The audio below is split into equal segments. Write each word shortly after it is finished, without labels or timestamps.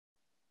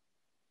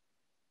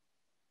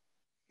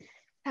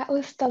That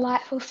was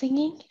delightful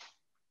singing.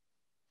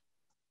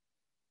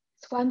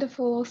 It's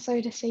wonderful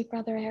also to see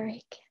Brother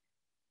Eric.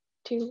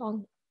 Too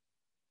long.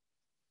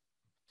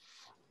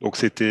 Donc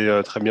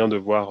c'était très bien de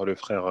voir le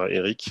frère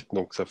Eric,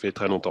 donc ça fait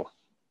très longtemps.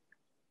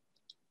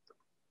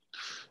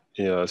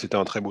 Et c'était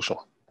un très beau chant.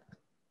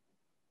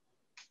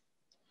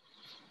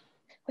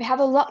 We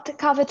have a lot to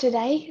cover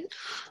today.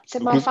 It's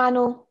my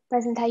final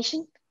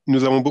presentation.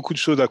 Nous avons beaucoup de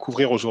choses à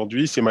couvrir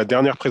aujourd'hui. C'est ma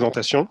dernière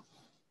présentation.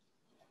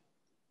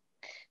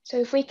 So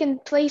if we can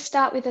please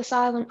start with a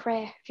silent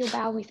prayer, if you'll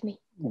bow with me.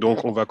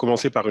 Donc on va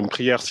commencer par une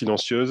prière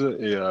silencieuse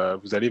et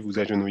vous allez vous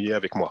agenouiller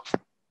avec moi.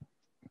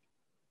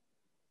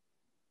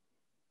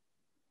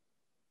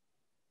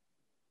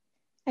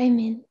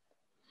 Amen.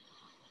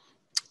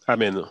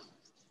 Amen.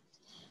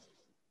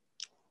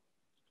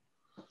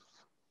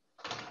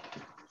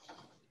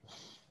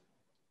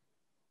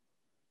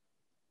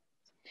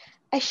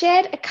 I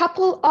shared a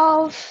couple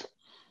of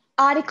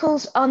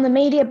articles on the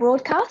media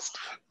broadcast.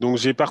 Donc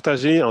j'ai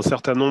partagé un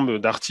certain nombre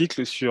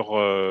d'articles sur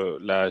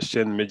la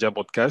chaîne Media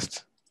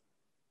Broadcast.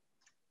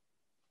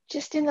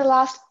 Just in the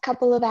last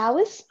couple of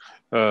hours.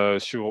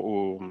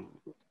 Sur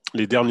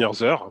les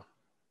dernières heures.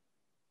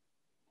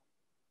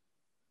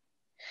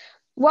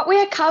 What we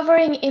are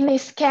covering in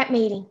this camp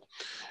meeting.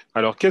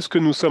 Alors, qu'est-ce que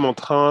nous sommes en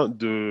train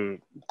de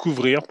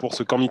couvrir pour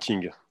ce camp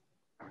meeting?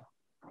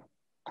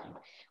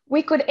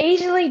 We could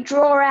easily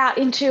draw out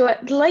into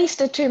at least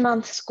a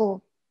 2-month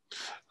school.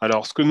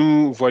 Alors, ce que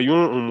nous voyons,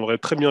 on aurait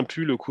très bien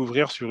pu le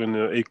couvrir sur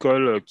une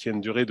école qui a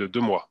une durée de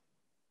 2 mois.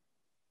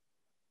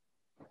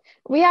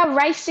 We are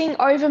racing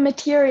over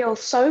material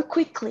so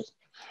quickly.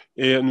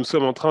 Et nous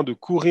sommes en train de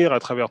courir à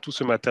travers tout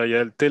ce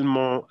matériel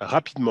tellement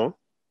rapidement.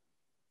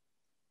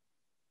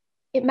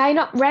 It may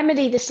not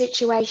remedy the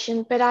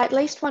situation, but I at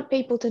least want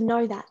people to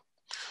know that.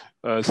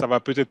 Ça va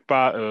peut-être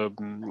pas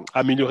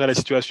améliorer la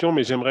situation,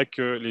 mais j'aimerais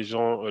que les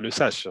gens le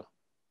sachent.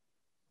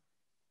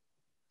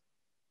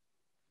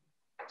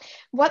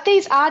 What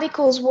these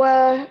articles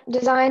were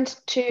designed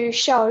to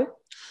show.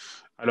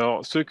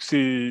 Alors, ce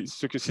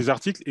que ces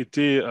articles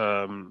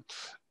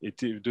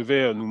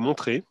devaient nous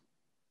montrer,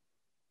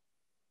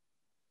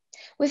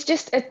 was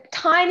just a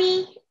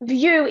tiny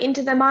view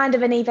into the mind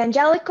of an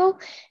evangelical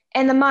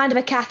and the mind of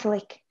a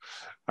Catholic.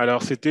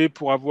 Alors, c'était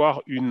pour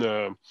avoir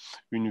une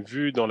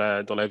vue dans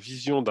la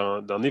vision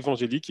d'un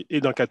évangélique et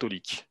d'un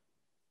catholique.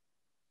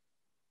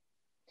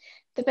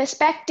 The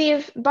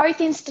perspective both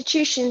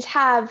institutions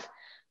have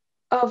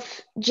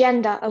of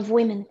gender, of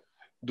women.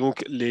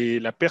 Donc,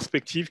 la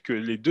perspective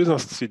que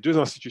ces deux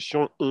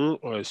institutions ont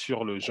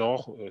sur le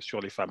genre, sur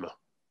les femmes.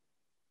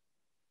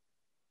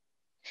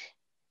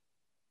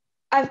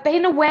 I've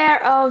been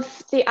aware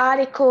of the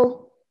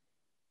article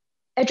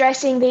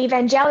addressing the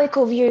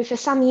evangelical view for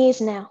some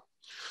years now.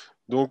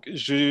 Donc,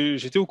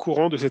 j'étais au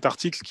courant de cet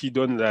article qui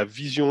donne la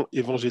vision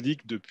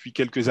évangélique depuis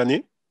quelques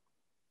années.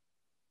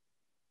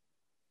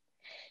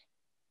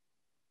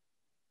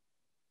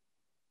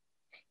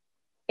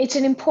 It's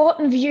an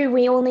important view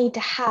we all need to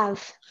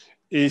have.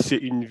 Et c'est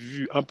une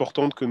vue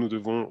importante que nous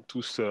devons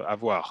tous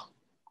avoir.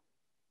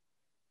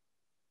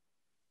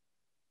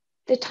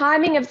 The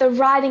timing of the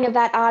writing of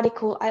that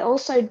article, I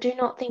also do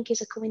not think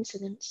is a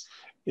coincidence.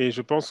 Et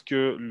je pense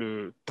que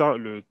le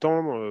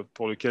temps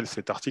pour lequel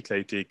cet article a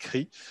été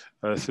écrit,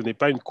 ce n'est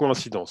pas une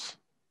coïncidence.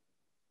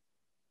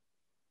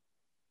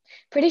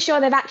 Pretty sure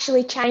they've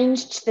actually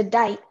changed the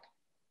date.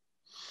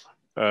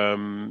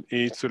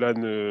 Et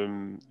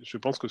je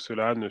pense que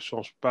cela ne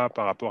change pas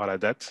par rapport à la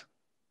date.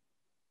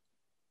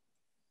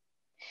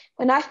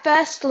 When I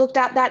first looked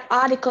at that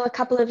article a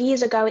couple of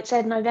years ago, it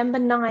said November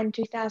 9,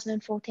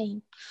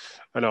 2014.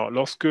 Alors,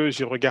 lorsque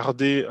j'ai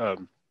regardé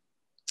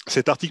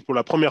cet article pour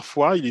la première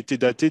fois, il était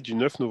daté du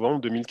 9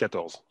 novembre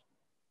 2014.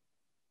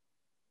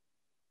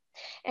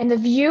 And the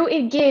view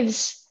it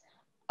gives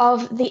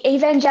of the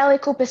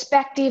evangelical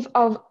perspective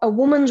of a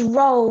woman's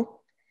role,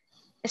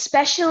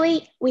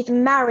 especially with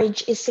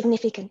marriage, is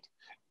significant.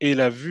 Et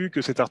la vue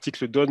que cet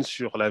article donne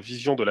sur la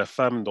vision de la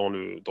femme dans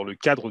le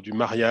cadre du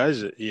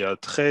mariage est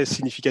très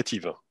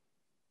significative.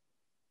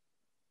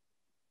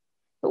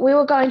 But we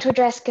were going to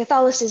address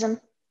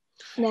Catholicism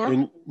now. Et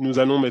nous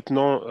allons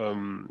maintenant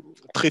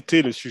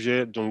traiter le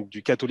sujet donc,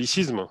 du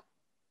catholicisme.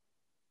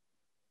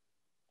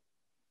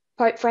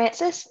 Pope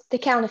Francis, the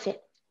counterfeit.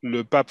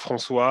 Le pape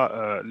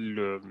François,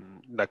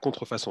 la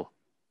contrefaçon.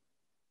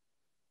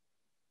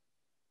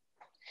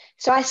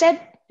 So I said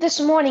this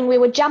morning we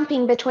were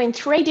jumping between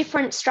 3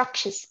 different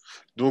structures.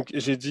 Donc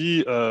j'ai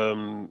dit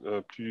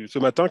ce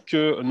matin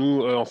que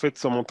nous en fait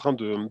sommes en train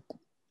de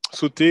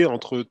sauter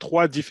entre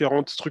 3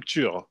 différentes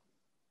structures.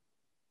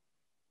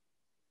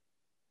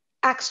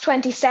 Acts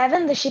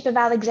 27, the ship of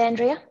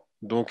Alexandria.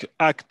 Donc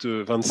acte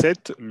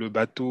 27, le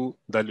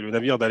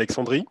navire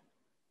d'Alexandrie.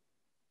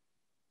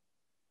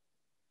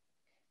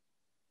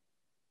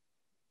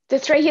 The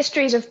 3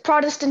 histories of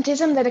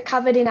Protestantism that are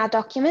covered in our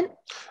document.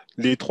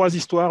 Les 3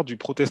 histoires du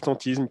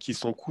protestantisme qui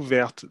sont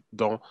couvertes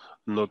dans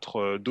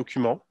notre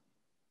document.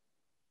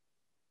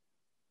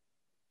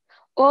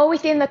 All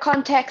within the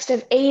context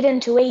of Eden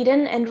to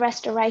Eden and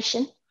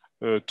restoration.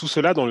 Tout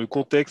cela dans le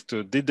contexte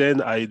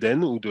d'Éden à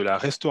Éden ou de la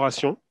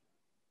restauration.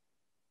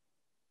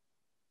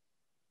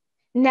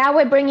 Now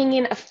we're bringing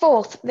in a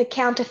fourth, the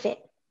counterfeit.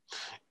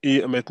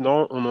 Et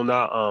maintenant, on en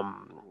a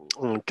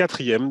un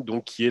quatrième,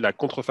 donc, qui est la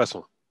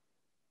contrefaçon.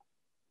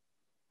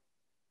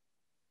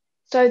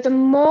 So the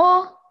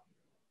more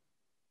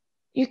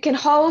you can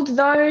hold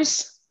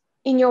those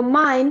in your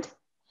mind,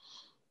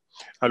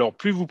 alors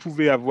plus vous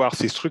pouvez avoir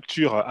ces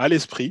structures à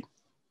l'esprit,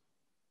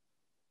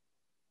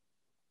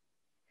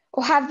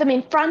 or have them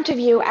in front of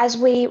you as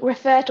we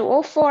refer to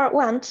all four at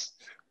once,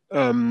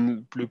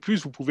 le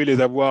plus vous pouvez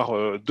les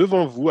avoir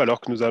devant vous, alors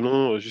que nous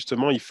allons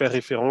justement y faire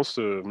référence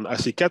à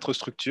ces quatre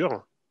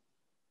structures,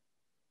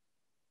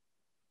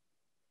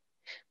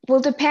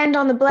 will depend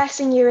on the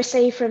blessing you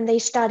receive from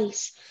these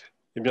studies.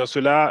 eh bien,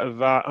 cela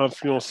va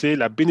influencer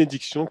la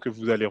bénédiction que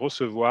vous allez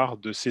recevoir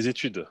de ces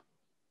études.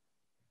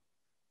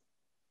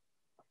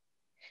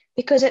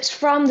 Because it's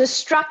from the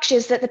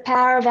structures that the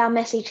power of our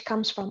message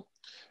comes from.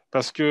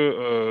 Parce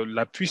que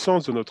la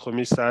puissance de notre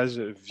message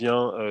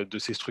vient de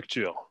ces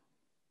structures.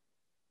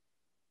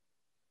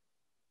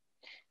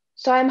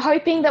 So I'm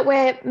hoping that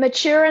we're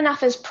mature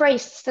enough as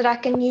priests that I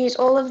can use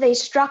all of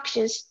these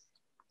structures.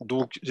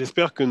 Donc,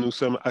 j'espère que nous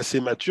sommes assez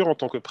matures en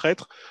tant que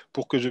prêtres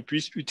pour que je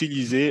puisse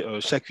utiliser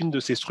chacune de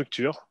ces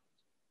structures.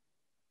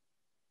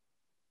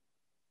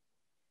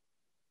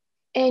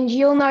 And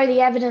you'll know the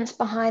evidence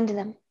behind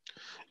them.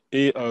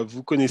 Et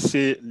vous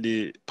connaissez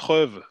les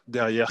preuves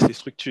derrière ces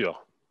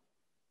structures.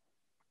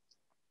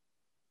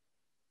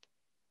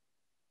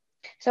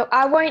 So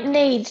I won't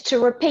need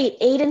to repeat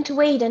Eden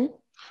to Eden.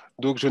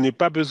 Donc, je n'ai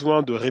pas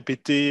besoin de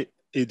répéter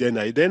Éden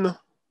à Éden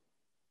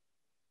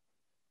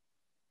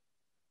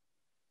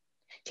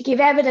to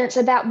give evidence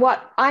about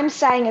what I'm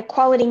saying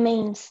equality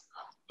means.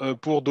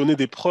 Pour donner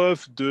des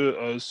preuves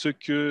de ce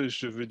que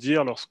je veux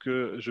dire lorsque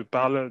je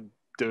parle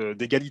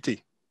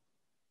d'égalité.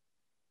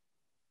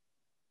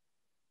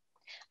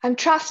 I'm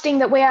trusting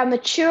that we are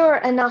mature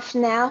enough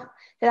now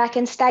that I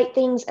can state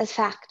things as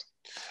fact.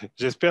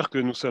 J'espère que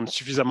nous sommes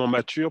suffisamment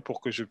matures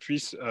pour que je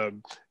puisse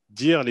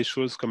dire les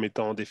choses comme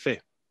étant des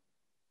faits.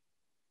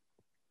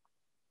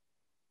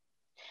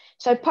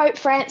 So Pope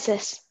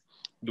Francis,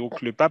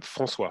 donc le pape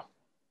François,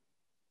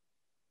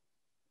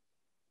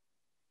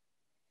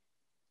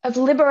 of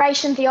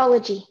liberation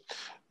theology,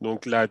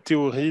 donc la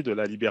théorie de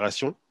la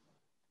libération,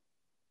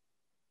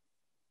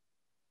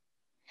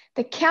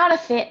 the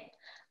counterfeit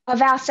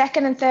of our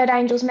second and third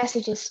angels'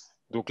 messages,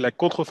 donc la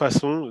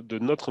contrefaçon de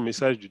notre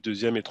message du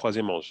deuxième et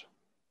troisième ange,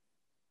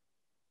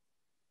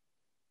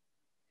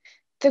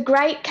 the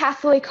great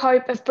Catholic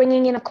hope of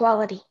bringing in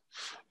equality,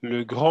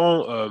 le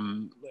grand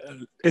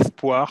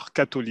espoir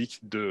catholique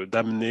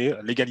d'amener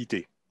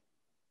l'égalité.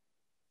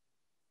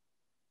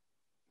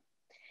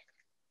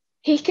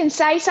 He can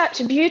say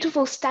such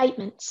beautiful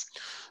statements.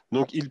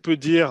 Donc il peut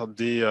dire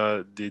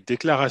des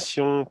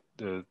déclarations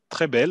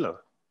très belles.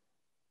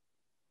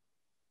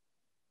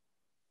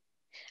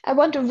 I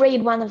want to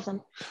read one of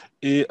them.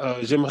 Et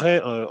j'aimerais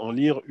en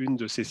lire une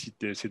de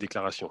ces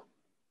déclarations.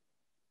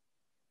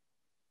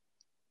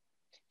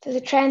 To the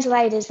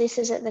translators, this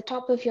is at the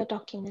top of your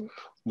document.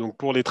 Donc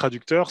pour les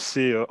traducteurs,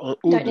 c'est en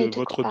haut de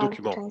votre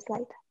document.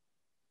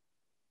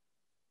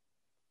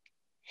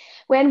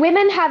 When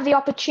women have the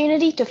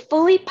opportunity to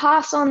fully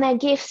pass on their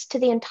gifts to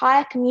the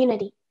entire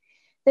community,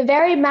 the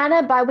very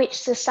manner by which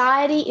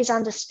society is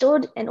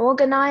understood and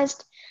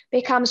organized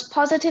becomes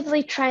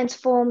positively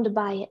transformed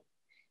by it,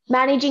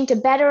 managing to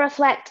better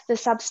reflect the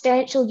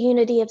substantial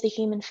unity of the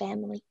human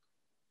family.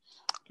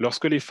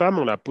 Lorsque les femmes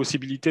ont la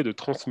possibilité de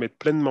transmettre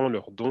pleinement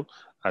leurs dons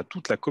à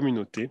toute la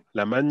communauté,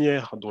 la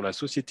manière dont la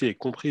société est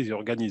comprise et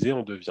organisée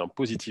en devient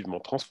positivement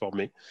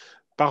transformée,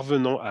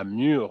 parvenant à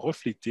mieux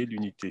refléter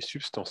l'unité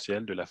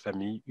substantielle de la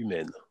famille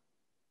humaine.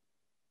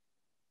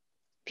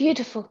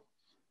 Beautiful.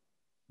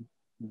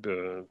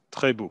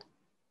 Très beau.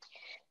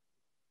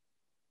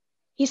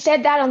 He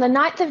said that on the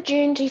 9th of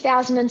June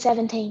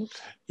 2017.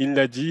 Il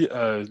l'a dit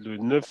le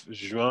 9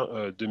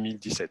 juin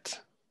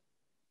 2017.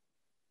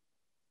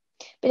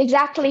 But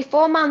exactly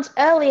 4 months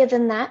earlier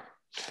than that,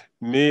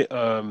 mais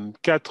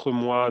 4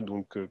 mois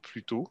donc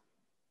plus tôt,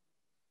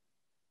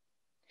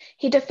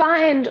 he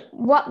defined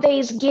what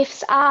these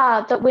gifts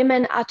are that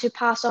women are to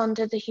pass on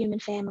to the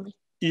human family.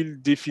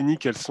 Il définit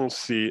quels sont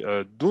ces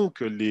dons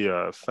que les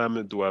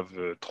femmes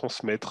doivent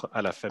transmettre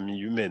à la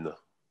famille humaine.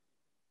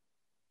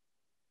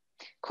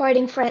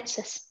 Quoting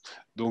Francis.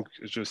 Donc,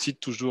 je cite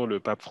toujours le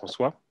pape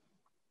François.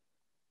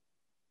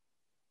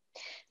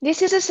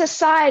 This is a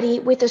society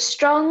with a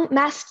strong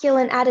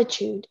masculine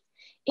attitude.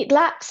 It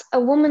lacks a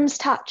woman's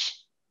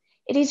touch.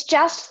 It is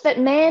just that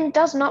man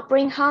does not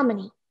bring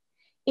harmony.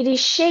 It is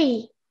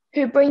she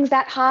who brings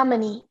that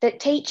harmony that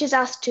teaches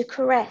us to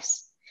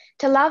caress,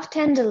 to love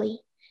tenderly,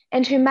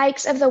 and who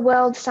makes of the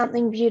world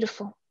something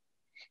beautiful.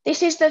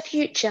 This is the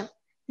future.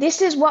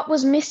 This is what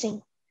was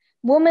missing.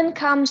 Woman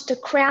comes to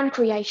crown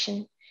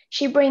creation.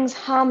 She brings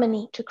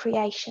harmony to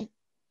creation.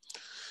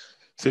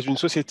 C'est une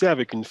société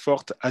avec une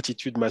forte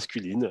attitude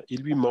masculine.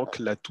 Il lui manque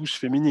la touche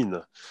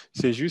féminine.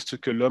 C'est juste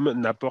que l'homme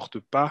n'apporte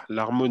pas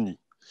l'harmonie.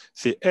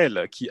 C'est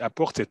elle qui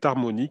apporte cette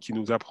harmonie qui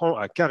nous apprend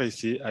à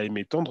caresser, à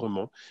aimer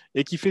tendrement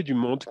et qui fait du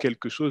monde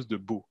quelque chose de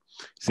beau.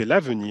 C'est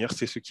l'avenir,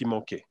 c'est ce qui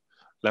manquait.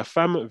 La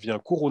femme vient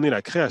couronner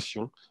la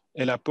création.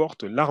 Elle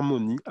apporte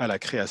l'harmonie à la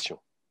création.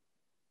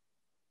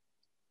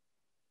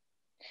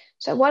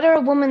 So what are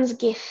a woman's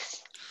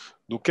gifts?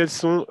 Donc, quels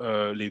sont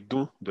les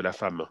dons de la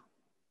femme?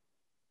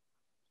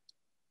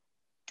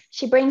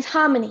 She brings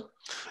harmony.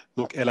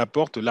 Donc, elle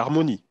apporte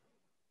l'harmonie.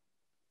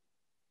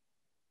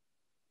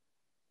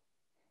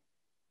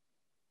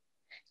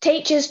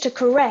 Teaches to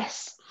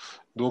caress.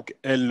 Donc,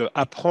 elle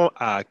apprend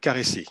à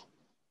caresser,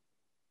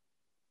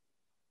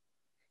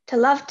 To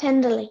love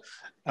tenderly.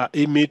 à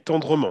aimer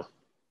tendrement,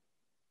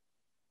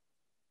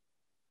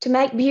 To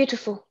make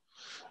beautiful.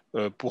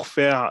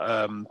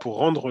 pour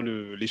rendre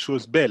les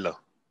choses belles.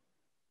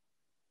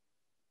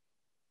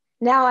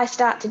 Now I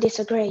start to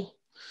disagree.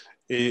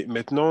 Et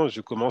maintenant, je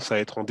commence à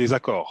être en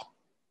désaccord.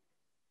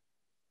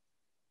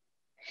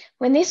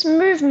 When this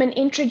movement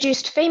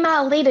introduced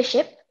female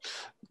leadership,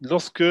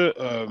 Lorsque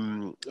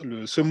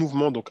ce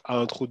mouvement donc, a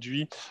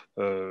introduit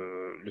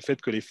le fait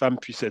que les femmes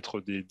puissent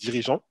être des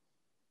dirigeants,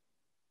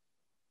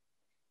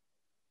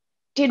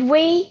 did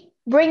we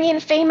bring in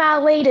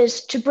female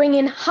leaders to bring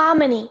in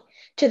harmony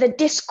to the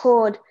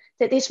discord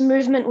that this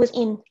movement was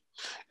in?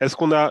 est-ce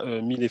qu'on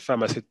a mis les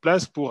femmes à cette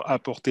place pour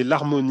apporter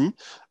l'harmonie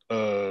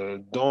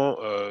dans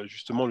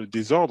justement le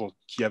désordre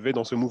qu'il y avait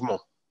dans ce mouvement?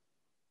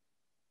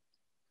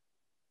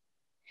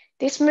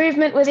 This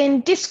movement was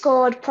in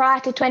discord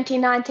prior to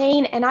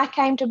 2019 and I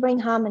came to bring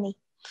harmony.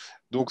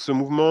 Donc ce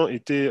mouvement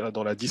était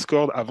dans la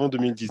discorde avant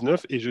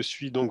 2019 et je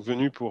suis donc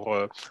venu pour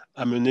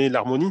amener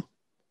l'harmonie.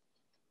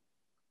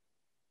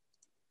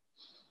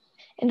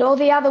 And all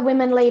the other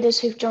women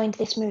leaders who've joined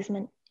this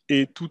movement.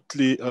 Et toutes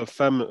les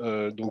femmes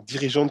donc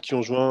dirigeantes qui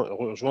ont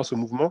rejoint ce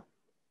mouvement.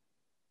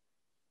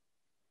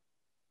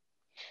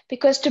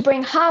 Because to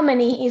bring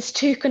harmony is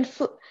to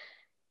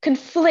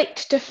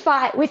conflict, to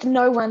fight with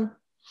no one.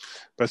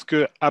 Parce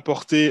que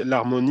apporter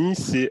l'harmonie,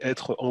 c'est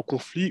être en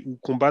conflit ou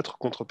combattre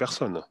contre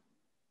personne.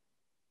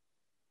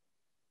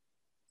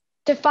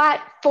 To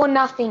fight for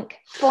nothing,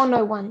 for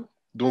no one.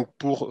 Donc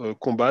pour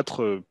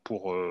combattre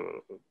pour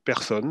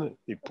personne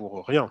et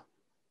pour rien.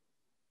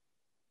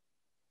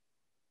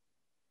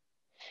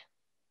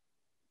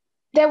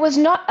 There was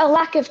not a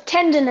lack of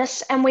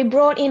tenderness and we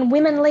brought in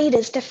women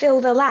leaders to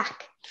fill the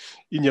lack.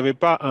 Il n'y avait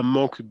pas un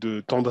manque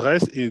de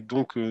tendresse et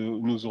donc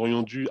nous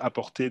aurions dû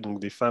apporter donc,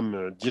 des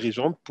femmes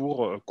dirigeantes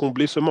pour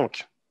combler ce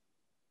manque.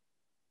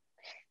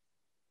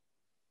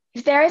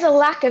 If there is a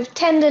lack of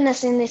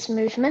tenderness in this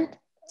movement,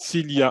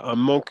 s'il y a un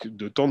manque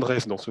de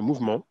tendresse dans ce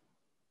mouvement,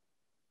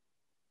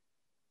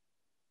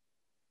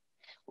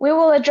 we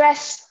will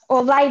address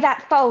or lay that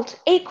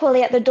fault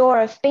equally at the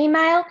door of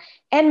female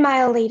and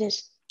male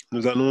leaders.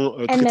 Nous allons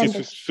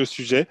traiter ce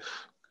sujet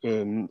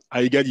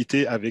à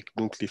égalité avec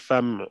donc, les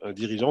femmes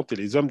dirigeantes et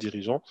les hommes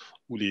dirigeants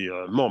ou les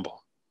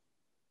membres.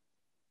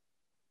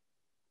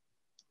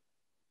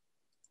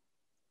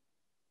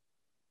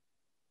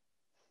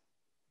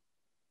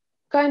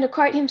 Going to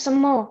quote him some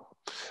more.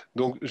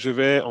 Donc, je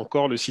vais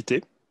encore le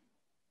citer.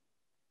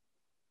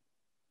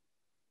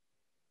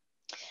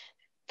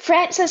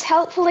 Francis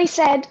helpfully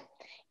said,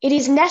 "It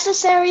is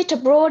necessary to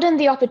broaden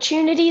the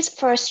opportunities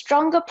for a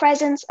stronger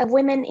presence of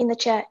women in the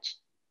church."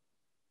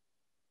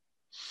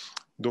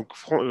 Donc,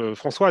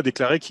 François a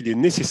déclaré qu'il est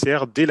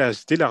nécessaire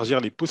d'élargir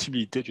les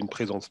possibilités d'une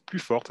présence plus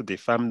forte des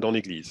femmes dans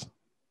l'Église.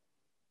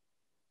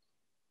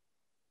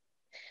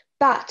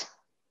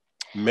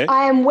 Mais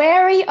I am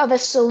wary of a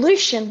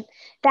solution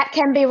that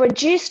can be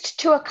reduced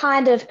to a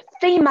kind of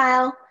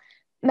female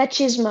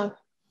machismo.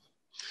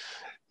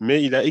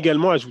 Mais il a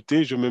également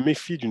ajouté, je me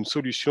méfie d'une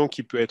solution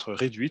qui peut être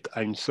réduite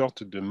à une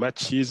sorte de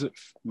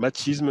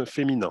machisme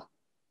féminin.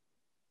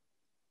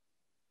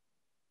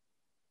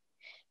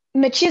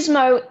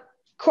 Machismo,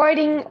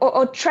 quoting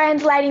or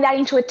translating that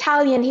into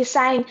Italian, he's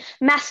saying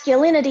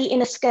masculinity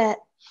in a skirt.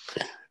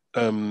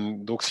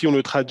 Donc si on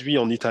le traduit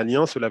en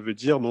italien, cela veut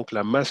dire donc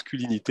la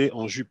masculinité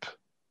en jupe.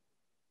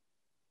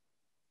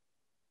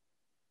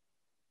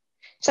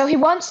 So he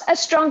wants a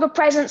stronger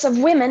presence of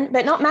women,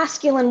 but not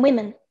masculine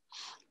women.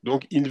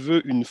 Donc il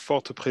veut une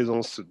forte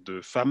présence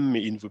de femmes,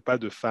 mais il ne veut pas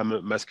de femmes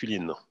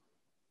masculines.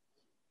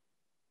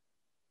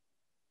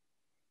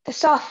 The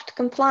soft,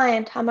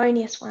 compliant,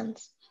 harmonious ones.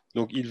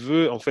 Donc il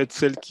veut en fait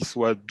celles qui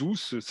soient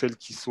douces, celles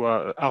qui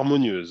soient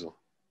harmonieuses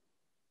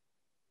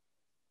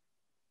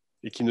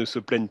et qui ne se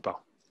plaignent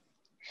pas.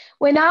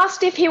 When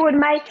asked if he would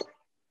make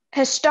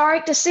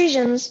historic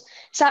decisions,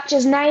 such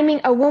as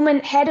naming a woman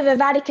head of a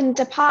Vatican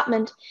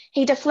department,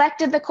 he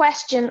deflected the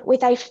question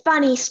with a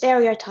funny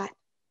stereotype.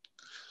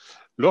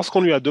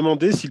 Lorsqu'on lui a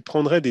demandé s'il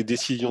prendrait des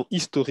décisions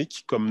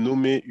historiques comme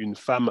nommer une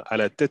femme à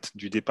la tête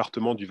du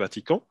département du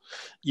Vatican,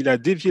 il a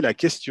dévié la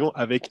question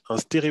avec un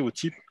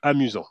stéréotype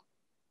amusant.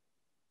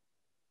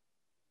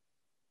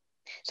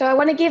 So I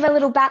want to give a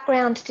little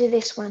background to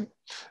this one.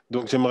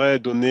 Donc, j'aimerais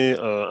donner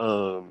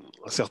un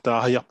certain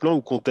arrière-plan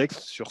ou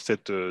contexte sur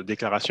cette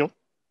déclaration.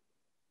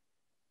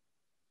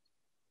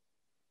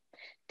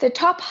 The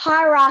top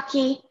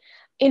hierarchy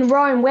in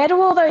Rome, where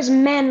do all those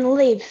men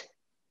live?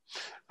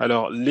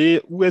 Alors,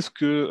 où est-ce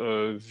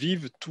que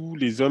vivent tous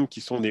les hommes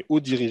qui sont les hauts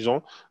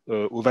dirigeants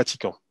au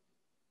Vatican?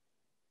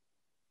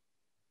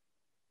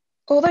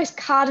 All those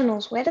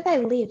cardinals, where do they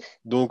live?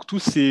 Donc, tous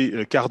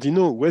ces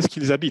cardinaux, où est-ce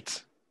qu'ils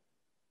habitent?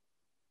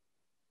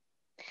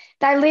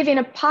 They live in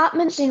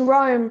apartments in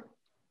Rome,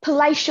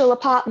 palatial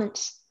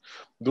apartments.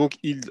 Donc,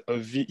 ils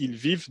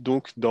vivent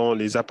donc dans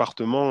les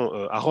appartements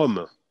à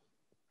Rome.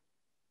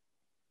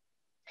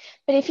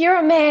 But if you're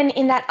a man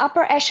in that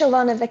upper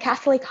echelon of the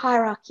Catholic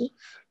hierarchy,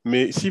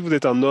 Mais si vous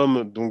êtes un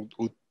homme donc,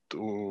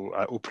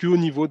 au plus haut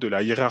niveau de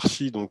la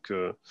hiérarchie donc,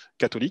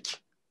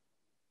 catholique,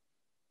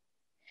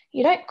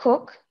 you don't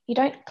cook, you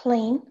don't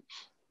clean,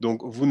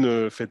 donc vous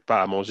ne faites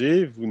pas à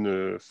manger, vous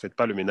ne faites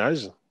pas le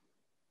ménage,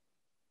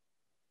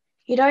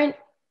 you don't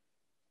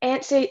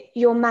answer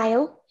your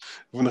mail,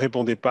 vous ne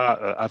répondez pas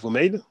à vos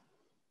mails,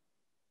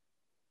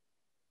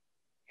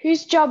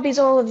 whose job is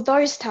all of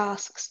those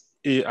tasks?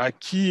 et à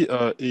qui,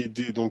 à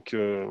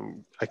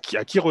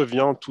qui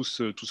revient tout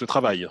ce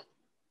travail?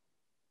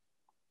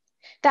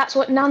 That's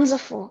what nuns are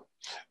for.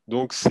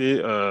 Donc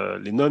c'est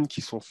les nonnes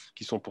qui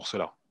sont pour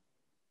cela.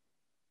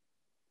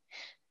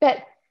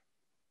 But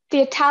the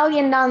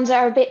Italian nuns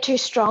are a bit too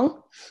strong.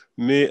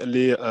 Mais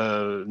les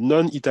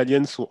nonnes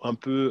italiennes sont un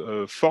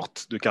peu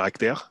fortes de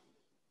caractère.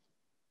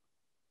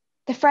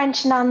 The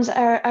French nuns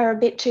are a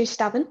bit too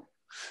stubborn.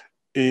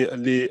 Et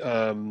les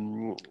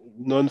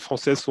nonnes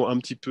françaises sont un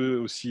petit peu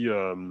aussi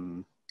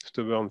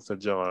stubborn,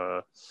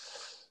 c'est-à-dire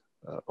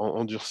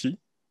endurcies.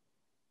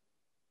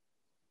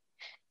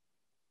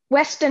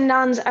 Western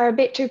nuns are a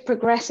bit too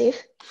progressive.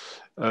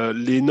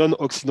 Les nonnes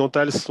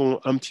occidentales sont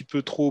un petit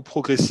peu trop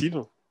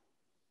progressives.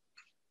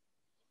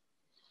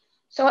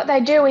 So what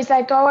they do is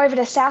they go over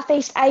to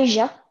Southeast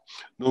Asia.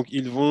 Donc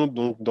ils vont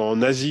donc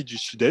en Asie du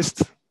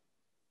Sud-Est.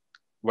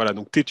 Voilà,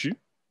 donc têtu.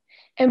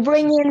 And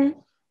bring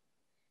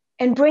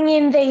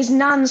in these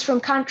nuns from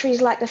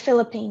countries like the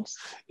Philippines.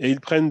 Et ils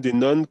prennent des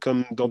nonnes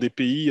comme dans des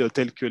pays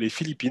tels que les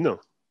Philippines.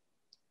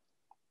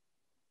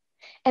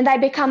 And they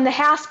become the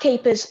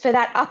housekeepers for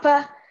that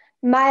upper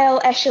male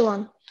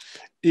echelon.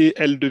 Et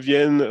elles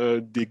deviennent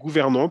des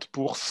gouvernantes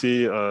pour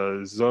ces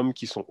hommes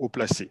qui sont haut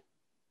placés.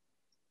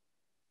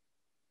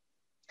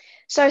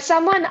 So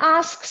someone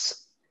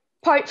asks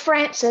Pope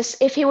Francis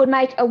if he would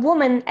make a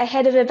woman a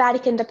head of a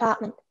Vatican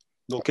department.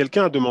 Donc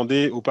quelqu'un a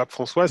demandé au pape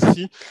François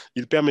si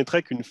il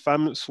permettrait qu'une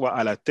femme soit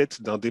à la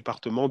tête d'un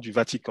département du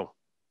Vatican.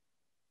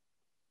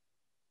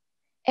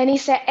 And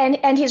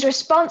his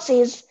response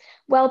is,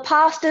 well,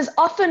 pastors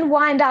often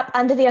wind up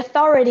under the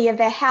authority of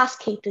their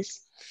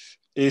housekeepers.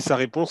 Et sa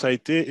réponse a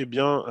été, eh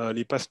bien,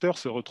 les pasteurs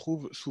se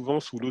retrouvent souvent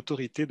sous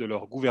l'autorité de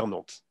leur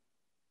gouvernante.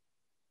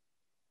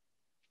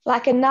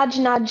 Like a nudge,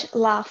 nudge,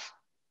 laugh.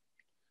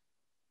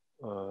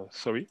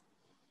 Sorry.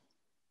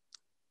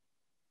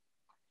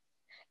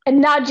 A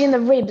nudge in the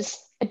ribs,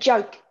 a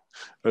joke.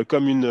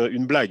 Comme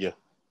une blague.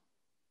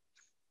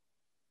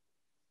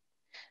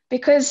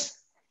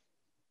 Because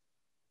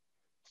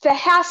the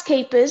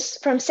housekeepers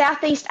from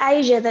Southeast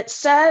Asia that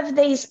serve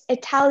these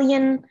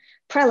Italian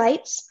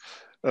prelates,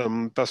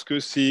 parce que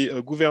ces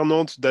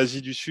gouvernantes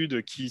d'Asie du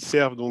Sud qui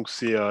servent donc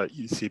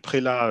ces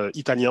prélats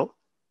italiens,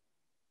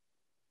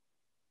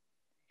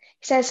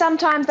 so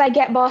sometimes they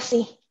get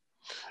bossy.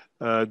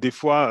 des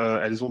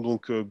fois, elles ont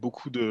donc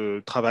beaucoup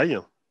de travail.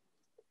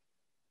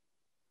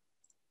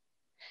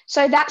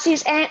 So that's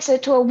his answer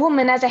to a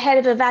woman as a head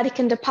of a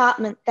Vatican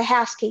department, the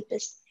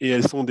housekeepers. Et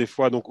elles sont des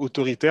fois donc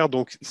autoritaires.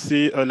 Donc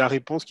c'est la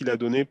réponse qu'il a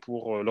donnée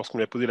pour lorsqu'on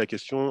lui a posé la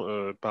question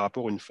par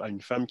rapport à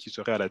une femme qui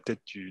serait à la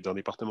tête d'un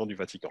département du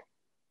Vatican.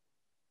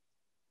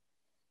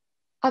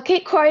 I'll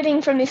keep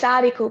quoting from this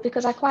article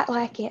because I quite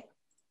like it.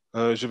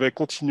 Je vais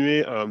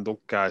continuer donc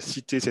à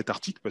citer cet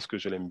article parce que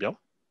je l'aime bien.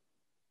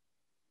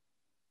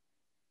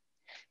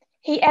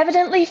 He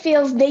evidently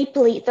feels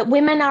deeply that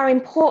women are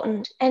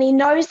important and he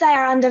knows they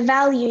are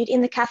undervalued in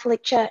the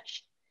Catholic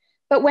Church.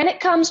 But when it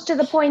comes to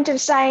the point of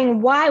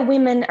saying why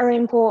women are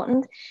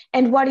important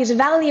and what is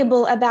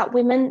valuable about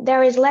women,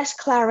 there is less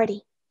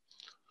clarity.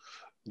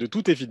 De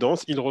toute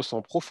évidence, il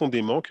ressent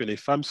profondément que les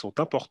femmes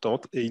sont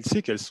importantes et il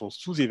sait qu'elles sont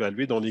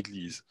sous-évaluées dans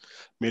l'Église.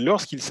 Mais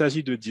lorsqu'il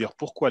s'agit de dire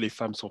pourquoi les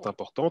femmes sont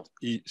importantes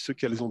et ce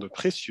qu'elles ont de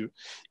précieux,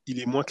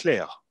 il est moins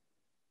clair.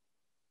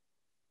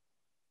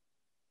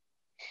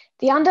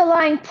 The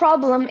underlying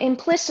problem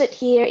implicit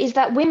here is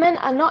that women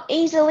are not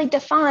easily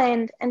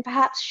defined and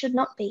perhaps should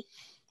not be.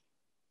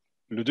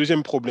 Le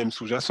deuxième problème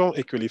sous-jacent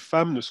est que les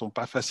femmes ne sont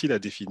pas faciles à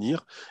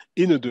définir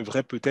et ne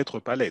devraient peut-être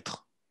pas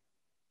l'être.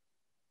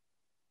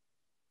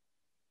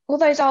 All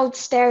those old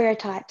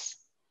stereotypes.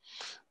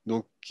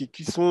 Donc,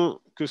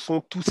 que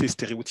sont tous ces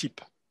stéréotypes?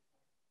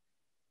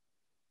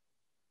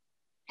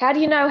 How do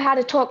you know how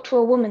to talk to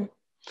a woman?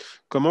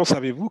 Comment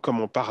savez-vous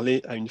comment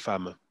parler à une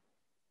femme?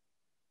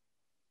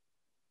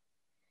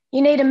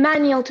 You need a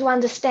manual to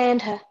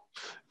understand her.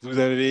 Vous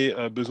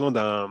avez besoin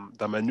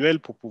d'un manuel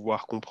pour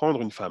pouvoir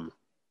comprendre une femme.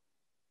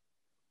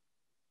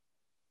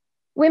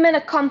 Women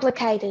are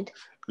complicated.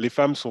 Les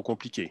femmes sont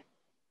compliquées.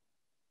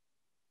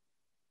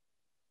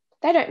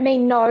 They don't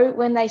mean no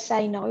when they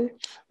say no.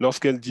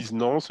 Lorsqu'elles disent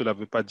non, cela ne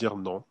veut pas dire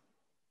non.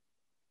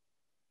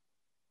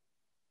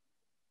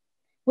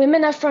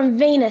 Women are from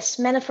Venus,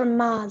 men are from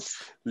Mars.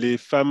 Les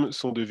femmes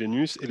sont de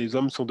Vénus et les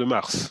hommes sont de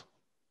Mars.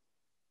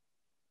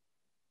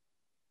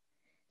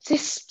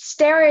 This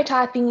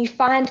stereotyping you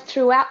find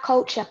throughout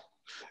culture.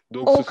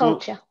 Donc, ce sont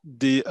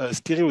des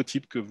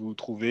stéréotypes que vous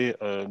trouvez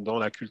dans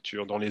la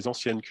culture, dans les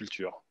anciennes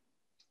cultures.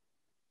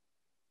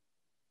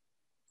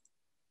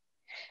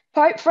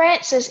 Pope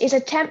Francis is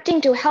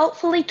attempting to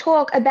helpfully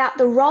talk about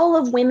the role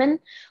of women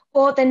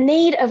or the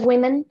need of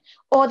women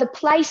or the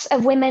place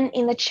of women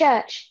in the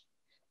church.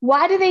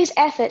 Why do these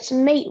efforts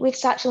meet with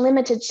such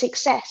limited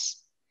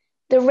success?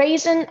 The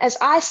reason, as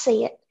I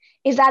see it,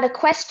 is that a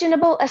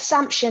questionable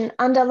assumption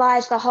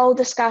underlies the whole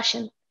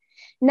discussion.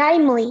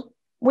 Namely,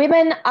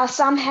 women are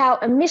somehow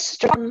a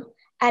mystery,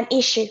 an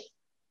issue.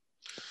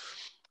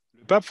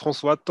 Le pape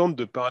François tente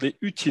de parler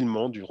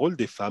utilement du rôle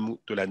des femmes,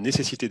 de la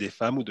nécessité des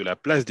femmes ou de la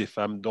place des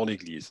femmes dans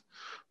l'Église.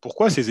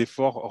 Pourquoi ces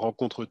efforts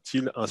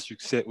rencontrent-ils un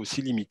succès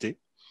aussi limité?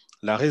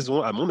 La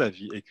raison, à mon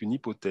avis, est qu'une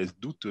hypothèse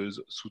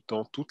douteuse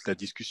sous-tend toute la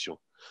discussion,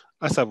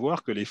 à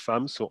savoir que les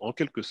femmes sont en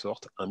quelque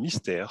sorte un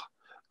mystère,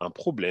 un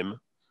problème,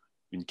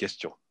 une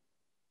question.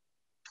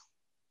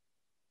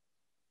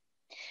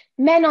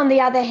 Men, on the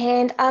other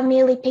hand, are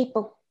merely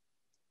people.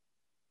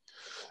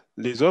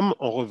 Les hommes,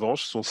 en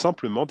revanche, sont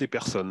simplement des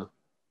personnes.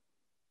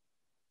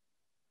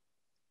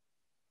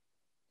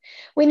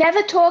 We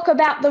never talk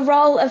about the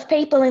role of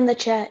people in the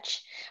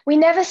church. We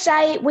never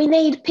say we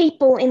need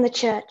people in the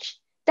church.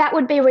 That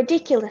would be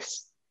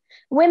ridiculous.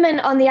 Women,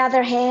 on the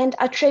other hand,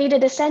 are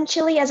treated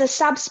essentially as a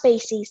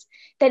subspecies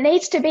that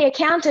needs to be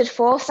accounted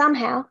for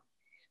somehow,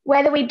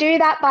 whether we do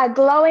that by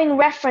glowing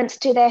reference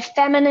to their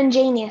feminine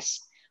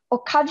genius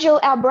or cudgel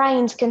our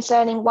brains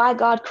concerning why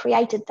God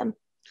created them.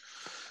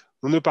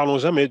 Nous ne parlons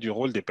jamais du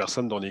rôle des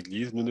personnes dans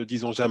l'Église, nous ne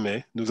disons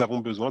jamais « nous avons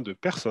besoin de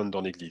personnes dans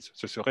l'Église ».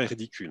 Ce serait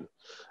ridicule.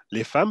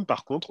 Les femmes,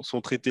 par contre,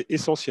 sont traitées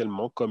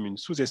essentiellement comme une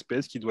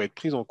sous-espèce qui doit être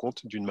prise en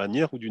compte d'une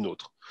manière ou d'une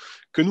autre.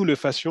 Que nous le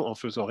fassions en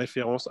faisant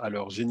référence à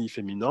leur génie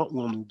féminin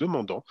ou en nous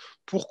demandant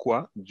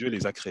pourquoi Dieu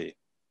les a créées.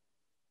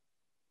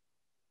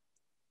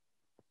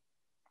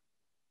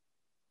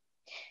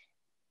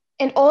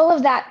 And all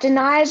of that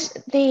denies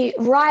the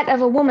right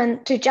of a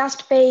woman to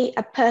just be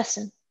a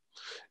person.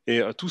 Et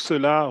tout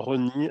cela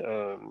renie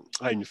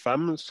à une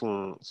femme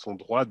son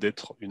droit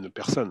d'être une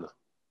personne.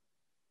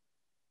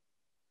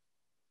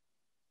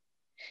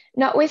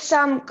 Not with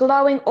some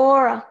glowing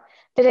aura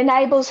that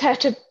enables her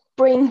to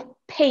bring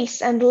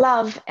peace and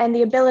love and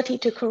the ability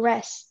to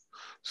caress.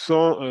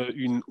 Sans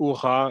une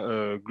aura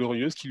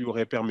glorieuse qui lui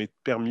aurait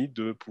permis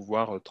de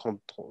pouvoir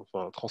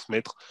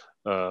transmettre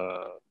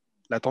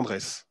la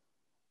tendresse.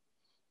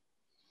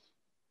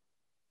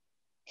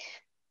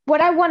 What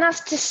I want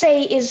us to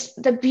see is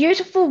the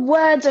beautiful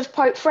words of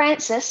Pope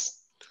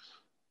Francis.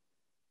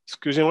 Ce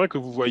que j'aimerais que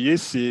vous voyez,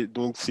 c'est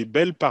donc ces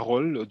belles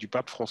paroles du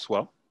pape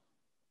François.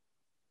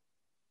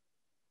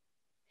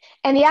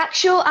 And the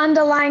actual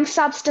underlying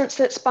substance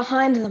that's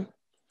behind them.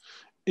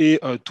 Et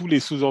tous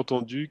les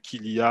sous-entendus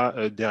qu'il y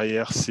a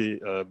derrière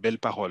ces belles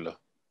paroles.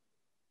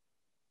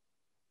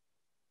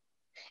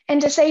 And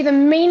to see the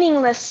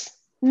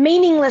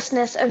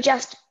meaninglessness of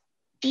just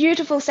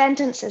beautiful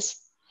sentences.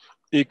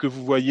 Et que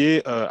vous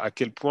voyez à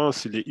quel point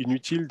il est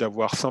inutile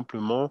d'avoir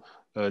simplement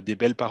des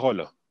belles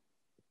paroles.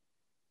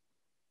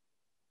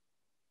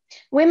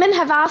 Women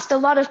have asked a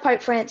lot of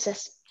Pope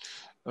Francis.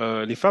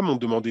 Les femmes ont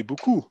demandé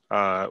beaucoup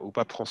au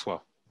pape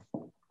François.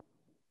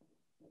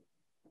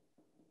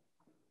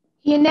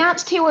 He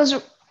announced he was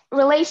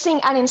releasing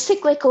an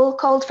encyclical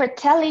called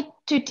Fratelli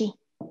Tutti.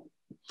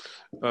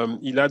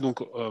 Il a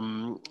donc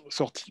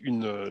sorti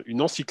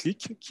une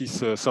encyclique qui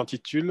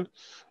s'intitule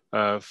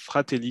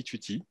Fratelli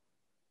Tutti.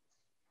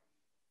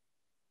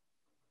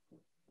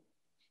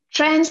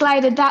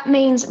 Translated, that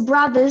means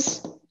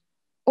brothers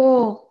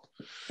all.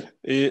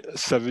 Et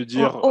ça veut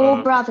dire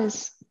all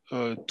brothers.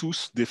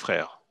 Tous des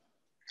frères.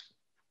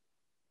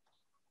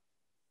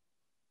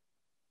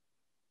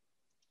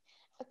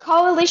 A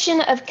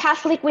coalition of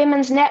Catholic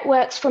women's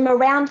networks from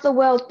around the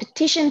world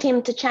petitioned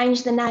him to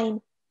change the name.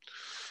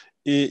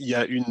 Et il y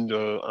a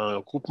un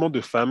groupement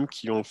de femmes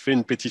qui ont fait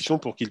une pétition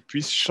pour qu'il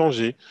puisse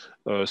changer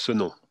ce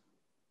nom.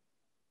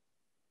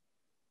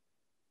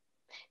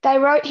 They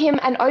wrote him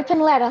an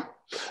open letter.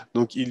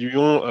 Donc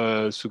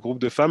ce groupe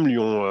de femmes lui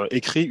ont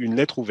écrit une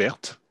lettre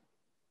ouverte.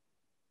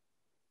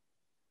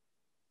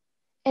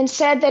 And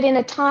said that in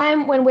a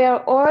time when we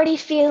are already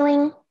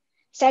feeling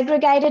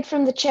segregated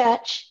from the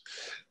church,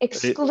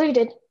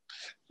 excluded.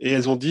 Et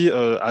elles ont dit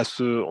en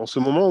ce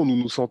moment où nous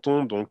nous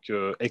sentons donc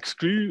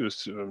exclus,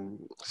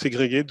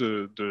 ségrégés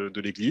de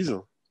l'Église.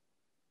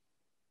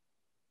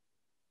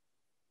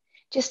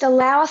 Just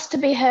allow us to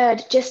be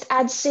heard. Just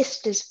add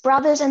sisters,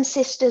 brothers and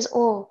sisters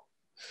all.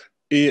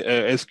 Et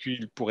est-ce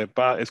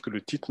que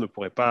le titre ne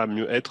pourrait pas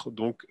mieux être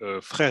donc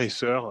frères et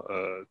sœurs,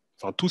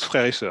 enfin tous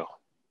frères et sœurs?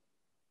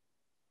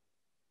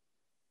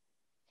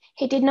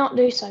 He did not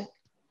do so.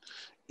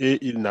 Et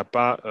il n'a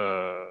pas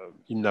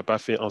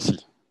fait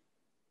ainsi.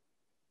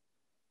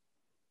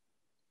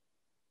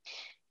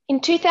 In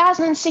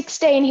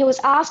 2016, he was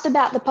asked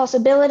about the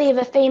possibility of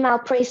a female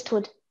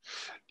priesthood.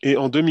 Et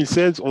en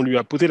 2016, on lui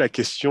a posé la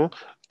question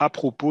à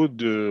propos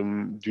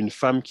d'une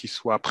femme qui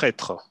soit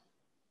prêtre.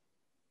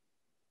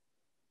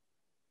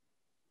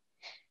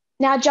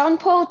 Now, John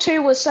Paul II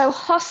was so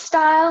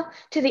hostile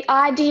to the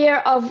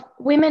idea of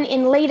women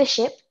in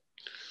leadership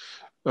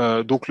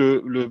Donc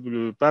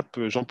le pape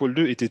Jean-Paul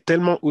II était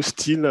tellement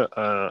hostile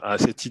à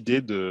cette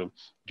idée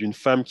d'une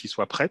femme qui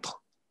soit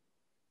prêtre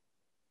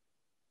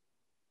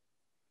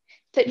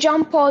that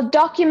John Paul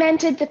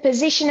documented the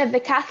position of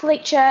the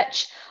Catholic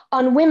Church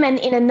on women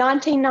in a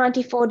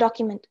 1994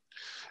 document.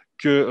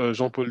 que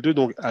Jean-Paul II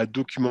donc, a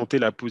documenté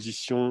la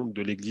position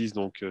de l'Église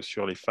donc,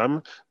 sur les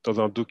femmes dans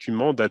un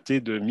document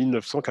daté de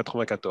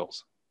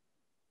 1994.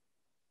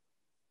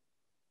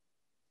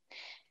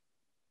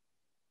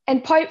 And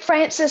Pope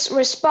Francis'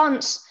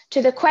 response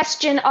to the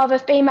question of a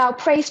female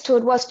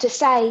priesthood was to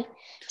say,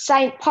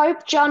 Saint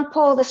Pope John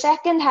Paul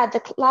II had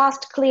the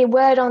last clear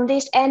word on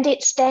this, and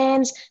it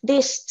stands,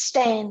 this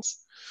stands.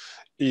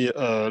 Et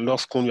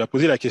lorsqu'on lui a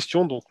posé la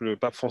question, donc le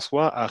pape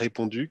François a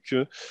répondu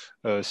que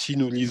si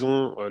nous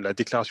lisons la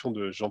déclaration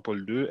de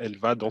Jean-Paul II, elle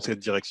va dans cette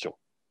direction.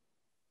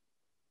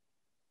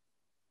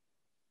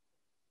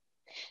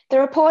 The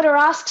reporter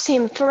asks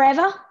him,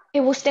 forever?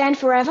 It will stand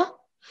forever?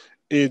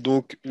 Et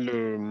donc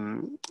le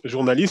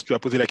journaliste lui a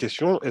posé la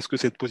question, est-ce que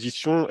cette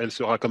position, elle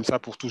sera comme ça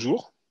pour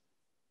toujours?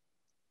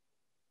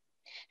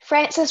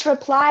 Francis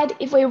replied,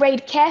 if we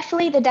read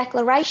carefully the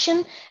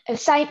declaration of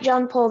Saint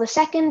John Paul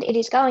II, it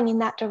is going in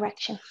that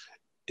direction.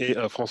 Et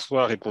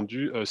François a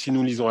répondu, si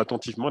nous lisons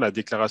attentivement la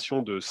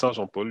déclaration de Saint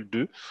Jean-Paul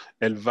II,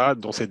 elle va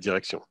dans cette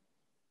direction.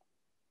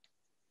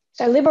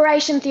 So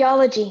liberation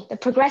theology, the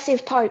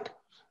progressive pope.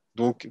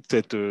 Donc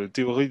cette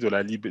théorie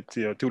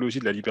de théologie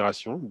de la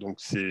libération, donc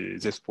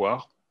ces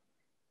espoirs.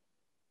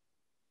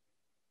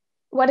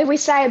 What did we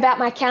say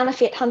about my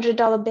counterfeit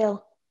 $100 bill?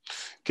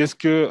 Qu'est-ce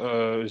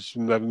que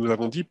nous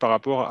avons dit par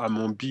rapport à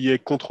mon billet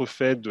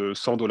contrefait de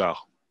 $100?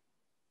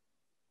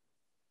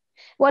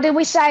 What did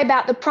we say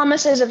about the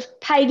promises of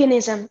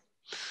paganism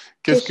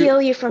to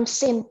heal you from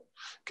sin?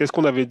 Qu'est-ce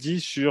qu'on avait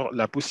dit sur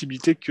la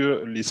possibilité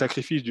que les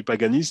sacrifices du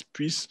paganisme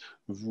puissent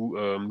vous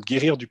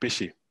guérir du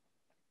péché?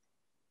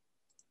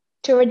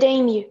 To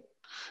redeem you.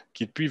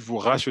 Qu'ils puissent vous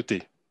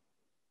racheter.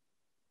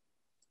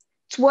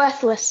 It's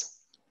worthless.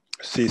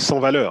 C'est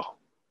sans valeur.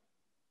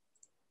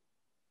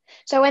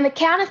 So when the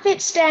counterfeit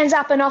stands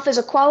up and offers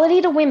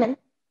equality to women,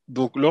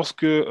 donc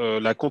lorsque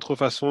la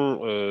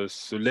contrefaçon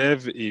se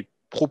lève et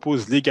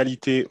propose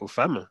l'égalité aux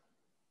femmes,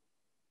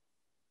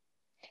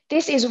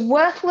 this is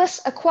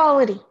worthless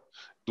equality.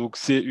 Donc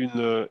c'est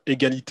une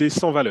égalité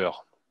sans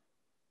valeur.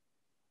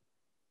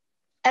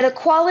 An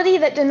equality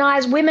that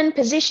denies women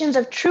positions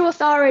of true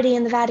authority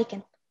in the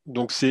Vatican.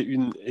 Donc c'est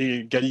une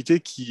égalité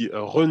qui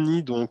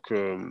renie donc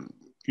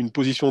une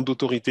position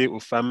d'autorité aux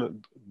femmes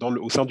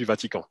au sein du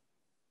Vatican.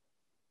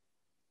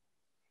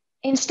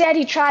 Instead,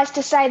 he tries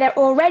to say they're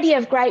already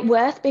of great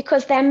worth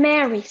because they're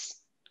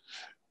Marys.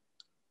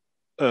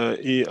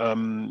 Il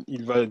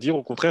va dire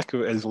au contraire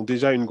qu'elles ont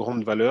déjà une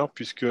grande valeur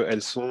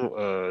puisqu'elles sont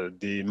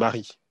des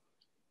maris.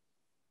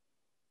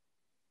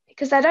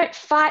 Because they don't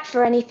fight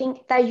for anything,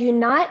 they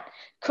unite,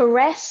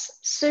 caress,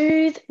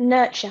 soothe,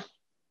 nurture.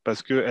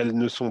 Parce qu'elles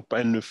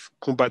ne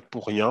combattent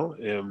pour rien,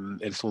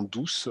 elles sont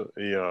douces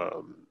et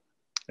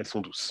elles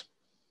sont douces.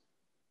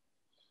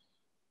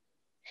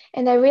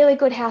 And they're really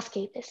good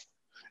housekeepers.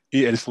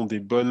 Et elles sont des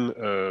bonnes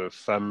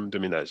femmes de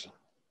ménage.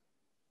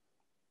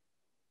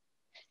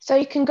 So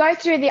you can go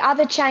through the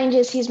other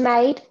changes he's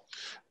made.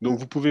 Donc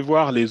vous pouvez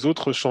voir les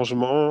autres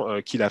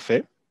changements qu'il a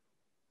fait.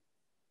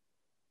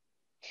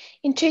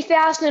 In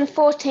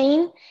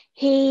 2014,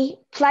 he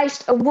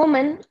placed a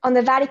woman on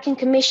the Vatican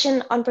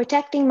Commission on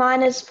Protecting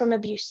Minors from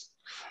Abuse.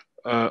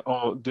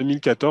 En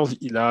 2014,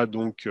 il a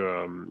donc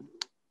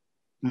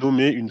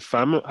nommé une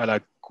femme à la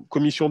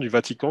Commission du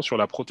Vatican sur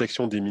la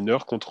protection des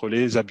mineurs contre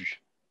les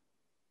abus.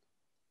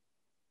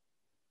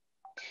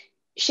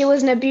 She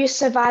was an abuse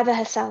survivor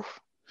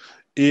herself.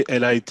 Et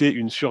elle a été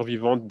une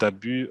survivante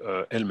d'abus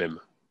elle-même.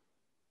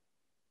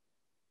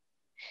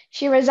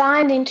 She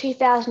resigned in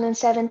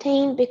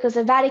 2017 because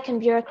the Vatican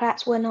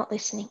bureaucrats were not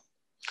listening.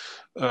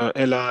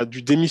 Elle a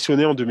dû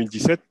démissionner en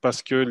 2017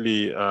 parce que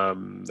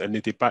elle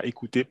n'était pas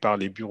écoutée par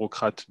les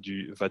bureaucrates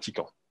du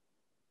Vatican.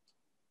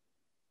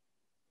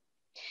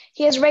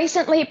 He has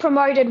recently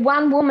promoted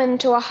one woman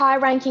to a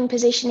high-ranking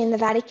position in the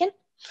Vatican.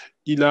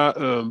 Il a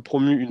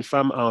promu une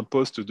femme à un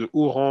poste de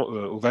haut rang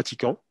au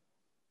Vatican.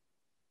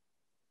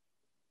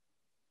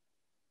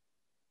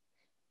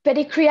 But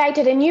he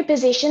created a new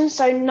position,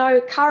 so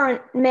no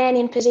current man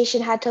in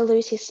position had to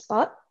lose his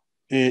spot.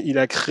 Et il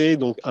a créé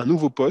donc un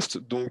nouveau poste,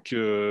 donc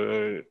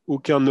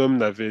aucun homme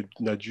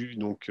n'a dû,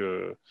 donc,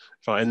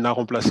 elle n'a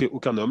remplacé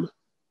aucun homme.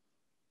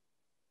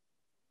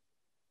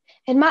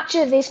 And much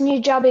of this new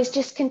job is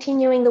just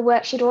continuing the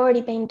work she'd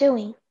already been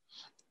doing.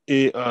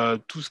 Et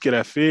tout ce qu'elle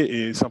a fait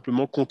est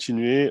simplement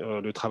continuer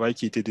le travail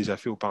qui était déjà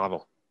fait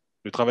auparavant,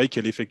 le travail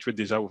qu'elle effectuait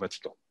déjà au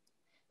Vatican.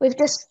 We've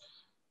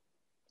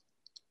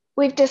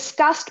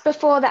discussed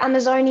before the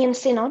Amazonian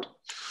Synod.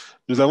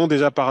 Nous avons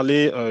déjà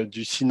parlé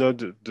du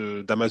synode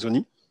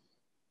d'Amazonie.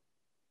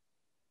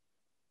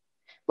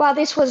 While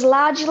this was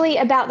largely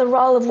about the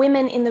role of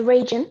women in the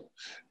region,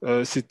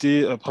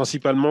 c'était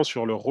principalement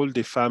sur le rôle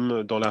des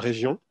femmes dans la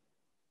région.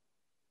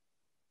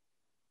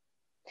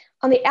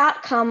 on the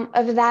outcome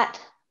of that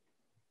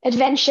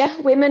adventure,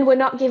 women were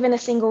not given a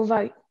single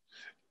vote.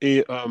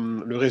 Et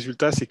le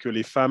résultat, c'est que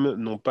les femmes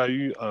n'ont pas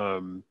eu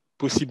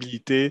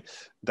possibilité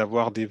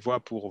d'avoir des voix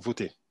pour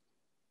voter.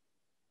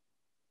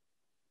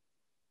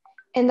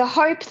 And the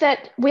hope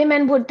that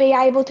women would be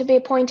able to be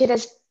appointed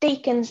as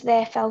deacons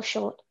there fell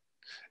short.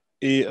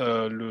 Et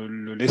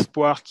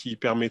l'espoir qui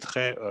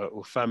permettrait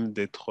aux femmes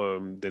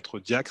d'être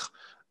diacres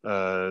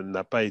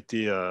n'a pas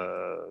été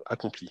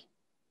accompli.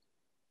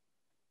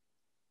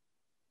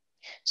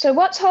 So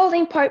what's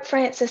holding Pope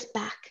Francis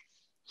back?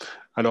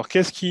 Alors,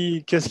 qu'est-ce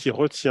qui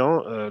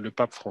retient le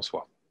pape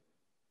François?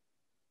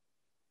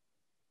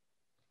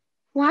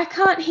 Why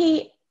can't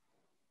he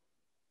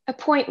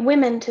appoint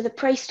women to the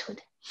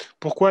priesthood?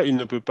 Pourquoi il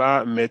ne peut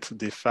pas mettre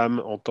des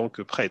femmes en tant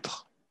que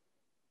prêtres?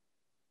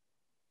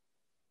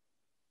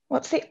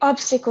 What's the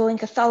obstacle in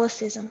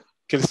Catholicism?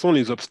 Quels sont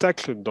les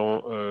obstacles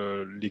dans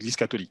l'Église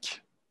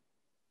catholique?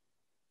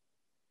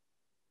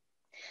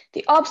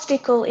 The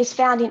obstacle is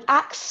found in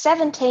Acts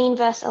 17,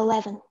 verse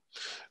 11.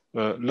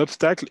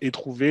 L'obstacle est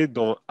trouvé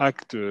dans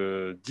Acte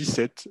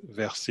 17,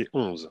 verset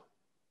 11.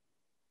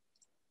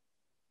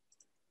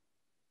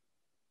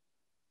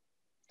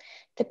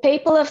 The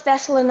people of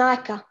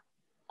Thessalonica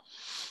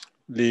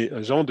Les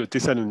gens de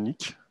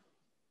Thessalonique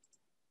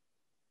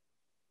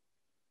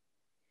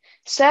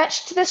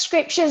searched the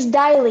scriptures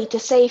daily to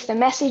see if the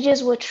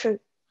messages were true.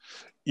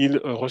 ils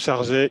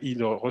recherchaient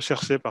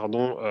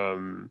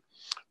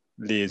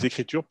les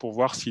Écritures pour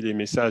voir si les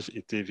messages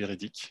étaient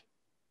véridiques.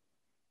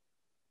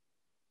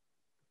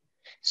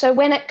 So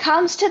when it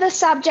comes to the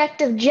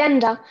subject of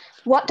gender,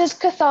 what does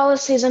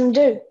Catholicism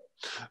do?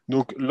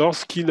 Donc,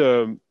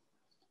 lorsqu'on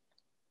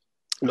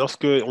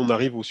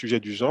arrive au sujet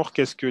du genre,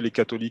 qu'est-ce que les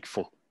catholiques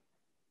font?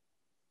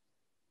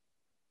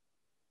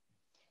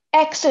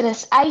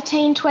 Exodus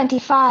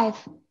 18:25.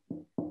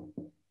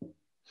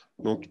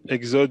 Donc,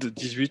 Exode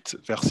 18,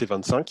 verset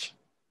 25.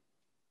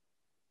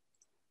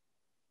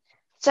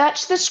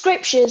 Search the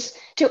scriptures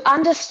to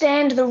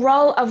understand the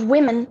role of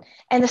women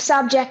and the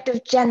subject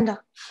of gender.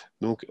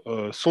 Donc,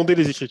 sondez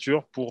les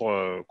Écritures pour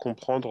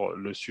comprendre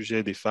le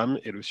sujet des femmes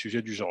et le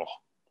sujet du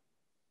genre.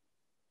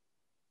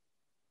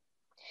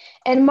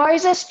 And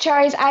Moses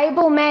chose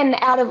able men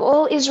out of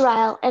all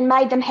Israel and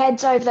made them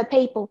heads over the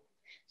people.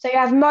 So you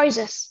have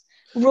Moses,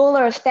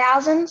 ruler of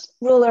thousands,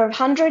 ruler of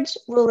hundreds,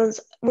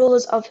 rulers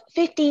of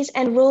 50s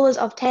and rulers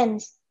of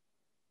 10s.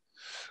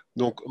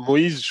 Donc,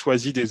 Moïse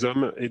choisit des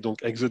hommes, et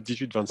donc Exode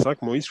 18,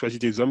 25, Moïse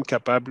choisit des hommes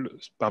capables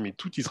parmi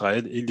tout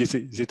Israël et il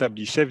les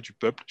établit chefs du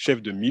peuple,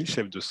 chefs de 1000,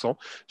 chefs de 100,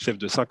 chefs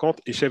de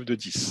 50 et chefs de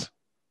 10.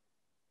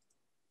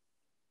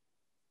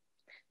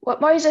 What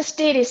Moses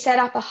did is set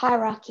up a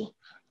hierarchy.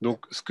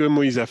 Donc, ce que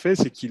Moïse a fait,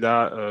 c'est qu'il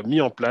a mis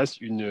en place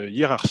une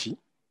hiérarchie.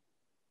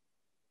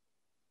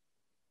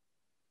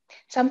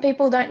 Some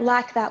people don't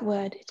like that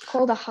word. It's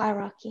called a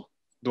hierarchy.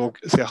 Donc,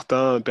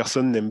 certaines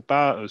personnes n'aiment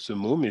pas ce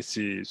mot, mais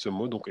c'est ce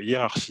mot, donc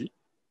hiérarchie.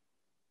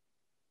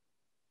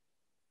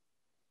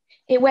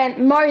 It went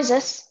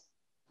Moses.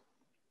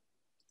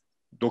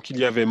 Donc, il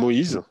y avait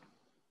Moïse.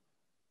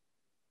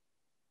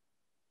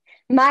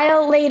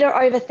 Male leader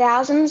over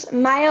thousands,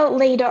 male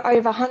leader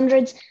over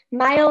hundreds,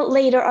 male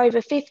leader over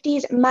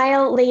 50s,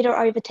 male leader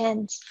over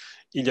 10s.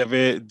 Il y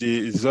avait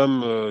des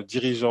hommes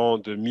dirigeants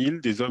de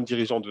 1000, des hommes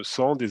dirigeants de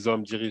 100, des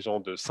hommes dirigeants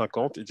de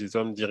 50 et des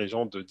hommes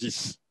dirigeants de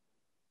 10.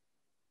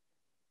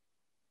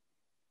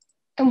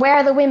 And where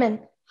are the women?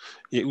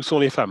 Et où sont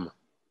les femmes?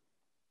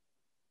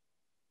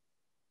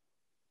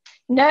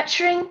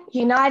 Nurturing,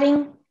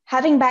 uniting,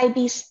 having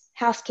babies,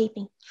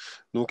 housekeeping.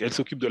 Donc, elles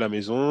s'occupent de la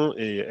maison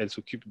et elles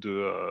s'occupent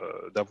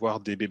d'avoir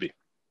des bébés.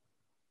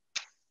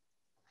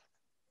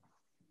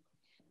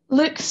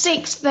 Luke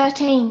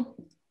 6:13.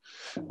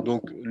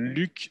 Donc,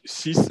 Luc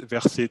 6,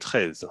 verset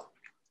 13.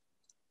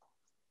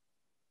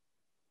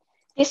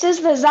 This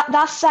is the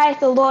thus saith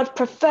the Lord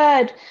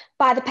preferred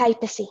by the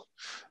papacy.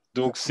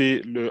 Donc,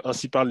 c'est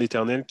ainsi parle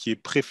l'Éternel qui est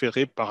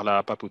préféré par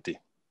la papauté.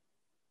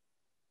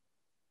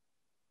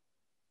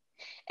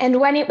 And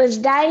when it was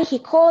day, he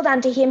called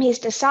unto him his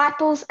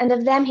disciples, and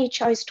of them he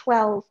chose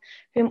 12,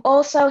 whom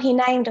also he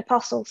named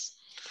apostles.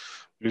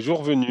 Le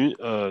jour venu,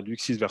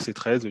 Luc 6, verset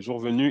 13, le jour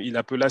venu, il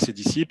appela ses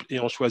disciples et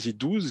en choisit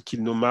 12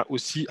 qu'il nomma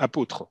aussi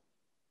apôtres.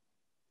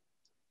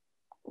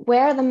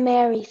 Where are the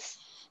Marys?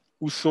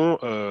 Où sont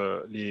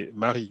les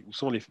maris? Où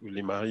sont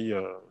les maris,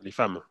 les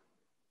femmes?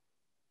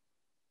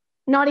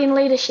 Not in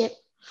leadership.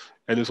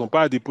 Elles ne sont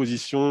pas à des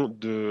positions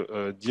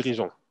de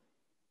dirigeants.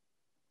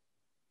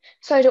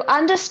 So to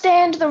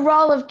understand the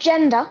role of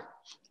gender,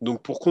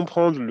 Donc, pour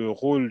comprendre le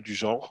rôle du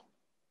genre,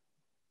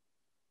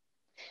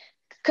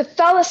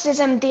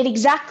 Catholicism did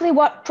exactly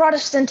what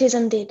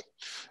Protestantism did.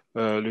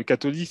 le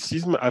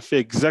catholicisme a fait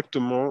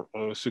exactement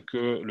ce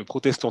que le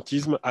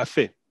protestantisme a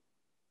fait,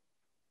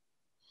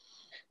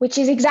 Which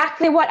is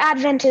exactly what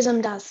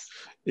Adventism does.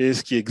 et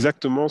ce qui est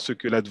exactement ce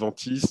que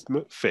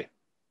l'adventisme fait.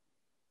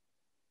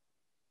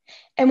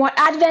 And what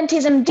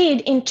Adventism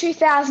did in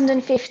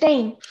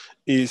 2015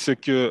 Et ce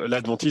que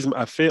l'adventisme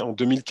a fait en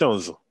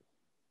 2015.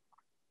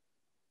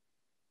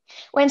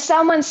 when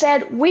someone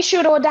said we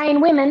should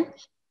ordain women,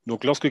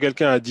 Donc, lorsque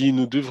quelqu'un a dit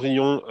nous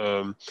devrions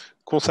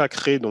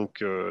consacrer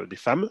donc des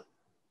femmes,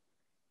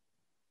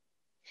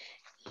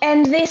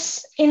 and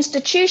this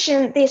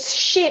institution, this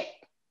ship,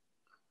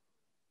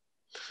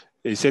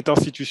 et cette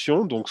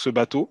institution, donc ce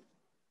bateau,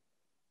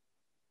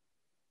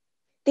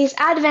 this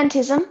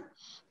Adventism,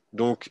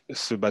 donc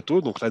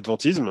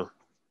l'adventisme,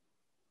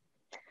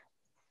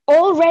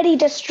 already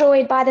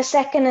destroyed by the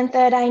second and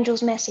third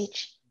angel's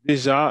message.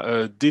 déjà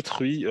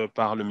détruit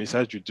par le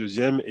message du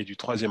deuxième et du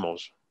troisième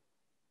ange.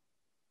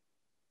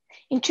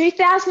 In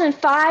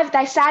 2005,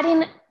 they sat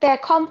in their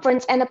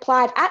conference and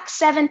applied Acts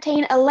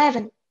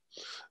 17:11.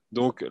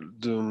 Donc,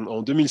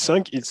 en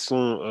 2005, ils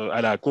sont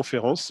à la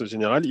conférence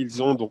générale,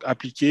 ils ont donc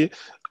appliqué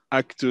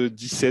Acte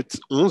 17,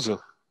 11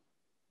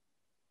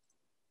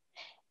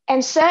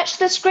 and searched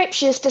the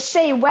scriptures to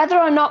see whether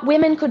or not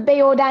women could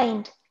be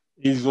ordained.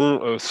 Ils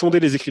ont sondé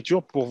les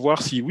Écritures pour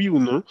voir si oui ou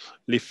non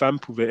les femmes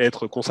pouvaient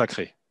être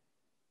consacrées.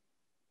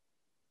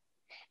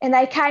 And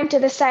they came to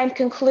the same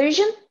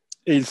conclusion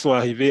Et ils sont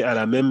arrivés à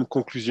la même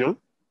conclusion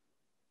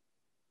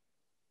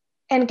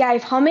and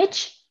gave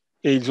homage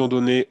et ils ont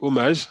donné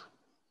hommage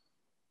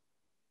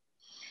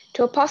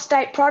to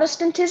apostate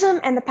Protestantism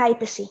and the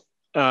papacy.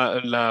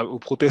 au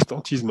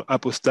protestantisme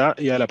apostat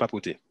et à la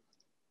papauté.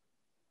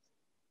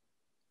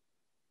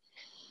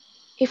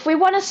 If we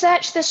want to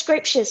search the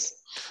scriptures,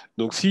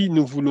 Donc, si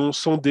nous voulons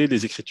sonder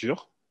les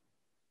Écritures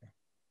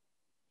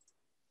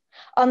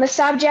on the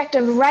subject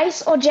of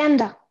race or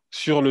gender,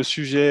 sur le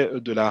sujet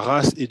de la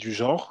race et du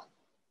genre,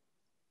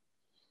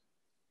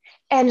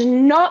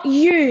 and not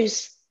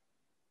use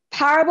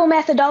parable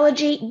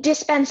methodology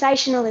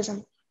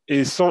dispensationalism,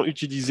 et sans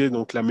utiliser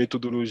donc la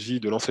méthodologie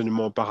de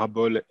l'enseignement en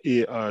parabole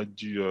et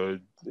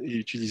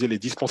utiliser les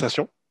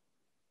dispensations,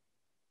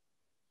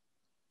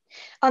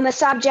 on the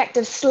subject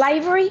of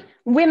slavery,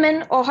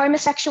 women, or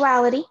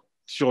homosexuality,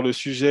 sur le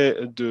sujet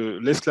de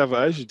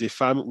l'esclavage des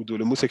femmes ou de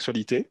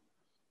l'homosexualité,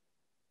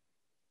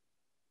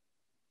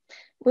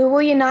 we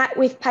will unite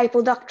with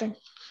papal doctrine.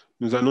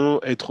 nous allons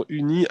être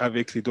unis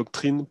avec les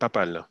doctrines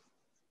papales.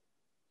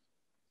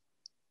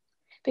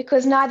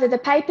 Because neither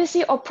the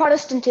papacy or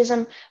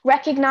Protestantism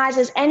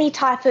recognizes any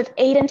type of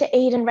Eden to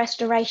Eden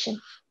restoration.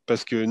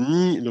 Parce que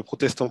ni le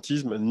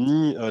protestantisme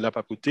ni la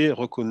papauté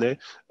reconnaît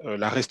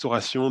la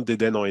restauration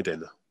d'Éden en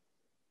Éden.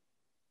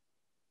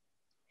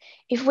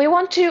 If we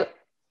want to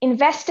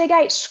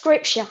investigate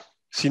scripture,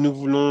 Si nous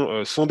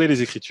voulons sonder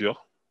les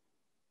Écritures,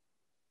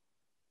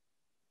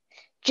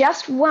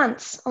 just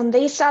once on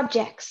these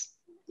subjects,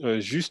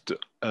 juste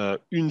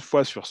une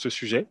fois sur ce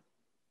sujet,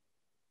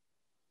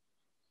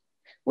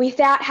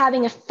 without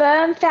having a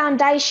firm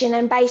foundation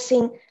and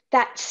basing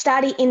that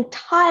study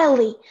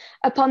entirely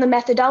upon the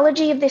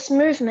methodology of this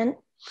movement,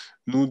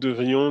 nous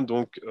devrions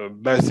donc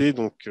baser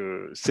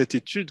cette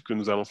étude que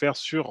nous allons faire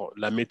sur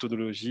la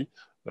méthodologie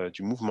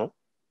du mouvement.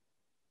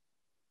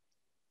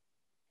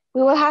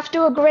 we will have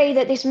to agree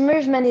that this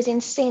movement is in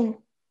sin.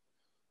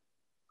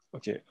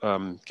 Okay,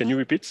 can you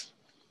repeat?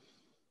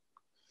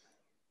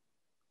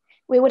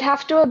 We would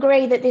have to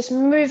agree that this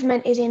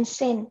movement is in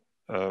sin.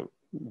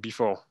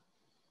 Before.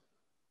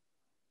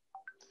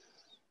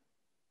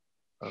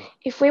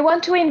 If we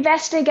want to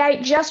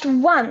investigate just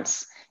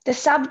once the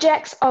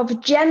subjects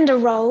of gender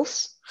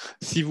roles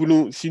Si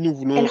nous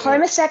voulons and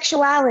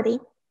homosexuality,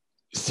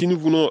 si nous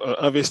voulons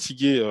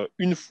investiguer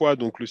une fois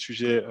donc le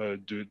sujet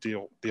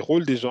des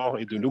rôles des genres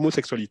et de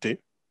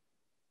l'homosexualité,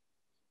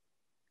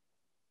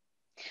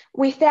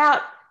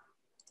 without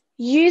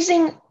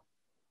using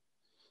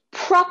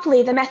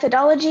properly the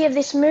methodology of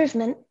this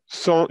movement,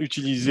 sans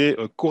utiliser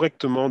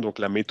correctement donc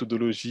la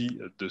méthodologie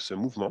de ce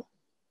mouvement,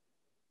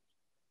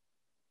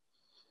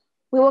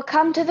 we will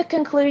come to the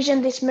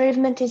conclusion this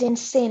movement is in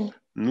sin.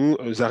 nous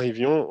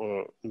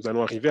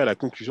allons arriver à la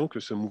conclusion que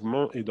ce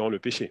mouvement est dans le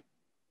péché.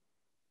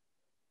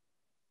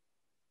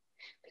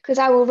 Because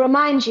I will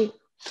remind you,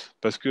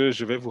 Parce que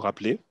je vais vous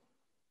rappeler,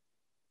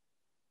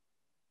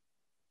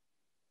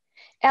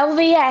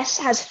 LVS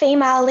has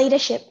female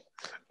leadership.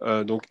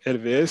 donc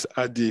LVS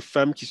a des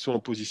femmes qui sont en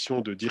position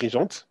de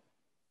dirigeante.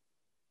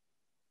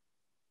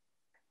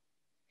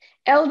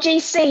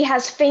 LGC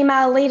has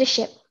female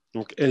leadership.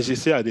 Donc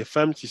LGC a des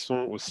femmes qui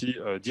sont aussi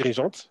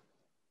dirigeantes.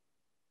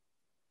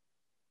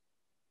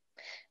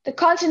 The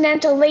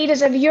continental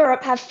leaders of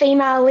Europe have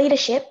female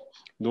leadership.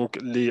 Donc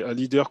les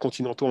leaders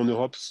continentaux en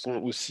Europe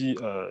sont aussi,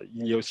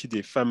 il y a aussi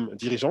des femmes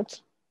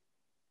dirigeantes.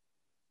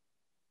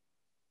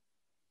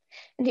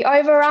 The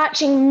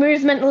overarching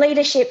movement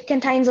leadership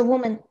contains a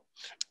woman.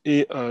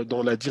 Et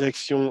dans la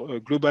direction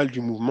globale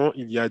du mouvement,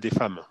 il y a des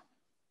femmes.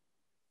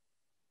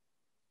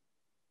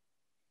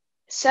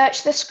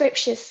 Search the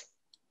scriptures.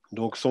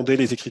 Donc, sondez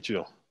les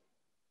Écritures.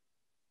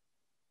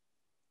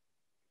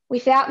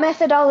 Without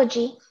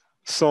methodology,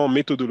 Sans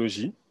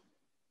méthodologie,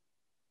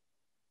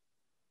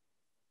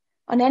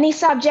 on any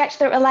subject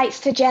that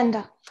relates to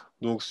gender,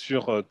 donc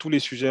sur tous les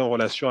sujets en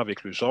relation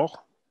avec le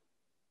genre,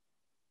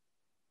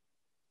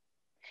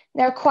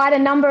 there are quite a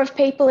number of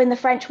people in the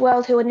French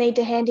world who would need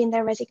to hand in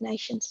their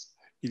resignations.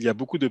 il y a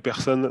beaucoup de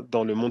personnes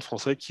dans le monde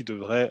français qui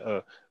devraient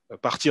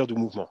partir du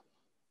mouvement.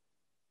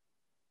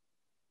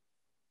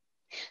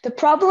 The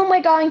problem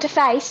we're going to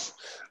face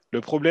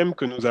Le problème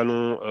que nous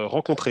allons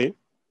rencontrer,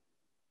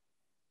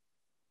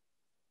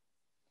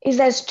 is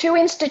there's two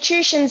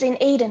institutions in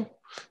Eden.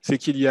 c'est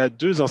qu'il y a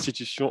deux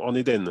institutions en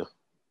Éden.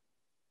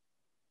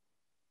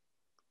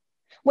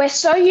 We're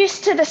so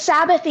used to the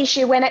Sabbath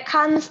issue when it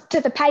comes to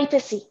the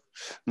papacy.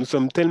 Nous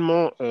sommes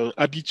tellement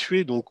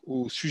habitués donc,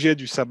 au sujet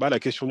du sabbat, la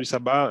question du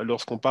sabbat,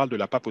 lorsqu'on parle de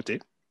la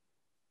papauté,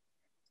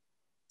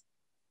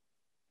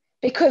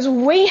 Because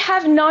we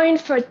have known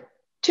for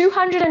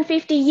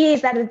 250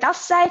 years that thus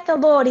saith the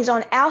Lord is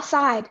on our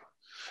side.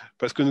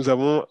 parce que nous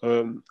avons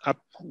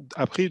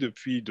appris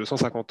depuis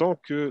 250 ans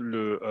que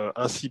le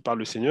ainsi parle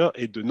le Seigneur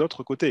est de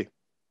notre côté.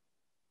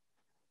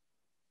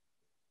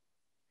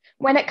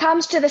 When it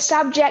comes to the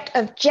subject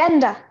of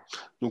gender,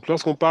 Donc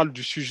lorsqu'on parle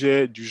du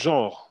sujet du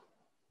genre,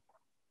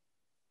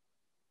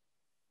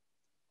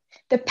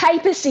 the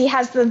papacy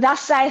has the thus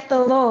saith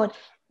the Lord.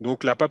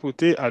 donc la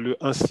papauté a le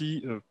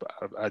ainsi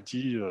a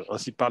dit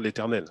ainsi parle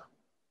l'Éternel.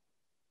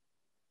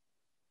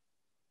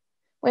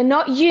 We're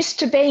not used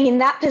to being in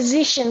that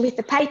position with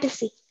the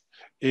papacy.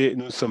 Et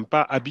nous ne sommes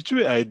pas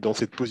habitués à être dans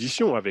cette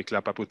position avec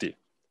la papauté.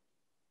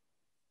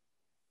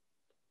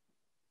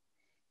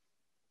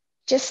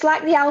 Just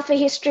like the alpha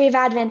history of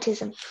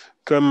Adventism.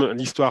 Comme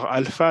l'histoire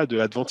alpha de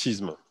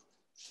l'adventisme.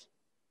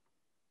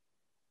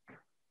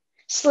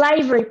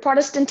 Slavery,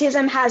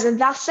 Protestantism has a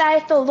thus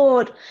saith the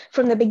Lord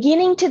from the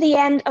beginning to the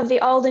end of the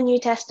Old and New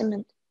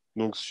Testament.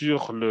 Donc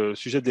sur le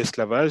sujet de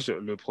l'esclavage,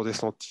 le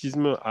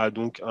protestantisme a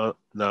donc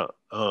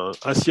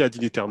ainsi a dit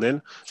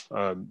l'Éternel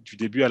du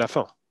début à la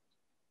fin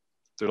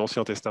de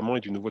l'Ancien Testament et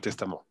du Nouveau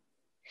Testament.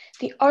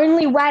 The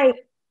only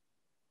way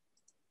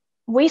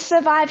we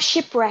survive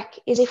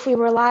shipwreck is if we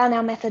rely on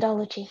our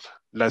methodology.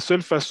 La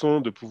seule façon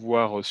de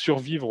pouvoir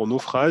survivre au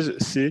naufrage,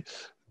 c'est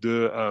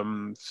de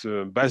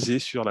se baser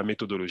sur la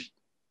méthodologie.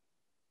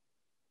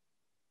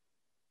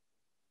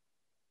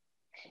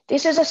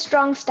 This is a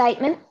strong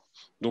statement.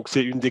 Donc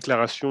c'est une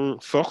déclaration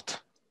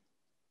forte,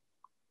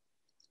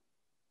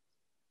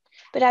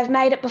 But I've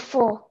made it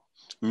before.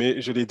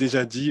 mais je l'ai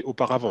déjà dit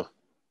auparavant.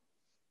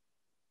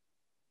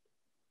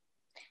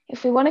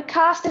 If we want to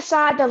cast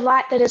aside the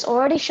light that has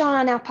already shone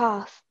on our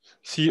path,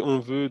 Si on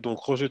veut donc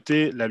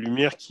rejeter la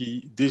lumière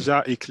qui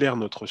déjà éclaire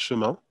notre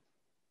chemin,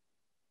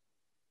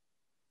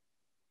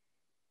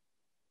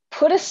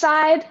 put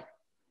aside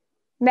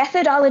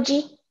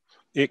methodology,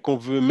 et qu'on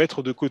veut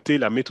mettre de côté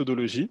la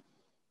méthodologie,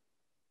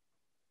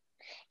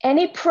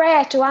 any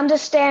prayer to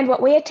understand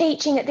what we are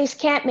teaching at this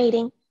camp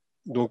meeting,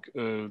 donc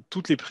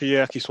toutes les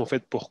prières qui sont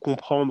faites pour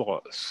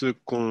comprendre ce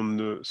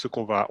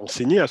qu'on va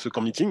enseigner à ce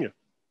camp meeting,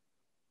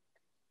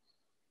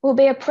 will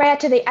be a prayer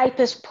to the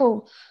Apis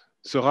pool.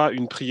 sera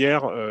une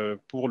prière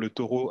pour le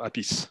taureau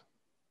Apis.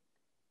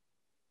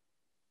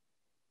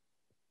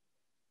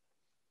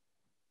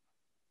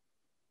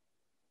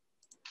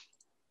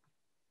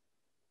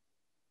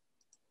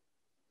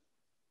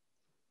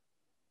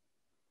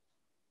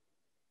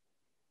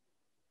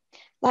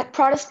 Like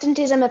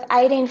Protestantism of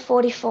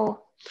 1844.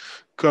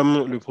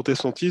 Comme le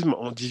protestantisme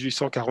en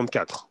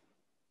 1844.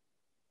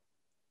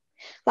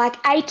 Like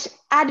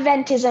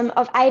Adventism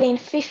of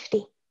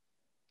 1850.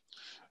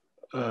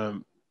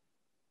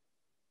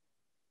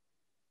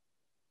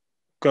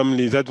 Comme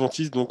les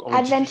adventistes donc en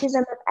Adventism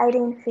of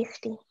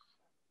 1850.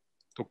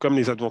 donc comme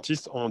les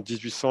adventistes en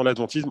 1800,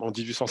 l'adventisme en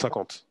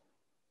 1850.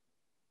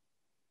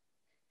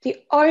 The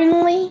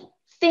only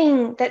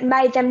thing that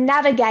made them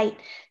navigate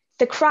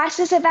the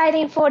crisis of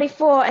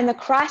 1844 and the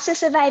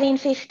crisis of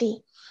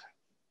 1850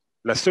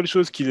 La seule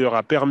chose qui leur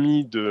a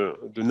permis de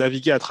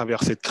naviguer à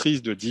travers cette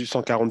crise de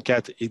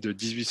 1844 et de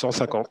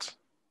 1850,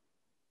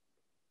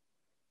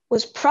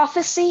 was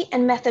prophecy and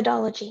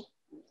methodology.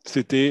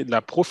 c'était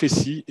la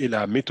prophétie et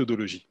la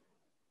méthodologie.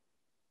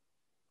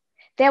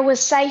 There was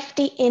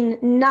safety in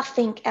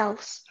nothing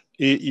else.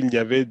 Et il n'y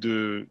avait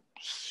de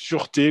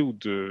sûreté ou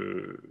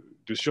de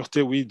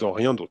sûreté, oui, dans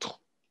rien d'autre.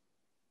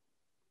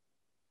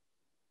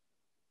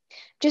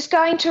 Just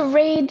going to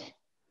read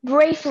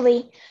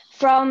briefly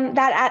from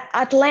that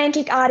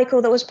Atlantic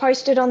article that was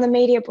posted on the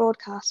media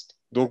broadcast.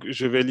 Donc,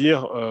 je vais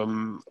lire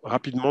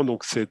rapidement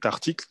donc, cet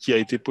article qui a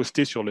été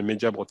posté sur le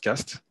Media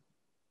Broadcast.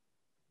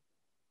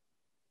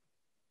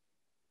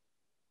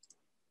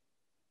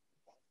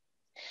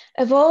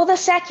 Of all the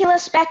secular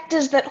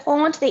spectres that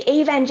haunt the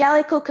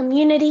evangelical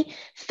community,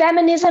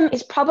 feminism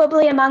is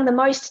probably among the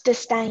most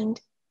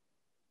disdained.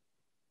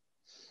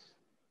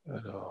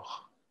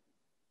 Alors,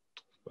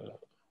 voilà.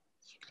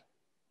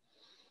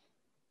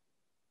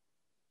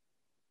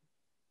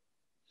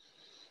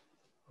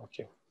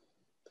 OK.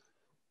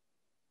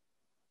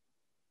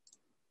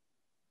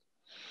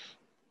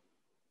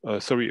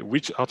 Sorry,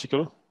 which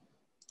article?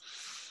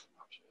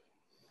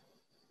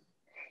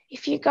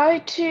 If you go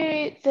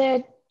to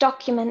the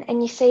document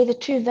and you see the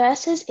 2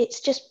 verses,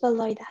 it's just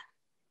below that.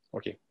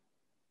 OK.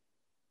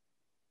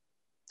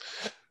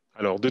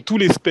 Alors, de tous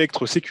les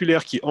spectres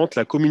séculaires qui hantent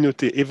la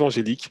communauté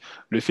évangélique,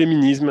 le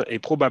féminisme est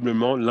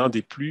probablement l'un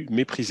des plus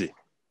méprisés.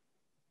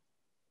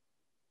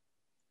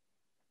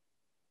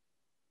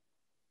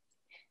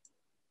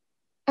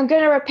 I'm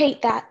going to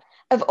repeat that.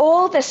 Of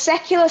all the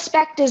secular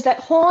spectres that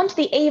haunt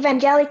the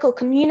evangelical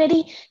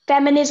community,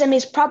 feminism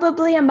is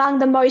probably among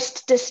the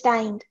most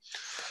disdained.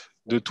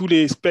 De tous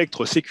les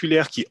spectres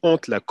séculaires qui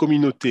hantent la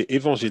communauté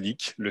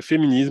évangélique, le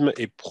féminisme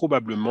est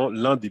probablement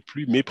l'un des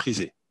plus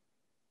méprisés.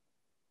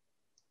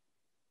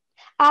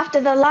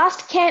 After the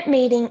last camp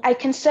meeting, a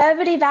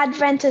conservative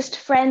Adventist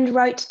friend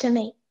wrote to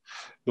me.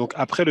 Donc,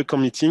 après le camp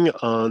meeting,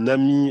 un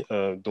ami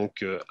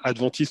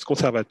adventiste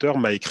conservateur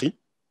m'a écrit.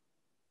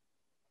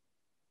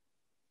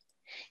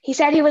 He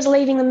said he was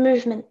leaving the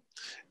movement.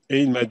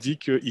 Et il m'a dit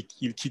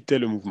qu'il quittait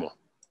le mouvement.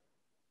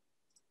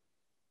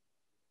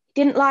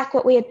 He didn't like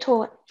what we had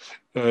taught.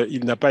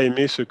 Il n'a pas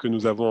aimé ce que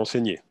nous avons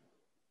enseigné.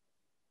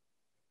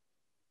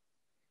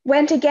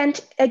 Went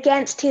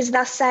against his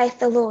thus saith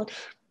the Lord.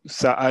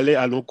 Ça allait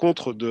à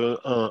l'encontre de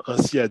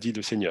ainsi a dit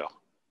le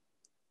Seigneur.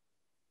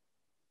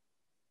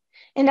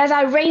 And as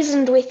I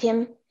reasoned with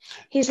him,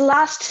 his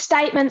last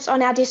statements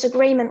on our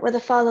disagreement were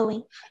the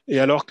following. Et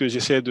alors que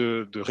j'essayais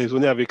de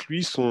raisonner avec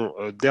lui,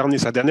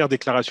 sa dernière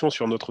déclaration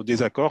sur notre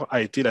désaccord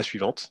a été la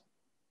suivante.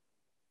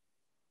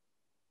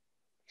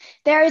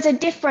 There is a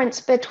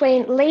difference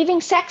between leaving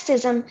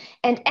sexism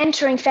and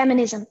entering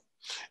feminism.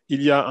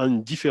 Il y a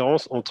une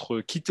différence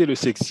entre quitter le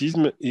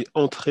sexisme et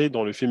entrer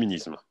dans le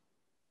féminisme.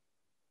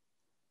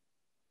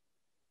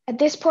 At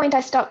this point,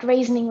 I stopped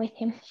reasoning with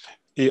him.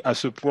 Et à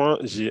ce point,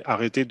 j'ai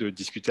arrêté de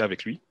discuter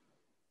avec lui.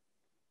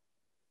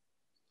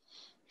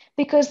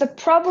 Because the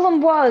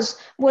problem was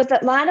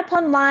that line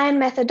upon line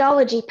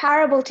methodology,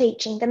 parable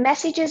teaching, the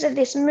messages of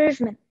this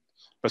movement.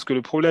 Parce que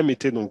le problème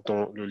était donc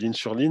dans le ligne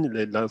sur ligne,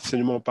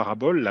 l'enseignement en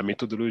parabole, la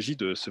méthodologie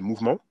de ce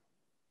mouvement.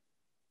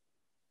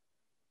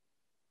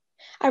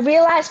 I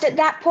realized at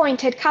that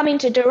point had come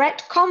into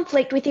direct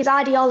conflict with his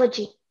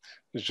ideology.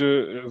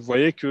 Je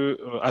voyais que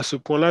à ce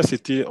point-là,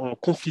 c'était en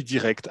conflit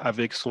direct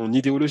avec son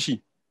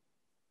idéologie.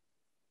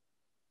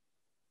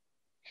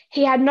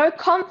 He had no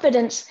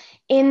confidence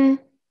in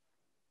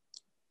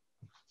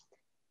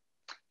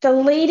the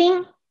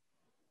leading,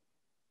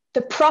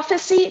 the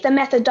prophecy, the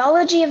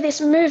methodology of this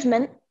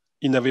movement.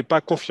 Il n'avait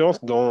pas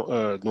confiance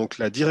dans donc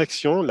la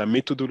direction, la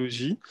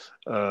méthodologie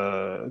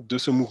de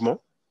ce mouvement.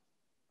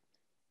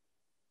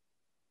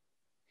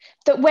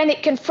 That when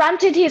it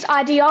confronted his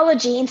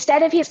ideology,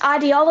 instead of his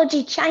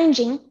ideology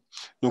changing,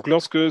 donc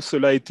lorsque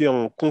cela était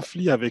en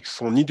conflit avec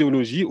son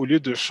idéologie, au lieu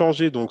de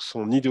changer donc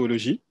son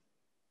idéologie,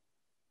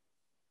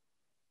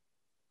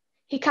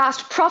 he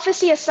cast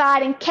prophecy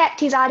aside and kept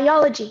his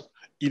ideology.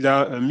 Il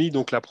a mis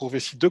donc la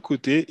prophétie de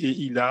côté et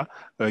il a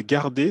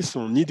gardé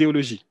son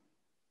idéologie.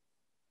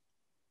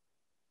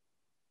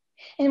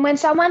 And when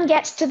someone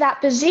gets to that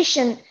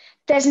position,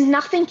 there's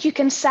nothing you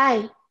can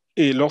say.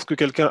 Et lorsque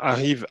quelqu'un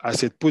arrive à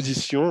cette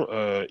position,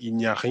 il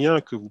n'y a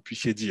rien que vous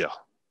puissiez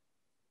dire.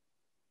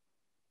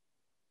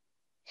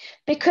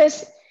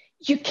 Because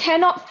you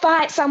cannot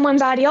fight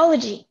someone's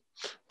ideology.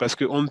 Parce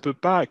qu'on ne peut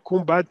pas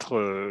combattre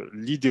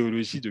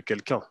l'idéologie de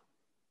quelqu'un.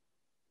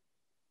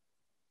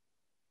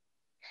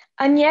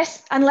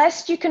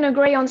 Unless you can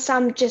agree on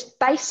some just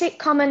basic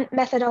common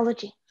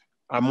methodology.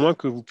 À moins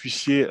que vous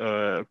puissiez,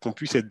 qu'on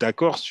puisse être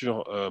d'accord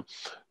sur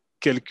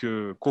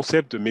quelques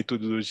concepts de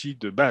méthodologie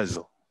de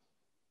base.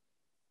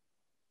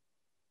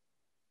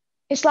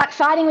 It's like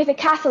fighting with a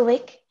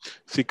Catholic.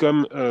 C'est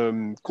comme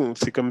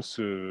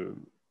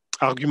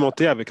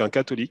argumenter avec un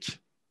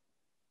catholique.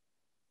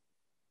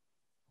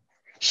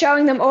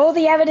 Showing them all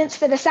the evidence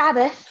for the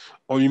Sabbath.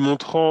 En lui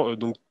montrant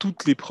donc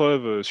toutes les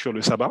preuves sur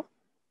le sabbat.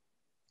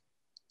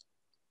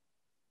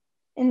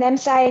 And them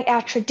saying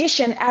our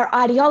tradition, our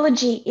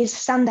ideology is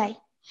Sunday.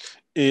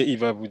 Et il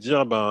va vous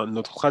dire,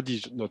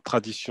 notre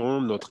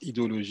tradition, notre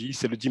idéologie,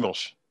 c'est le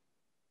dimanche.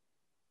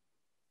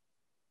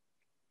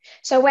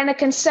 So when a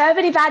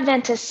conservative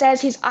Adventist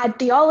says his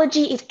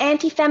ideology is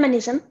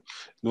anti-feminism,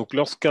 donc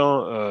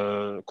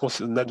lorsqu'un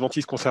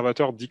adventiste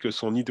conservateur dit que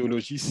son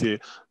idéologie, c'est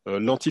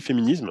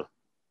l'antiféminisme,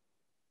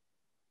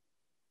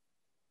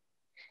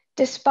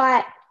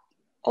 despite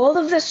all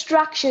of the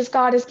structures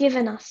God has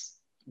given us,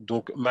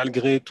 donc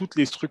malgré toutes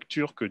les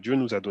structures que Dieu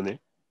nous a données,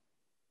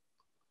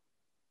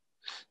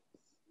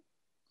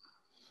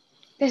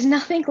 there's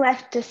nothing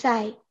left to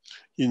say.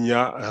 Il n'y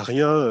a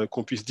rien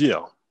qu'on puisse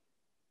dire.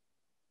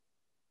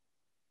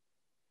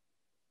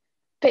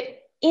 But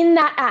in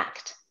that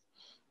act,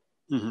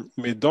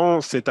 Mais dans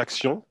cette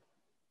action,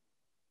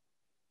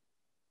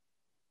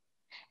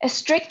 A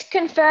strict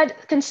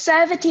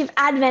conservative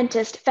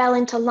Adventist fell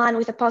into line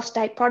with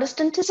apostate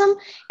Protestantism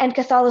and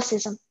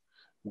Catholicism.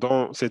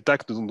 Dans cet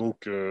acte,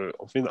 donc,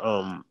 en fait,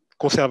 un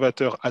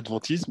conservateur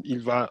adventisme,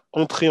 il va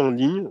entrer en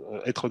ligne,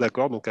 être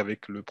d'accord donc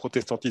avec le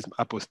protestantisme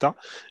apostat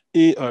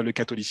et le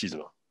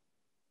catholicisme.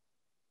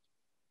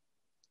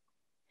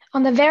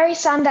 On the very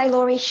Sunday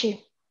law issue.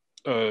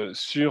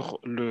 Sur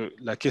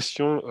la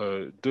question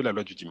de la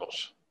loi du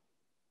dimanche.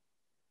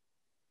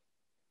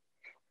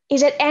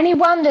 Is it any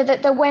wonder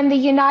that when the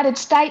United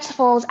States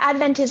falls,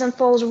 Adventism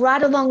falls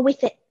right along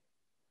with it?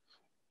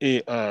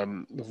 Et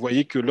vous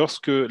voyez que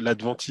lorsque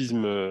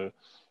l'adventisme,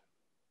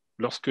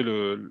 lorsque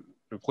le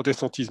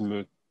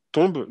protestantisme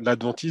tombe,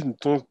 l'adventisme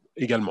tombe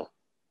également.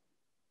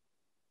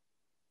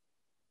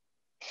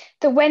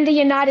 That when the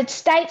United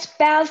States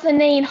bows the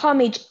knee in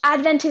homage,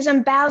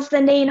 Adventism bows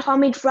the knee in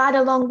homage right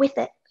along with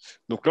it.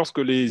 Donc, lorsque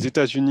les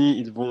États-Unis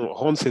ils vont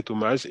rendre cet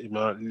hommage, eh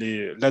bien,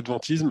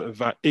 l'adventisme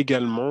va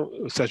également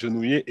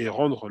s'agenouiller et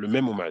rendre le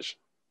même hommage.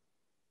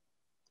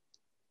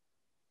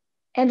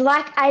 And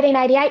like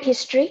 1888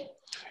 history,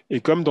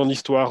 et comme dans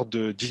l'histoire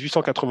de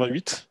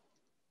 1888,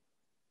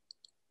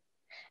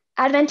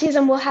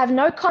 Adventism will have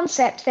no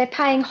concept they're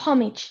paying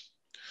homage.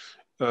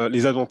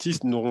 Les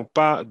adventistes n'auront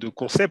pas de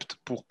concept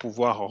pour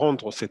pouvoir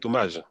rendre cet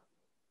hommage.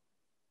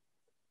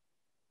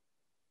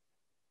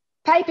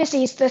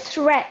 Papacy is the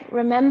threat,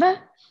 remember?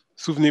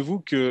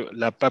 Souvenez-vous que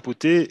la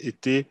papauté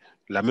était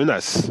la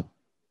menace.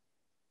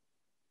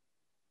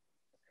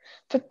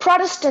 For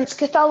Protestants,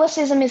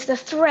 Catholicism is the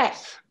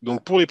threat.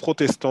 Donc pour les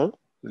protestants,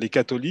 les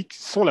catholiques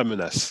sont la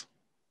menace.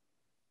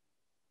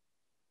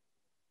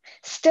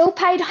 Still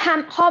paid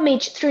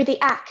homage through the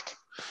act.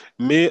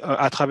 Mais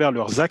à travers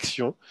leurs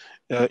actions,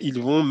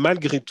 ils vont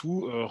malgré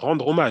tout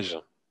rendre hommage.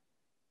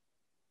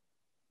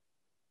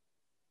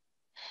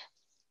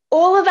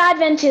 All of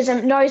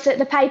Adventism knows that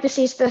the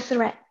papacy is the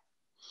threat.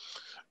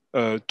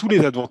 Tous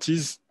les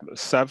adventistes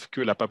savent que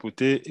la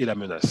papauté est la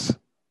menace.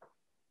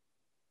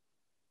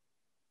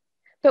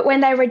 But when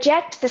they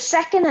reject the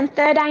second and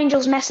third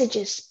angels'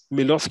 messages,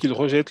 mais lorsqu'ils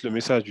rejettent le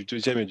message du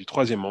deuxième et du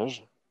troisième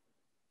ange,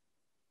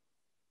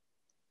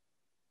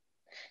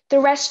 the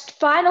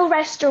final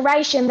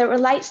restoration that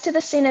relates to the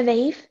sin of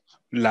Eve,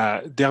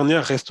 la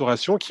dernière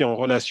restauration qui est en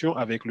relation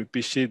avec le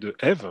péché de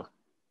Ève,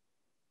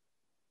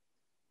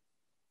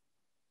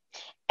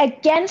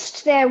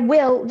 against their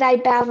will, they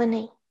bow the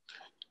knee.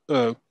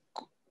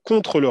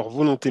 Contre leur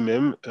volonté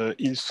même,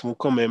 ils sont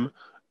quand même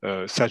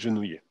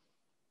s'agenouiller.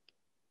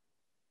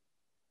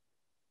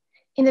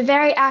 In the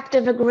very act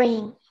of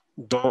agreeing.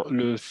 Dans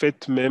le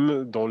fait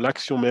même, dans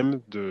l'action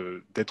même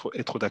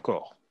d'être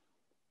d'accord.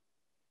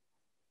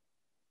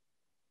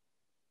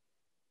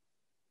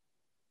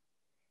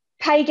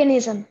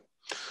 Paganism.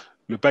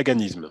 Le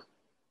paganisme.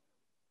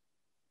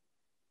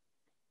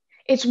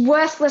 It's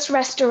worthless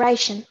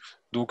restoration.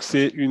 Donc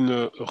c'est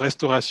une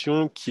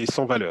restauration qui est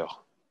sans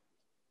valeur.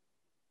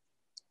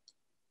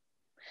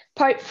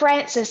 Pope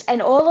Francis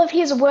and all of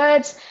his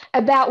words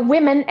about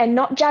women and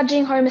not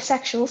judging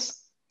homosexuals.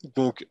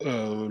 Donc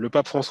le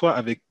pape François,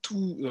 avec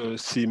tous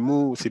ses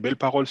mots, ses belles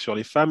paroles sur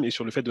les femmes et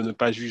sur le fait de ne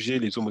pas juger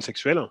les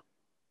homosexuels.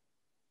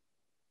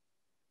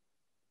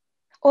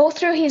 All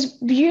through his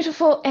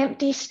beautiful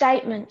empty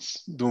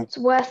statements. Donc, it's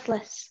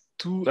worthless.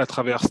 Tout à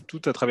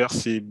travers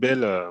ces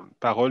belles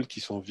paroles qui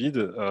sont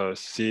vides,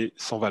 c'est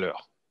sans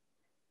valeur.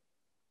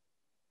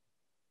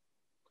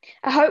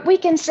 I hope we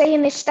can see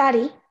in this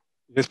study.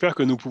 J'espère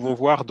que nous pouvons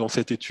voir dans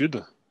cette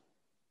étude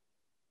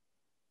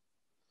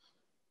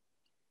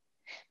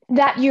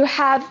that you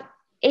have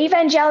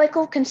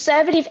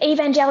conservative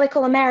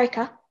evangelical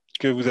America.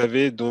 Que vous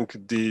avez donc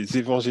des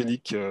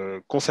évangéliques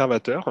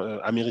conservateurs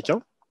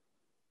américains.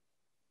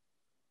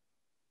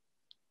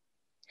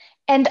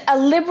 And a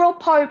liberal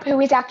pope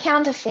who is our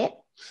counterfeit.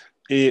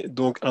 Et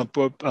donc un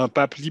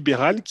pape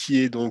libéral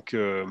qui est donc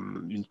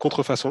une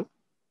contrefaçon.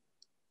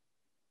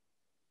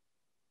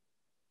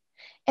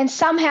 And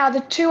somehow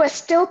the two are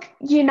still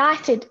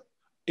united.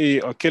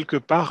 Et quelque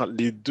part,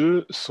 les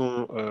deux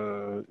sont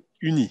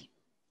unis.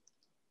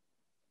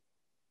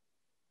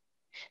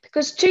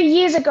 Because 2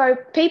 years ago,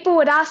 people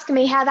would ask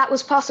me how that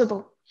was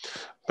possible.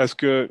 Parce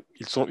qu'ils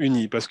sont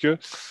unis. Parce que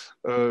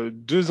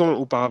 2 ans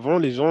auparavant,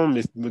 les gens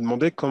me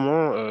demandaient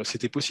comment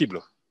c'était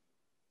possible.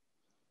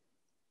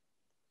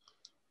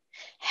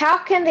 How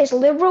can this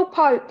liberal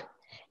pope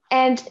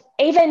and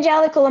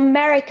evangelical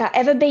America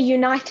ever be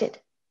united?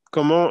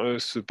 Comment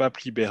ce pape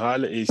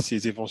libéral et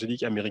ces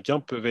évangéliques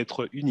américains peuvent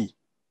être unis?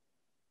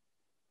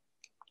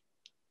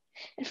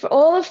 And for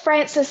all of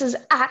Francis's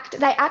act,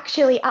 they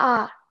actually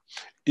are.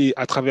 Et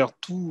à travers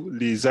tous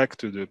les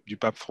actes du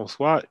pape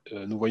François,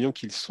 nous voyons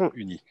qu'ils sont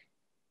unis.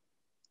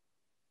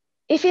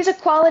 If his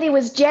equality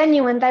was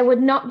genuine, they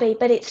would not be,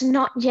 but it's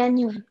not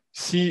genuine.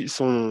 Si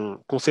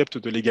son concept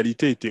de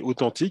l'égalité était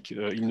authentique,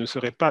 il ne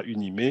serait pas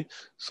uni, mais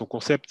son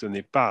concept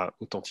n'est pas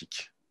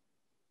authentique.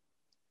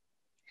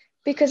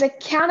 Because a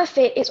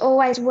counterfeit is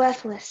always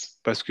worthless.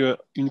 Parce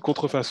qu'une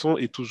contrefaçon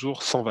est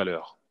toujours sans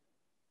valeur.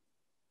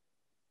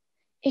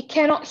 It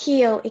cannot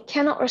heal, it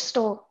cannot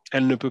restore.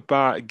 Elle ne peut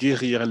pas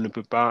guérir, elle ne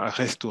peut pas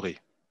restaurer.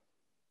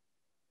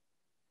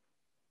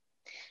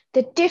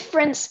 The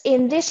difference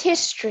in this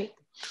history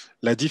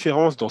La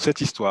différence dans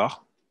cette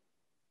histoire,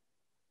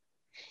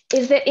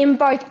 is that in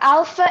both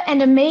Alpha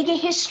and Omega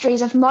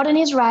histories of modern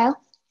Israel,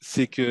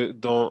 c'est que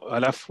à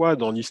la fois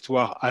dans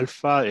l'histoire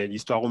alpha et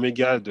l'histoire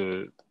oméga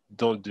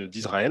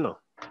d'Israël,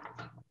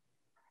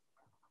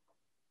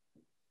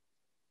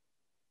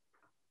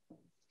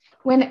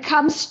 when it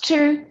comes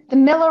to the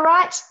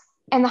Millerites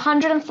and the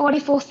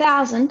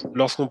 144,000,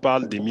 lorsqu'on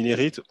parle des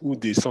Millérites ou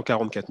des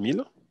 144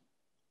 000,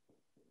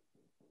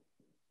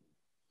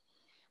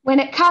 when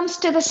it comes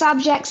to the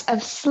subjects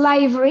of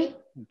slavery,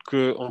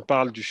 qu'on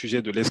parle du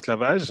sujet de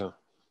l'esclavage,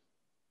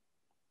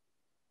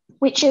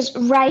 which is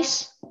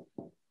race,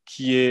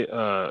 qui est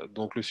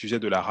donc le sujet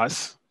de la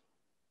race,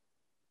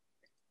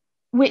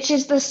 which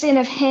is the sin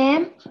of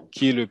Ham,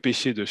 qui est le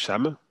péché de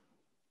Cham,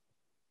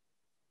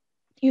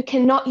 you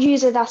cannot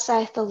use it, thus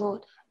saith the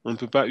Lord. on ne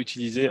peut pas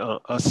utiliser un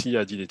 « ainsi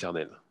a dit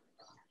l'Éternel ».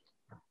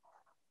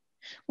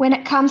 When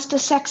it comes to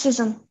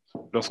sexism,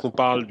 Lorsqu'on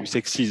parle du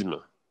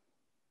sexisme,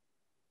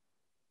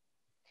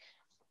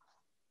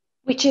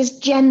 which is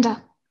gender,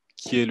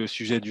 qui est le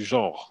sujet du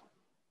genre,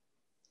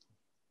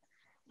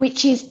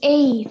 which is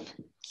Eve,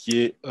 qui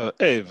est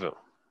Ève,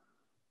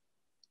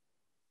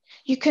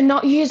 you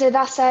cannot use it,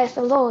 thus saith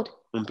the Lord,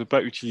 on ne peut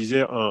pas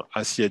utiliser un «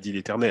 ainsi a dit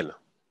l'Éternel ».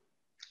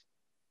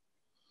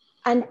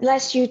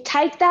 unless you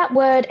take that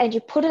word and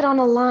you put it on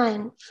a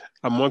line.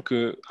 À moins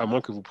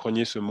que vous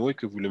preniez ce mot et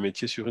que vous le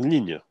mettiez sur une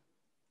ligne.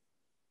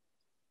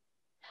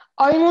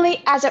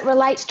 Only as it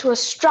relates to a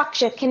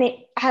structure can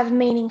it have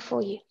meaning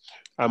for you.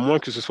 À moins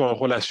que ce soit en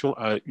relation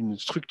à une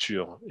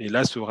structure, et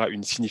là sera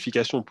une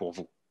signification pour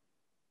vous.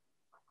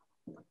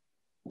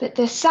 But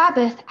the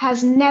Sabbath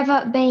has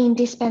never been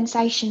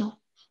dispensational.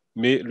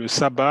 Mais le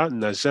sabbat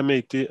n'a jamais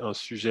été un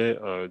sujet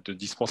de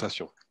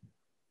dispensation.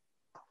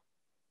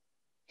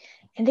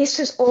 And this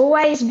has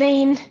always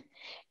been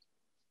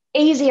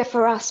easier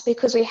for us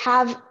because we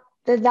have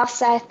the thus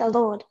saith the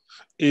Lord.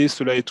 Et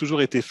cela a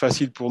toujours été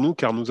facile pour nous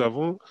car nous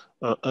avons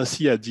un «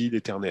 ainsi a dit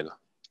l'Éternel ».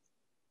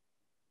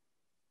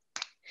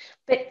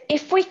 But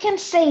if we can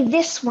see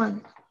this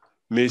one,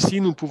 Mais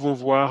si nous pouvons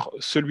voir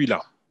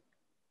celui-là,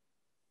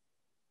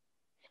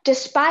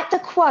 despite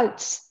the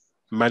quotes,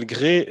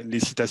 malgré les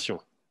citations,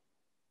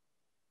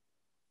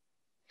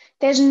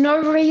 there's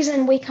no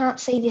reason we can't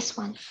see this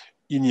one.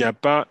 il n'y a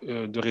pas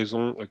de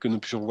raison que nous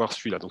puissions voir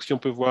celui-là. Donc si on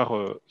peut voir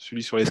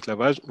celui sur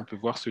l'esclavage, on peut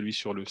voir celui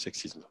sur le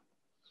sexisme.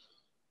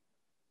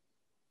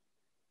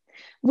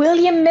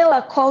 William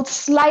Miller called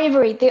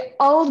slavery the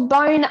old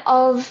bone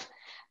of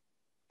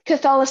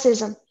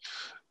Catholicism.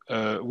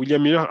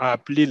 William Miller a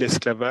appelé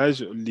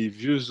l'esclavage les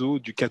vieux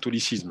os du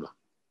catholicisme.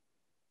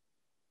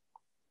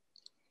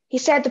 He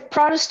said the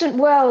Protestant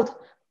world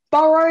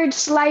borrowed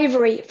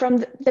slavery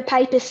from the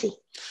papacy.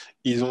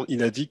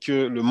 Il a dit que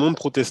le monde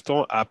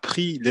protestant a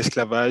pris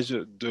l'esclavage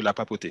de la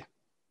papauté.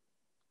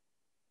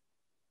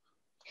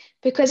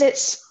 Because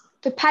it's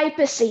the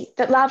papacy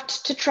that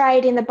loved to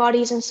trade in the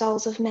bodies and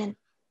souls of men.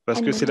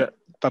 Parce que c'est la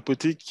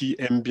papauté qui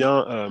aime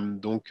bien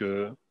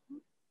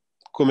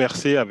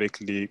commercer avec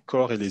les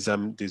corps et les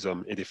âmes des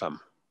hommes et des femmes.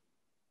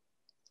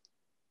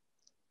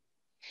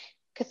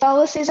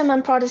 Catholicism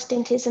and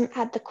Protestantism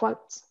had the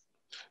quotes.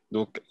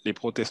 Donc les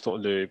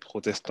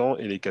protestants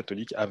et les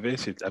catholiques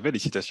avaient les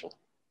citations.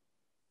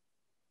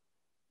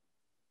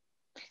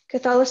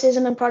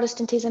 Catholicism and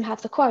Protestantism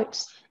have the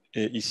quotes.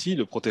 Et ici,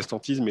 le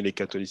protestantisme et les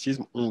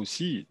catholicismes ont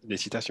aussi des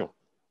citations.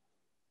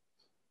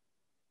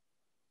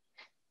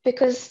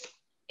 Because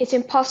it's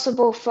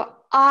impossible for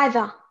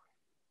either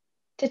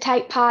to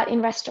take part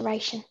in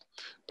restoration.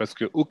 Parce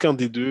qu'aucun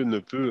des deux ne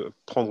peut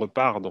prendre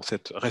part dans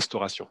cette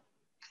restauration.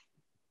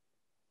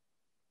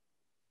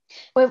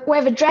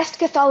 We've addressed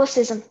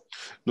Catholicism.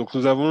 Donc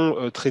nous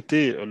avons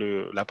traité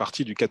la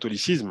partie du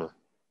catholicisme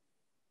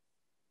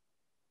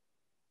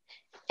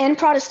And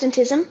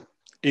Protestantism.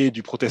 Et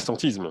du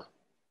protestantisme.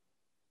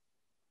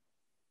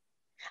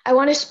 I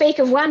want to speak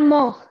of one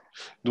more.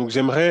 Donc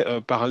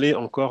j'aimerais parler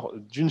encore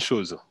d'une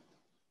chose.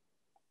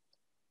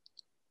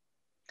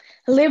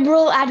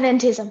 Liberal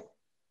Adventism.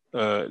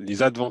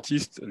 Les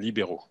adventistes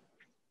libéraux.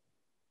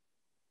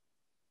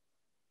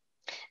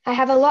 I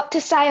have a lot to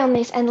say on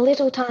this and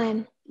little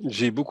time.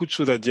 J'ai beaucoup de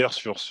choses à dire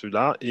sur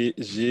cela et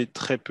j'ai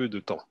très peu de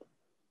temps.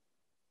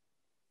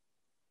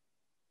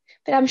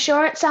 But I'm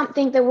sure it's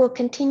something that will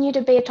continue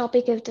to be a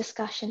topic of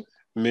discussion.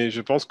 Mais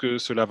je pense que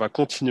cela va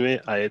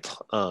continuer à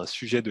être un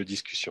sujet de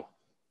discussion.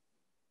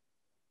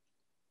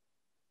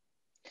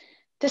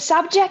 The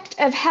subject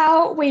of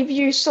how we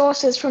view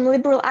sources from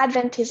liberal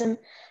Adventism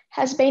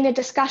has been a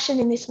discussion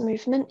in this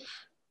movement.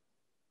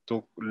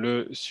 Donc,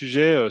 le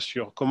sujet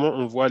sur comment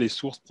on voit les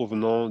sources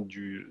provenant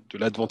de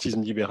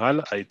l'adventisme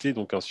libéral a été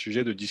donc un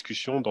sujet de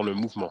discussion dans le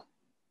mouvement.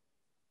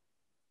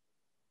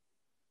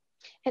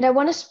 And I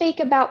want to speak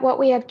about what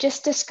we have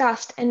just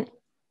discussed and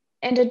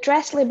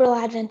address liberal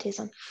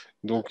Adventism.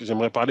 Donc,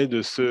 j'aimerais parler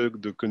de ce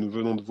que nous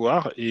venons de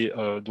voir et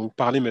donc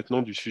parler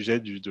maintenant du sujet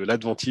de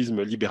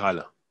l'adventisme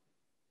libéral.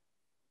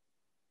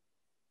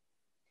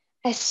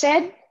 I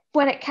said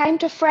when it came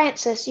to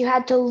Francis, you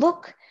had to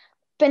look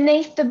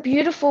beneath the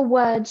beautiful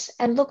words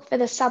and look for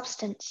the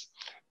substance.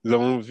 Nous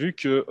avons vu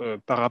que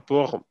par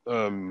rapport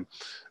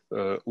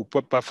au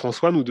pape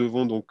François, nous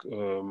devons donc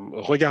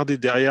regarder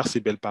derrière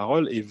ces belles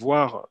paroles et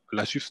voir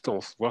la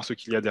substance, voir ce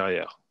qu'il y a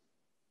derrière.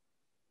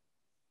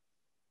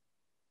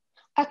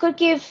 I could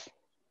give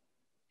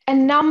a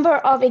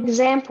number of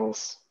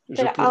examples,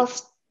 but I'll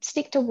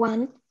stick to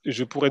one.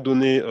 Je pourrais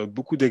donner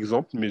beaucoup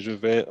d'exemples, mais je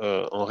vais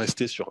en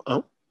rester sur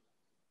un.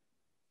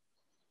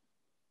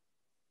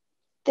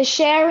 The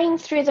sharing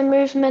through the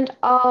movement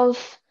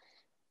of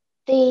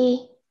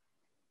the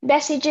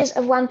messages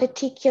of one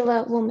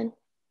particular woman.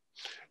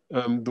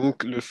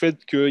 Donc, le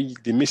fait que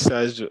des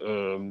messages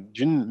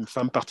d'une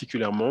femme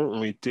particulièrement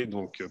ont été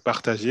donc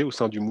partagés au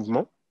sein du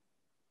mouvement.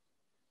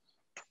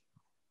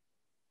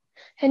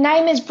 Her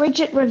name is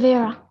Bridget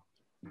Rivera.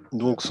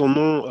 Donc, son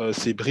nom,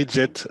 c'est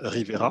Bridget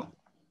Rivera.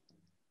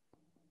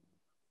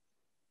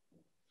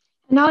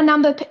 I know a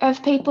number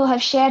of people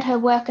have shared her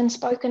work and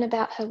spoken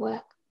about her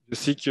work. Je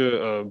sais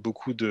que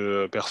beaucoup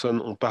de personnes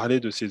ont parlé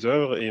de ses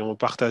œuvres et ont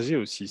partagé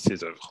aussi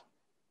ses œuvres.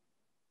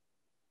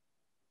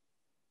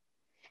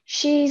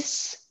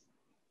 She's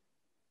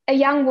a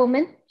young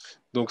woman.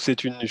 Donc,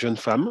 c'est une jeune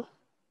femme.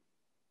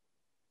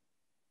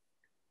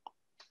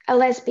 A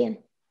lesbian.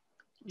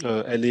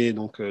 Elle est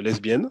donc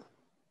lesbienne.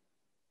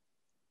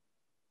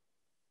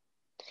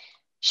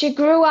 She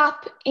grew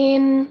up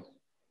in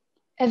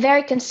a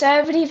very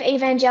conservative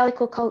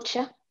evangelical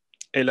culture.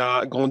 Elle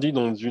a grandi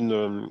dans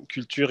une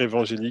culture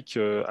évangélique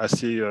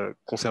assez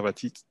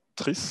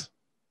conservatrice.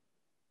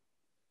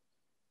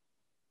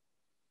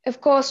 Of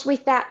course,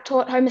 with that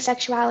taught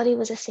homosexuality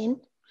was a sin.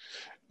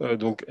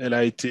 Donc,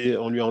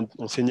 on lui a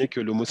enseigné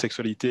que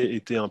l'homosexualité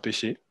était un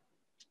péché.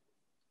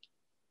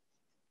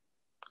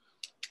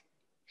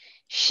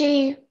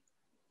 She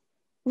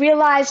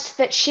realized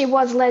that she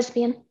was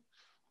lesbian.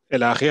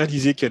 Elle a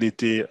réalisé qu'elle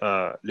était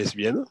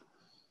lesbienne.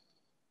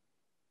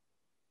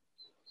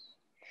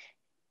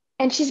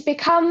 And she's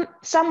become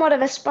somewhat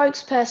of a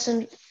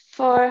spokesperson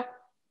for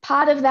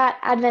part of that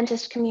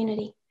Adventist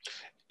community.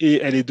 Et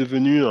elle est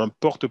devenue un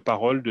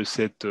porte-parole de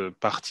cette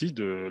partie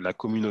de la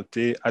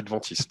communauté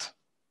adventiste.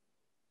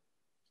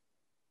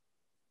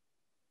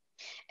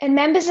 And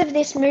members of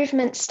this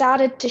movement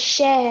started to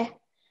share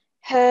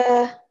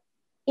her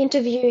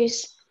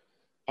interviews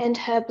and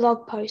her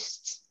blog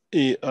posts.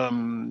 Et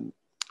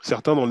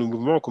certains dans le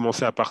mouvement ont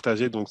commencé à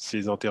partager donc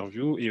ses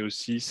interviews et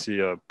aussi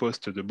ses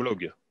posts de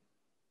blog.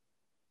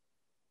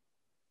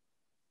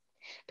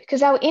 Because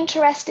they were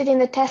interested in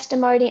the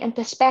testimony and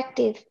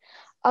perspective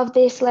of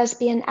this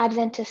lesbian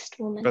Adventist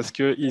woman. Parce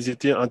qu'ils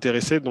étaient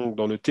intéressés donc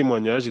dans le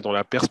témoignage et dans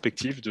la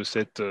perspective de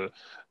cette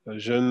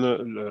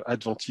jeune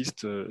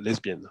adventiste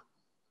lesbienne.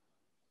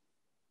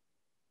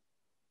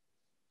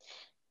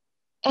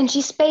 And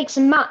she speaks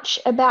much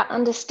about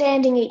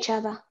understanding each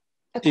other,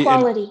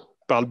 equality,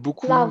 elle parle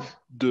beaucoup love.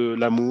 De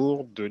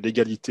l'amour, de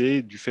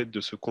l'égalité, du fait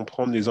de se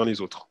comprendre les uns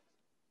les autres.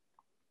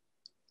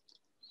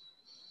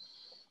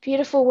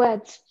 Beautiful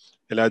words.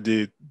 Elle a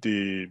des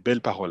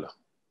belles paroles.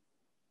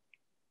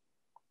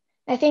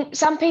 I think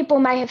some people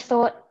may have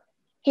thought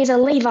he's a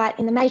Levite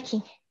in the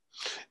making.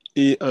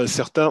 Et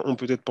certains ont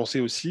peut-être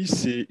pensé aussi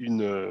c'est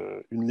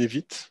une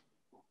lévite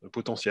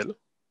potentielle.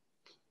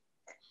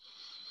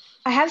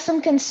 I have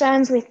some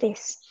concerns with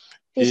this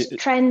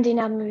trend in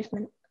our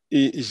movement.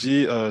 Et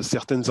j'ai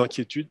certaines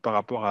inquiétudes par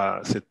rapport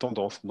à cette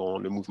tendance dans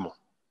le mouvement.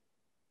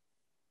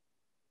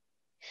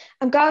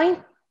 I'm going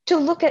to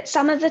look at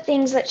some of the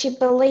things that she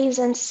believes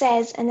and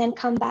says and then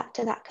come back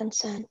to that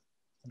concern.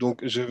 Donc,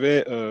 je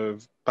vais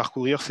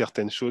parcourir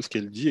certaines choses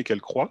qu'elle dit et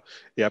qu'elle croit,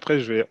 et après,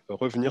 je vais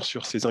revenir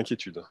sur ces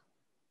inquiétudes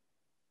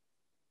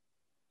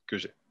que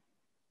j'ai.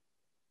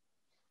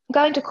 I'm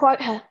going to quote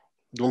her.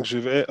 Donc, je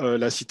vais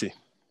la citer.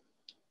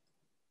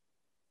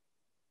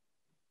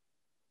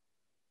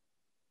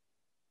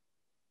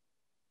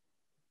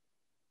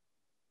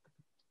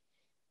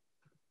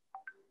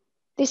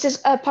 This is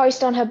a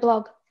post on her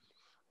blog.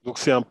 Donc,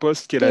 c'est un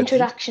post qu'elle a dit,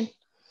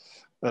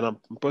 un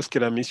post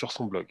qu'elle a mis sur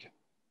son blog.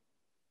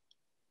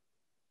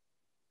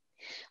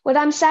 What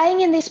I'm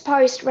saying in this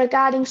post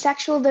regarding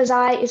sexual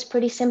desire is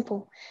pretty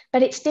simple,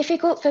 but it's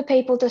difficult for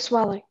people to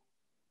swallow.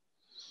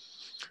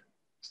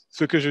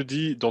 Ce que je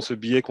dis dans ce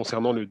billet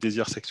concernant le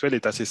désir sexuel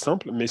est assez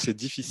simple, mais c'est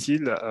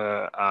difficile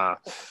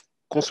à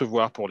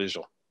concevoir pour les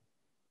gens.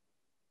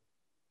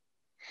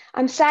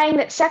 I'm saying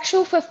that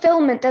sexual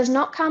fulfillment does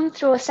not come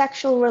through a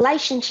sexual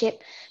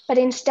relationship, but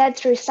instead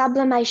through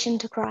sublimation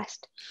to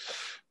Christ.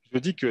 Je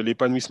dis que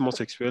l'épanouissement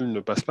sexuel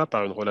ne passe pas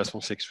par une relation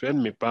sexuelle,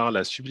 mais par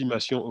la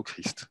sublimation au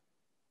Christ.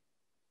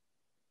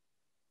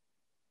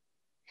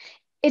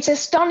 It's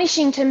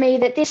astonishing to me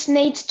that this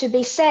needs to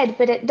be said,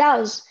 but it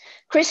does.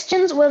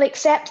 Christians will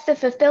accept the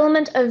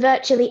fulfillment of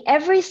virtually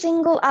every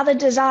single other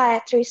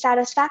desire through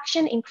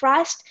satisfaction in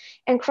Christ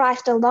and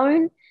Christ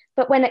alone,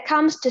 but when it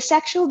comes to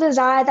sexual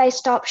desire, they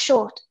stop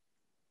short.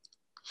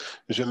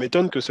 Je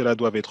m'étonne que cela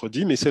doive être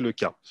dit, mais c'est le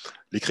cas.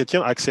 Les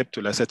chrétiens acceptent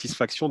la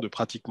satisfaction de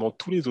pratiquement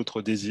tous les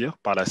autres désirs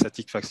par la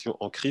satisfaction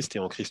en Christ et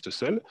en Christ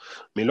seul,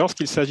 mais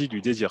lorsqu'il s'agit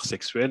du désir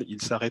sexuel,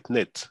 ils s'arrêtent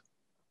net.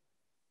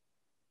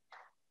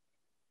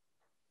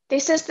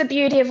 This is the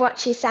beauty of what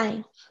she's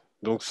saying.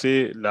 Donc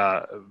c'est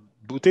la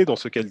beauté dans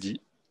ce qu'elle dit.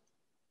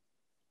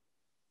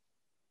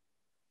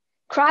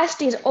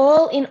 Christ is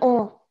all in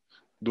all.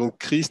 Donc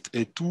Christ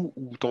est tout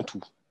ou en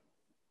tout.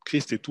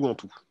 Christ est tout en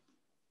tout.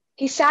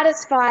 He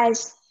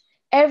satisfies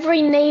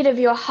every need of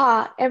your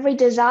heart, every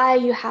desire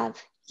you have.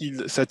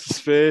 Il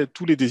satisfait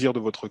tous les désirs de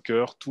votre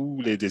cœur,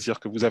 tous les désirs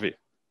que vous avez.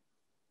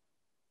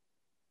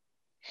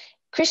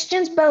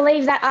 Christians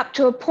believe that up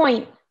to a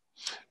point.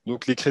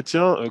 Donc les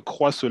chrétiens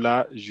croient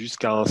cela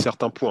jusqu'à un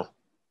certain point.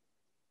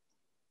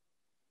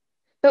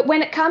 But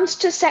when it comes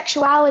to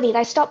sexuality,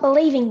 they stop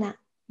believing that.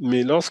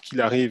 Mais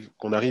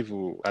qu'on arrive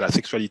à la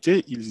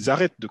sexualité, ils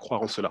arrêtent de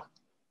croire en cela.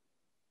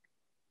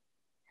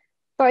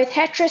 Both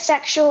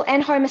heterosexual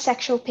and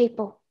homosexual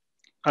people.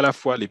 À la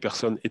fois les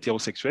personnes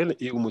hétérosexuelles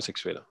et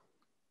homosexuelles.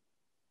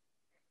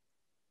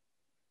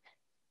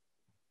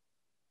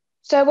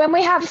 So when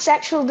we have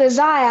sexual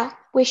desire,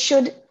 we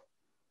should,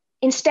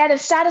 instead of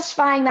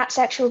satisfying that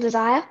sexual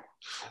desire,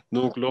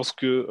 donc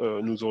lorsque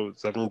nous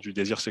avons du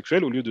désir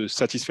sexuel, au lieu de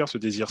satisfaire ce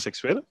désir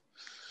sexuel,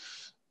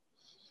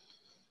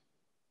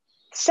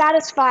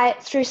 satisfy it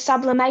through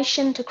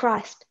sublimation to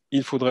Christ.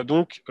 Il faudrait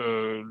donc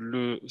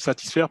le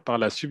satisfaire par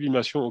la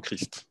sublimation au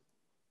Christ.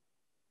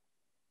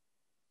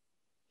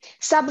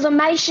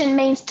 Sublimation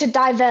means to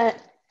divert.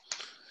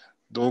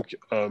 Donc,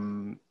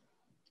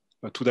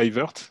 to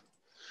divert.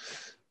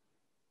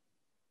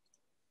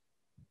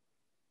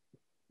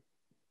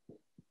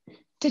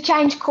 To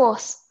change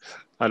course.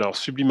 Alors,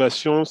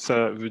 sublimation,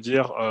 ça veut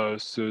dire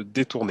se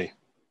détourner.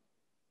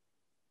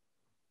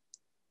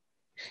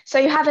 So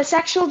you have a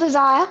sexual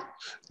desire.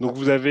 Donc,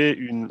 vous avez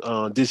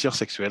un désir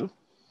sexuel.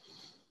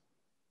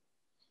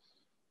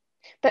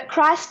 But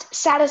Christ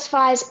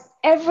satisfies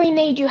every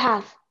need you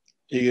have.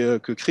 Et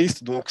que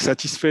Christ donc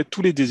satisfait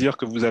tous les désirs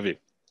que vous avez.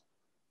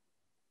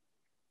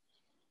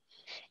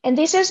 And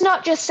this is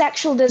not just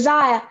sexual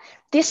desire.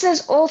 This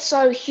is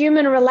also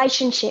human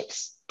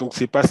relationships. Donc,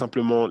 c'est pas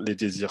simplement les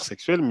désirs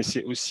sexuels, mais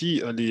c'est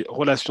aussi les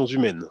relations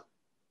humaines.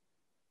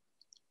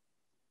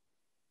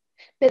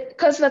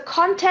 Because the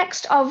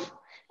context of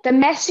the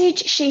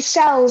message she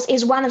sells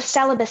is one of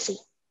celibacy.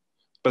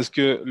 Parce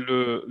que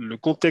le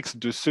contexte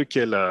de ce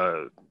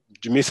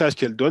du message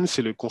qu'elle donne,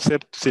 c'est le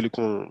concept, c'est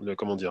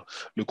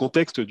le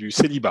contexte du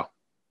célibat.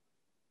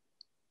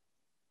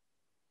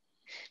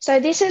 So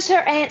this is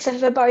her answer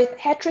for both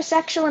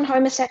heterosexual and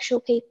homosexual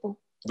people.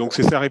 Donc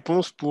c'est sa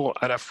réponse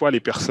pour à la fois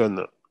les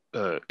personnes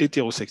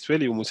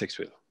hétérosexuelles et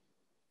homosexuelles.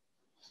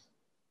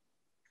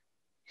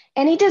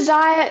 Any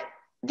desire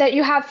that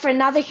you have for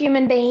another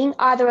human being,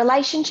 either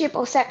relationship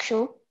or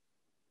sexual.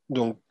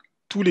 Donc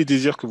tous les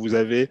désirs que vous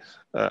avez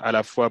à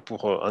la fois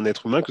pour un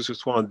être humain, que ce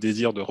soit un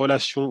désir de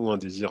relation ou un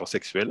désir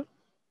sexuel.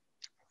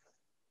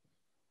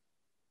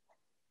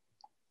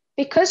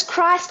 Because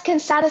Christ can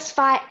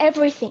satisfy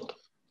everything.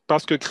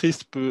 Parce que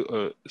Christ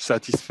peut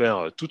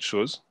satisfaire toutes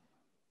choses.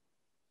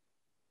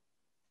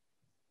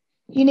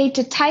 You need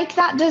to take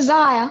that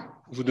desire,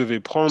 vous devez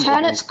prendre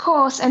turn its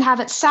course and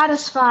have it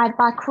satisfied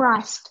by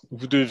Christ.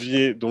 Vous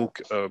deviez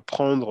donc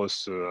prendre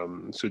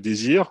ce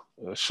désir,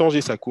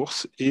 changer sa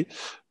course et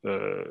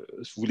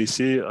vous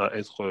laisser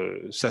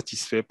être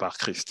satisfait par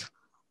Christ.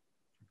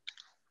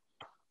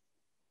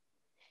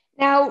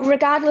 Now,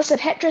 regardless of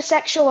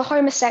heterosexual or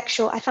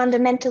homosexual, I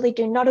fundamentally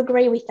do not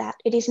agree with that.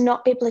 It is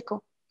not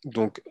biblical.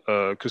 Donc,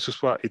 que ce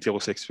soit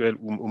hétérosexuel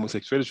ou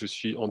homosexuel, je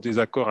suis en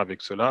désaccord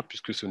avec cela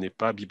puisque ce n'est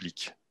pas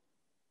biblique.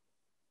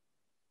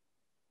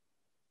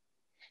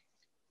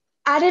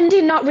 Adam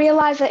did not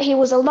realize that he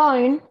was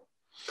alone.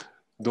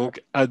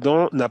 Donc,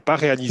 Adam n'a pas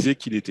réalisé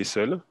qu'il était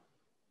seul.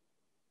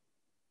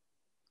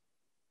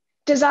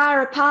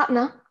 Desire a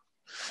partner.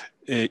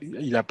 Et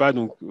il n'a pas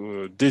donc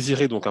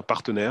désiré donc un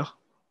partenaire.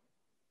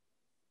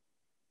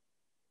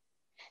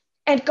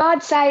 And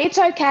God say, it's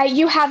okay,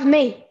 you have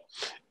me.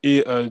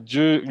 Et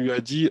Dieu lui a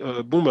dit,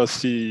 bon, ben,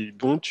 c'est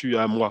bon, tu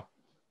as moi.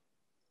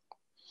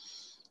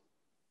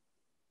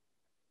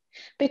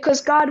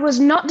 Because God was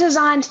not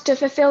designed to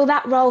fulfill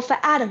that role for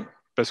Adam.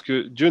 Parce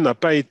que Dieu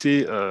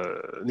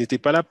n'était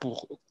pas là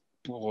pour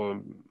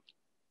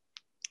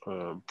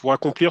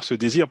accomplir ce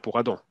désir pour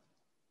Adam.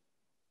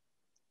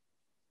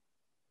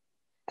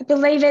 I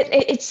believe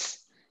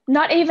it's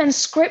not even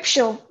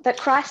scriptural that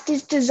Christ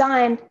is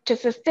designed to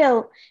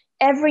fulfill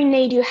every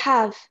need you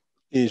have.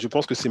 Et je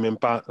pense que c'est même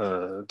pas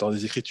dans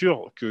les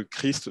Écritures que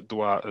Christ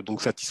doit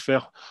donc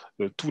satisfaire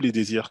tous les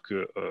désirs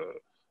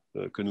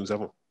que nous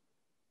avons.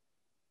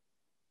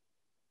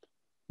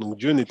 Donc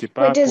Dieu n'était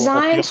pas pour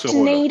remplir ce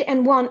rôle.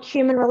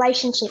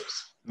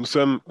 Nous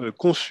sommes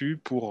conçus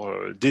pour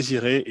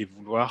désirer et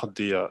vouloir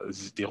des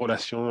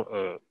relations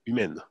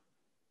humaines.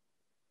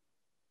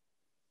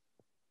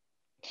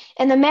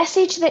 And the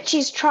message that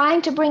she's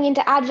trying to bring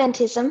into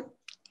Adventism,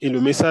 et le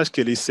message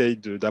qu'elle essaye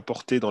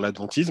d'apporter dans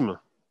l'adventisme,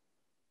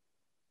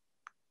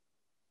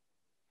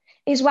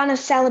 is one of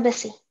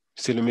celibacy.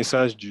 C'est le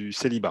message du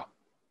célibat.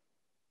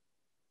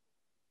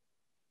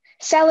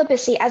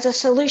 Celibacy as a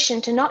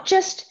solution to not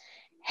just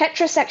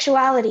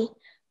heterosexuality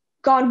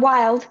gone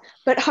wild,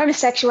 but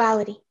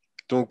homosexuality.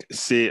 Donc,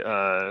 c'est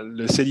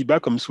le célibat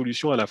comme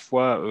solution à la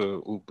fois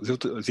aux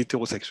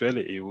hétérosexuels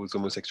et aux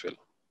homosexuels.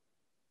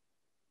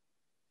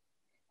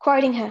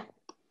 Quoting her.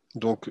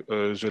 Donc,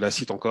 je la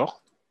cite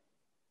encore.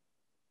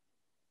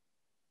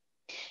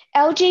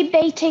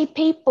 LGBT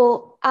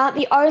people aren't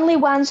the only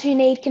ones who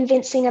need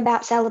convincing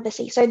about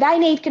celibacy. So they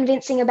need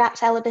convincing about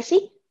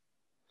celibacy.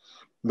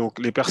 Donc,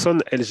 les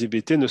personnes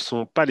LGBT ne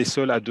sont pas les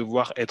seules à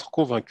devoir être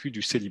convaincues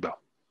du célibat.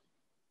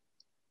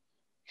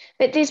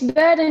 But this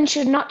burden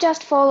should not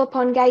just fall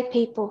upon gay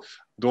people.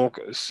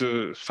 Donc,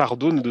 ce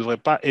fardeau ne devrait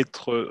pas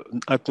être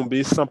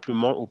incombé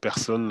simplement aux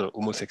personnes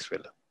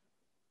homosexuelles.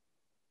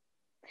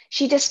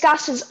 She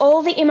discusses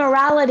all the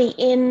immorality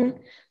in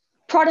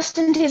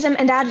Protestantism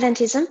and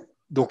Adventism.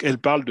 Donc, elle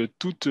parle de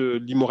toute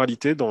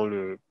l'immoralité dans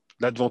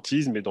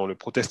l'adventisme et dans le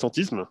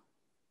protestantisme.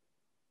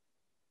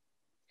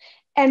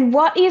 And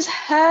what does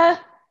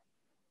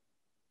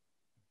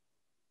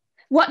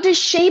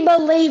she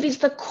believe is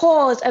the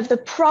cause of the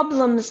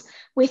problems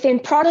within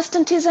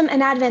Protestantism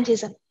and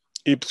Adventism?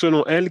 Et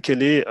selon elle,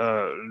 quel est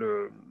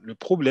le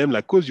problème,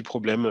 la cause du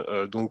problème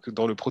donc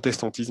dans le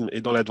protestantisme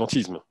et dans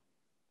l'adventisme?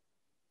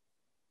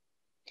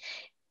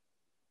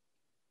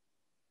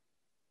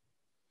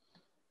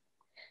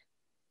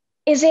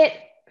 Is it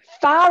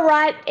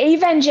far-right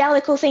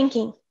evangelical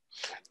thinking?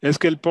 Est-ce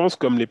qu'elle pense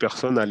comme les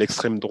personnes à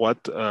l'extrême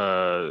droite,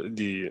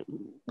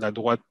 la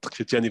droite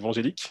chrétienne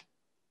évangélique?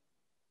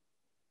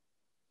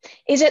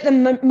 Is it the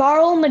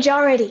moral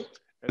majority?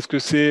 Est-ce que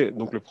c'est,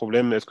 donc le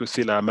problème, est-ce que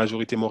c'est la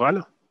majorité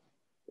morale?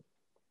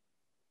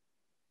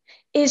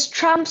 Is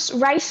Trump's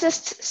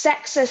racist,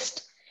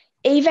 sexist,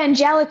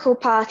 evangelical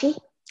party?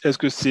 Est-ce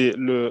que c'est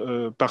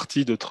le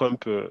parti de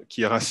Trump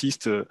qui est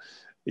raciste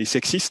et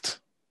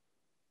sexiste?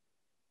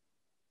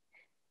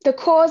 The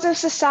cause of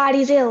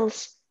society's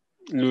ills?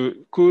 La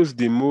cause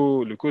des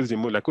maux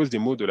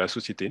de la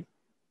société?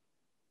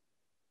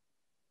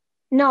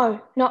 No,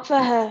 not for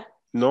her.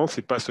 Non,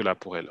 c'est pas cela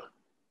pour elle.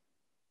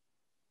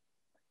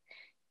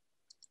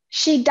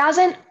 She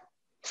doesn't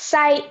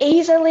say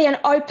easily and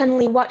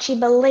openly what she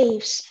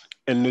believes.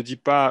 Elle ne dit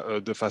pas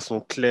de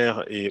façon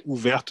claire et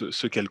ouverte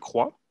ce qu'elle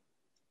croit.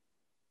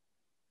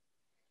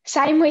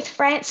 Same with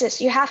Francis.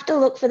 You have to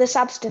look for the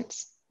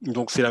substance.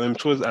 Donc c'est la même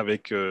chose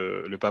avec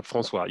le pape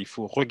François. Il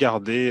faut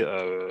regarder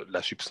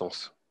la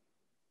substance.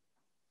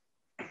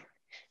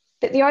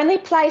 But the only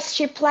place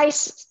she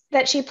places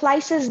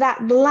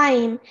that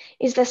blame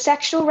is the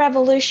sexual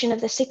revolution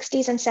of the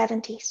 60s and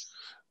 70s.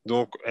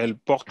 Donc elle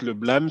porte le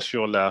blâme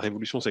sur la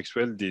révolution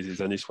sexuelle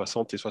des années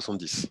 60 et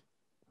 70.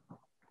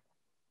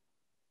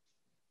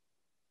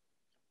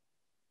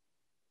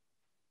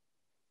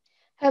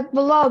 Her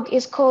blog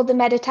is called The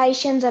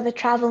Meditations of a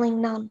Traveling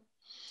Nun.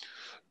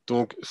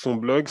 Donc son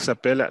blog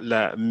s'appelle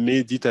La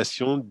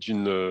méditation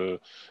d'une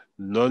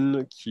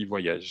nonne qui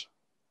voyage.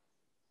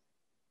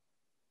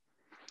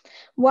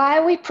 Why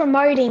are we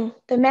promoting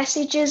the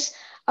messages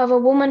of a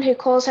woman who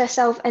calls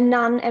herself a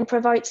nun and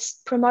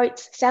promotes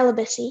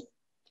celibacy?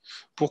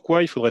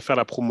 Pourquoi il faudrait faire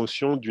la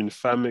promotion d'une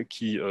femme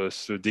qui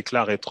se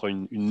déclare être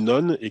une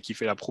nonne et qui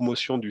fait la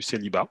promotion du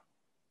célibat?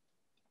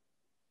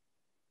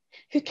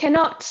 Who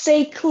cannot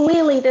see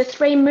clearly the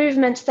three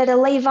movements that a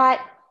Levite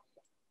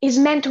is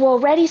meant to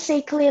already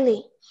see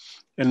clearly?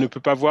 Elle ne peut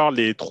pas voir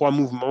les trois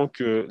mouvements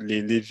que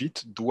les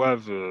Lévites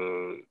doivent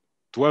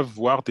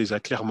voir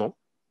déjà clairement.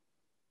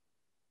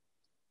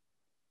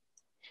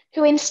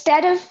 Who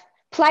instead of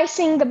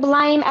placing the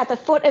blame at the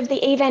foot of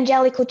the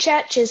evangelical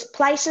churches,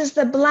 places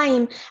the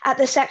blame at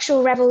the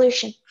sexual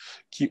revolution.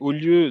 Qui, au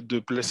lieu de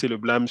placer le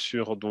blâme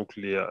sur donc,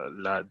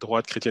 la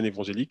droite chrétienne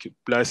évangélique,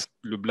 place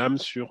le blâme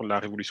sur la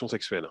révolution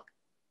sexuelle.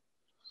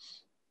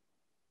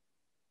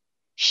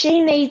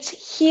 She needs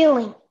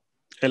healing.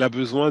 Elle a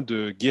besoin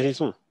de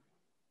guérison.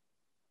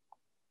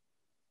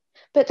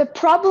 But the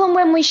problem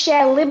when we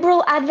share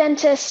liberal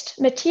Adventist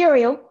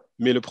material,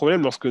 mais le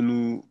problème lorsque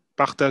nous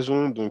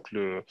partageons donc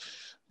le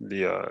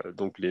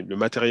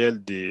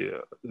matériel des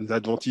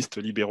adventistes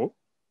libéraux,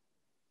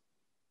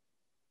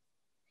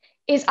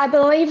 is I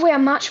believe we are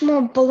much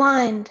more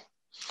blind.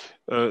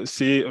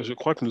 Je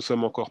crois que nous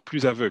sommes encore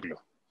plus aveugles.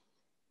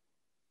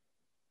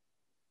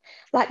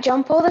 Like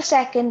John Paul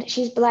II,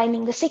 she's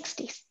blaming the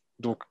 60s.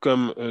 Donc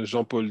comme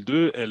Jean-Paul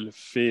II,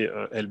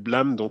 elle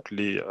blâme donc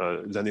les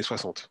années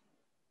 60.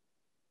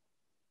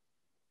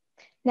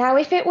 Now,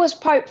 if it was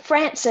Pope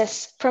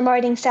Francis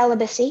promoting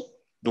celibacy,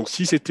 donc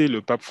si c'était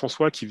le pape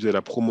François qui faisait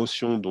la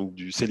promotion donc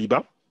du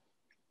célibat,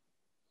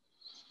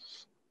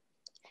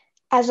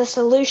 as a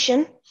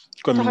solution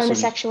to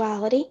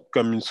homosexuality,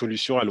 comme une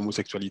solution à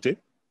l'homosexualité,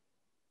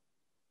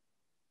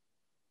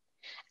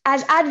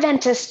 as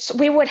Adventists,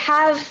 we would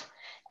have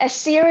a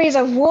series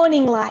of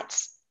warning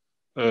lights.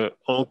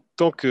 En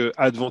tant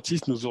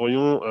qu'adventistes, nous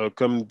aurions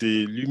comme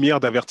des lumières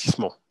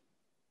d'avertissement.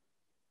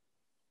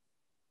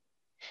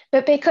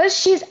 But because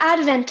she's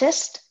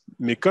Adventist,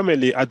 mais comme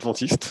elle est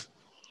adventiste,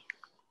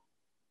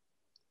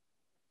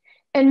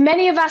 And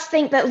many of us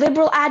think that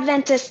liberal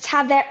Adventists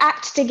have their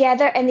act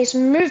together and this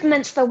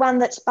movement's the one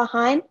that's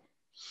behind.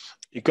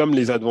 Et comme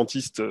les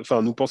adventistes,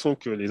 enfin, nous pensons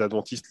que les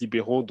adventistes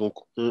libéraux donc,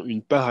 ont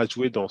une part à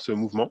jouer dans ce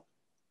mouvement.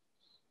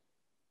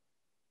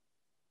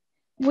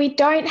 We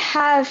don't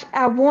have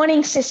our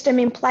warning system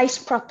in place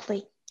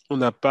properly. On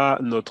n'a pas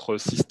notre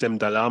système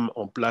d'alarme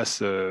en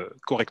place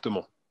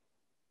correctement.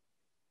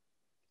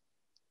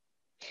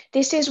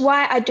 This is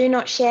why I do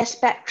not share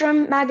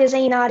Spectrum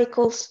magazine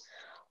articles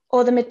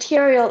or the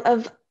material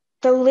of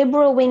the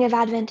liberal wing of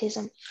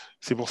Adventism.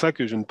 C'est pour ça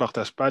que je ne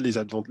partage pas les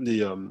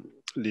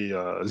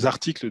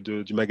articles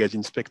du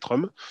magazine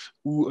Spectrum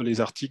ou les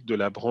articles de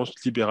la branche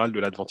libérale de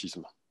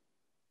l'adventisme.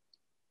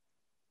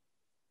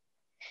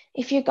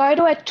 If you go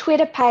to her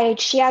Twitter page,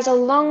 she has a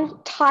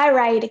long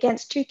tirade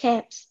against two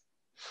camps.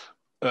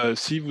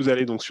 Si vous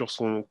allez donc sur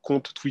son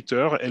compte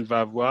Twitter, elle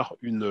va avoir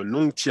une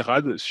longue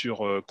tirade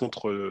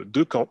contre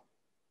deux camps.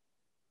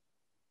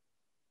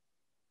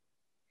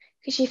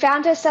 She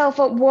found herself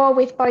at war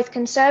with both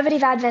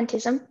conservative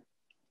Adventism.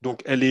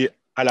 Donc elle est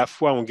à la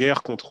fois en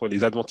guerre contre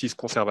les adventistes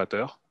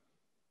conservateurs.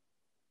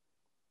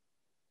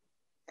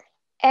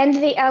 And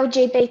the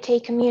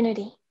LGBT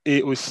community.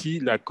 Et aussi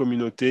la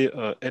communauté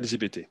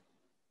LGBT.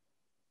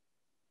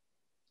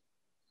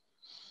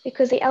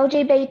 Because the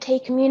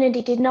LGBT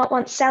community did not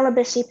want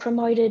celibacy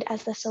promoted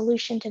as the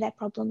solution to their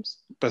problems.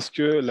 Parce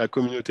que la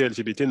communauté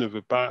LGBT ne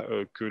veut pas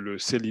que le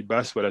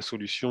célibat soit la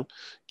solution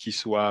qui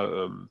soit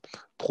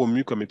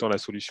promue comme étant la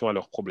solution à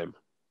leurs problèmes.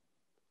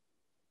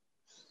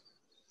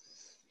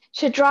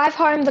 To drive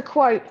home the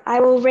quote, I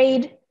will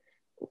read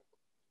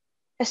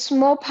a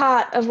small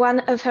part of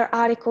one of her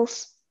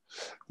articles.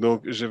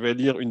 Donc, je vais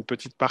lire une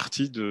petite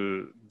partie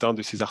d'un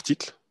de ses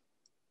articles.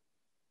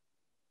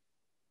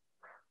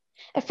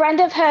 A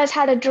friend of hers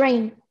had a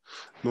dream.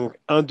 Donc,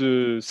 un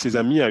de ses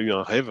amis a eu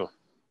un rêve.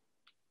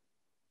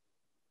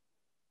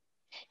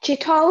 She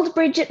told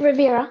Bridget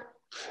Rivera.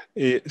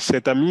 Et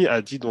cet ami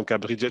a dit donc à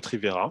Bridget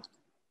Rivera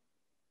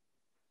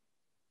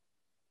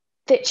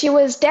That she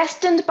was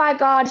destined by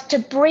God to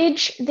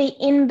bridge the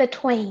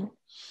in-between.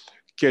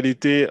 Qu'elle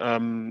était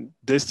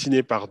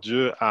destinée par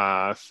Dieu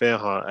à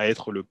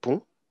être le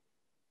pont.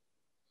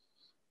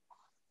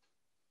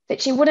 That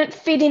she wouldn't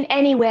fit in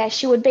anywhere.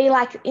 She would be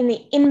like in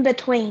the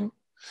in-between.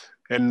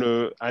 Elle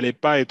n'allait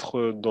pas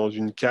être dans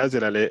une case,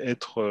 elle allait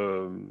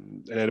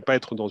pas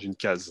être dans une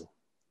case.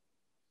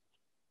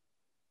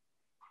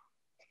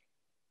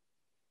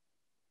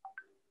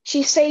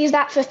 She sees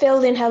that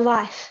fulfilled in her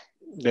life.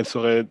 Elle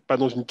serait pas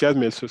dans une case,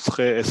 mais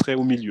elle serait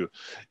au milieu.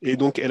 Et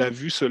donc, elle a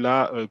vu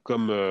cela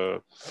comme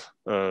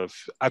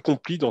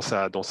accompli dans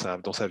sa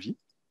vie.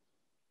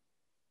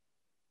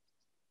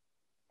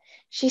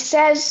 She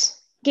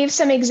gives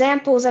some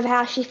examples of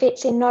how she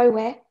fits in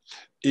nowhere.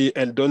 Et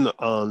elle donne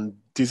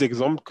des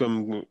exemples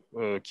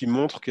qui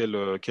montrent qu'elle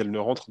ne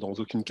rentre dans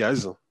aucune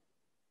case.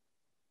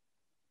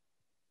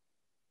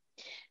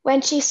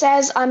 When she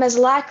says, I'm as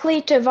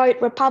likely to vote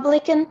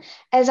Republican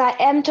as I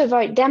am to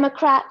vote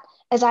Democrat,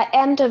 as I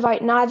am to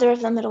vote neither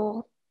of them at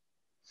all.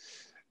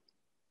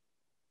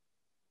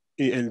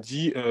 Et elle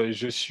dit,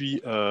 je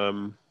suis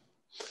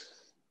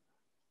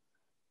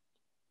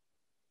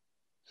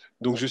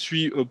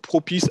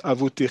propice à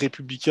voter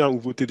républicain ou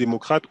voter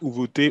démocrate ou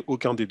voter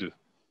aucun des deux.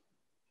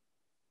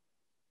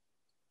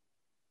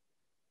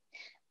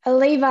 A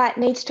Levite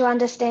needs to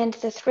understand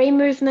the three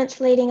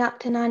movements leading up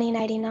to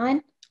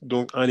 1989.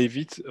 Donc, un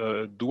lévite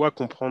doit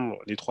comprendre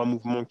les trois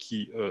mouvements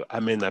qui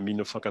amènent à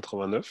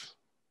 1989.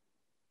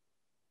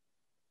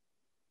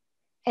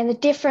 And the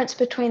difference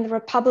between the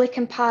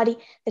Republican Party,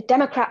 the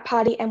Democrat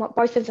Party, and what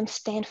both of them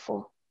stand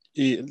for.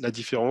 Et la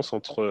différence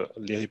entre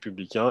les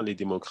républicains, les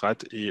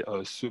démocrates et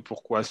ce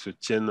pourquoi se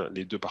tiennent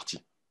les deux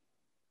partis.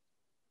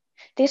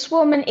 This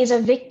woman is a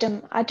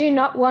victim. I do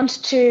not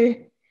want to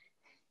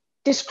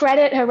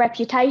discredit her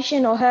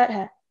reputation or hurt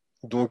her.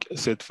 Donc,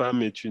 cette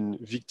femme est une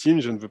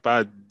victime. Je ne veux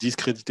pas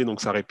discréditer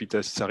donc sa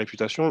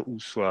réputation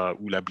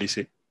ou la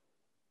blesser.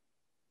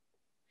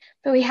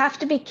 But we have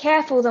to be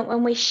careful that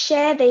when we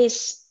share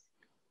these,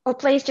 or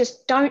please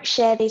just don't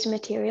share these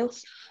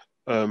materials.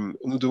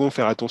 Nous devons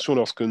faire attention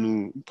lorsque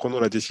nous prenons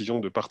la décision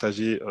de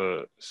partager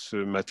ce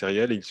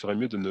matériel et il serait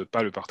mieux de ne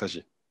pas le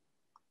partager.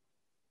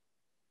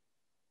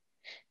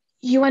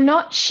 You are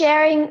not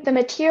sharing the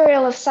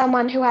material of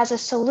someone who has a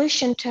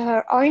solution to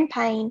her own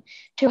pain,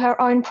 to her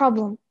own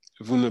problem.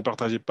 Vous ne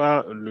partagez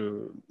pas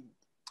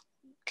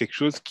quelque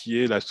chose qui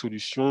est la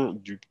solution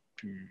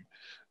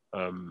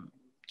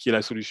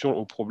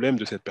au problème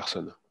de cette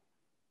personne.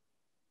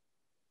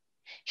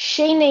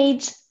 She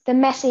needs the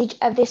message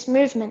of this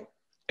movement.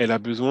 Elle a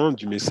besoin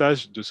du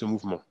message de ce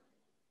mouvement.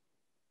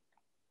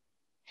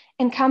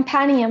 And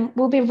companion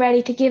will be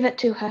ready to give it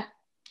to her.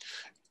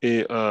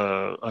 Et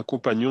un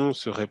compagnon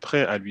serait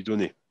prêt à lui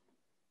donner.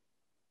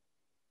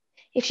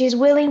 If she's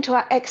willing to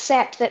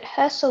accept that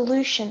her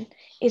solution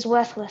is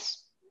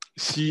worthless.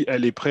 Si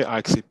elle est prête à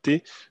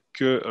accepter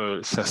que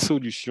sa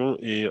solution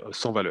est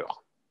sans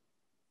valeur.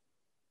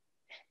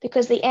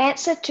 because the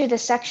answer to the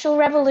sexual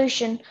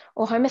revolution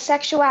or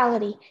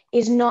homosexuality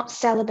is not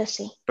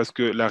celibacy. Parce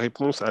que la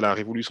réponse à la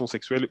révolution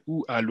sexuelle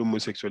ou à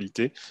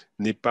l'homosexualité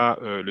n'est pas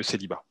le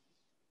célibat.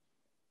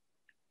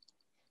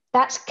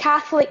 That's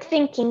Catholic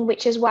thinking,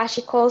 which is why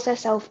she calls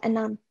herself a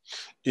nun.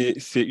 Et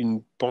c'est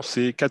une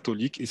pensée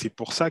catholique et c'est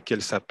pour ça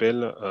qu'elle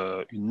s'appelle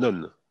une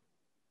nonne.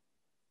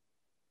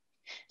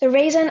 The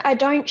reason I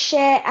don't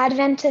share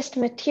Adventist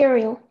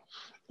material,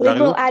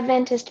 liberal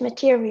Adventist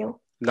material,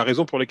 la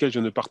raison pour laquelle je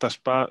ne partage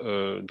pas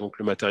donc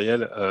le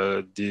matériel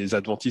des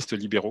adventistes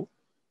libéraux,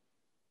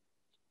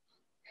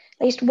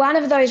 at least one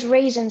of those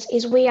reasons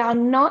is we are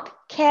not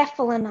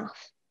careful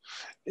enough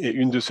et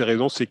une de ces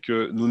raisons, c'est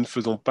que nous ne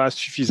faisons pas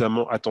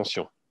suffisamment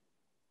attention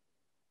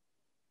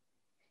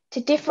to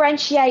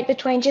differentiate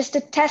between just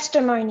a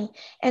testimony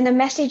and the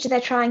message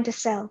they're trying to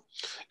sell.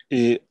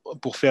 et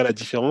pour faire la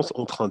différence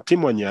entre un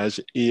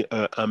témoignage et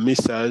un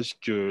message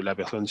que la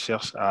personne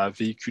cherche à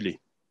véhiculer.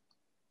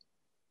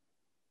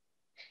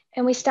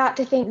 And we start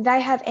to think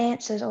they have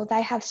answers or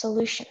they have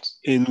solutions.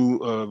 Et nous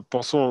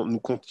pensons,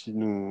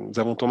 nous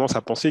avons tendance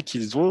à penser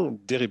qu'ils ont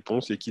des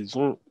réponses et qu'ils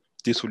ont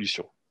des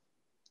solutions.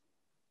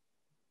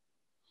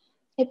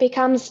 It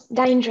becomes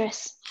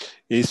dangerous.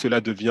 Et cela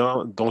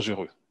devient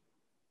dangereux.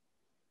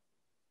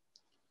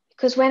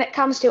 Because when it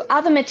comes to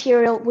other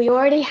material, we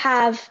already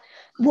have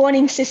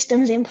warning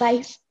systems in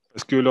place.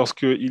 Parce que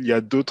lorsqu'il y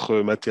a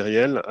d'autres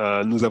matériels,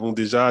 nous avons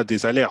déjà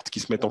des alertes qui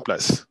se mettent en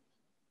place.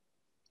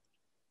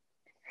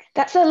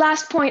 That's the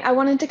last point I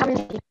wanted to cover.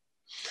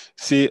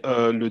 C'est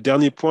le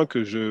dernier point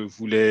que je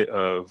voulais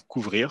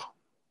couvrir.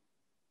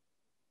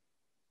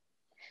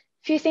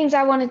 Few things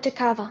I wanted to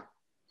cover.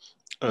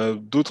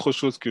 D'autres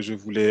choses que je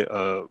voulais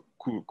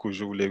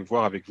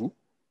voir avec vous.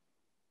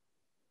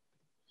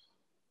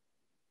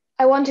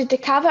 I wanted to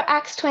cover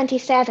Acts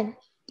 27.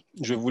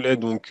 Je voulais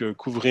donc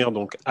couvrir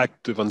donc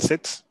Acte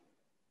 27.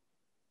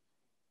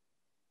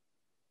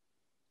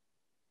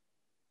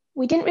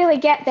 We didn't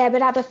really get there,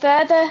 but I have a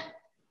further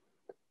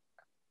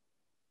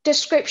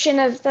description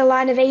of the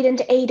line of Eden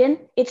to Eden.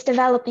 It's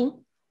developing.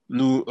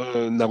 Nous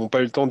n'avons pas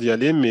eu le temps d'y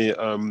aller, mais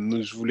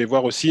je voulais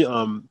voir aussi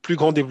un plus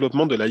grand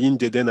développement de la ligne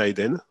d'Éden à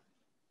Éden.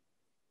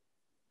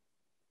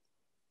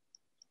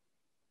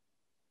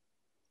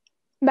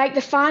 Make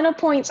the final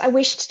points I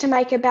wished to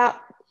make about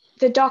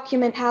the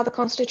document, how the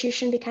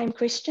Constitution became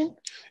Christian.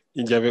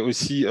 Il y avait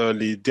aussi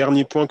les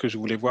derniers points que je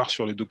voulais voir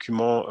sur le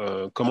document,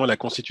 comment la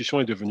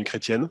Constitution est devenue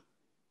chrétienne.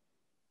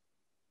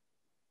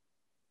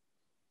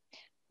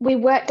 We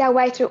worked our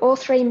way through all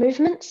three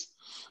movements.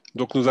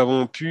 Donc nous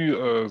avons pu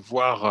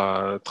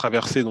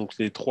traverser donc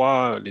les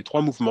trois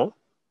mouvements.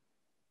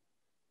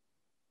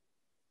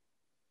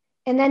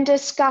 And then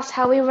discuss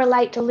how we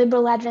relate to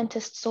liberal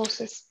Adventist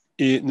sources.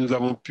 Et nous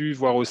avons pu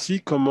voir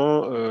aussi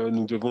comment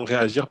nous devons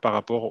réagir par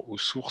rapport aux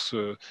sources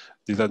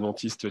des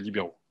adventistes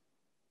libéraux.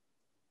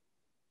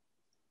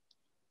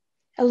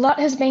 A lot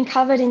has been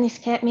covered in this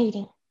camp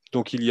meeting.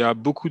 Donc il y a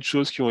beaucoup de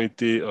choses qui ont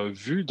été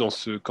vues dans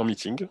ce camp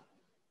meeting.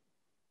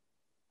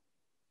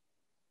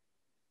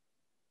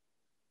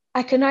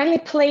 I can only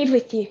plead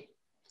with you.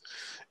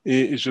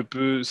 Et je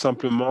peux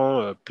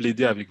simplement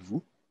plaider avec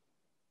vous.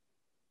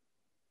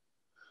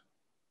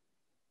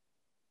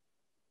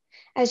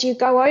 As you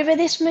go over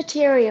this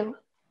material,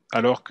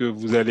 alors que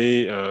vous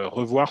allez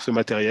revoir ce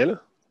matériel,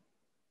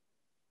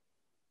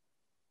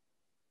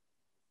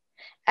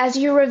 as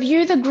you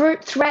review the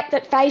group threat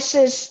that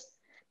faces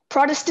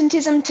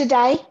Protestantism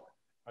today,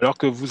 alors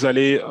que vous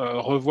allez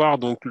revoir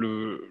donc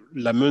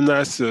la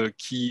menace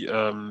qui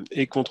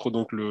est contre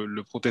donc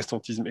le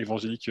protestantisme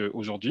évangélique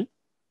aujourd'hui,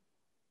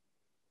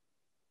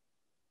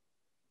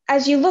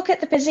 as you look at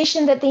the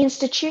position that the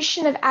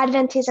institution of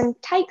Adventism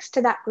takes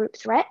to that group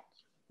threat,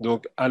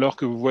 donc alors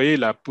que vous voyez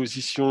la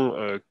position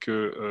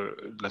que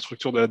la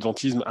structure de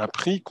l'adventisme a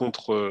pris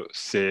contre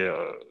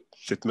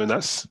cette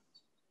menace,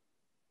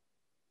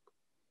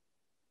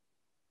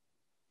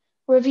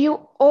 review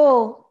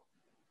all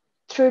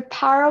through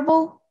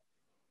parable,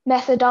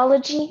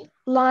 methodology,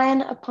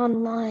 line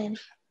upon line.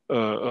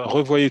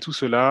 revoyez tout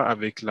cela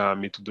avec la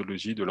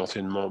méthodologie de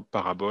l'enseignement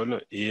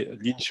parabole et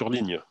ligne sur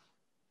ligne.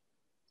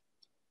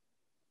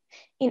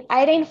 In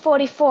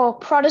 1844,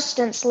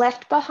 Protestants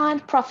left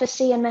behind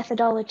prophecy and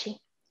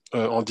methodology.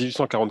 En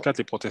 1844,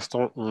 les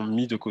protestants ont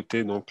mis de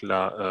côté donc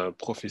la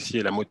prophétie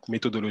et la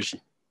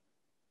méthodologie.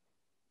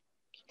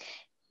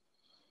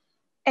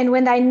 And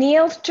when they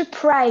kneeled to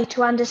pray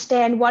to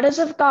understand what is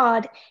of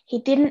God, he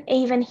didn't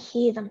even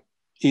hear them.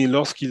 Et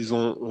lorsqu'ils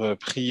ont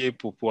prié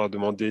pour pouvoir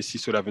demander si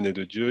cela venait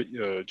de Dieu,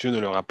 Dieu ne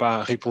leur a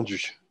pas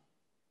répondu.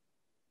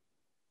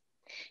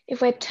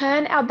 If we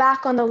turn our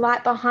back on the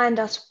light behind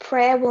us,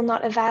 prayer will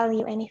not avail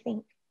you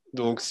anything.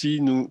 Donc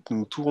si nous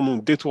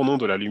détournons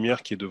de la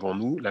lumière qui est devant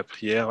nous, la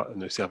prière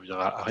ne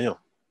servira à rien.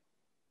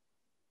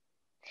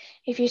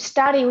 If you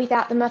study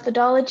without the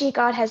methodology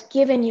God has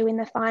given you in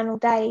the final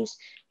days,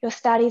 your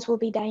studies will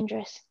be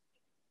dangerous.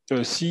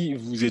 Si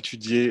vous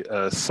étudiez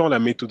sans la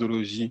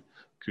méthodologie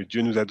que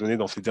Dieu nous a donnée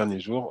dans ces derniers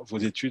jours, vos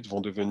études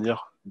vont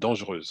devenir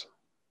dangereuses.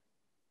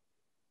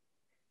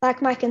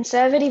 like my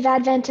conservative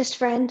Adventist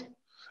friend,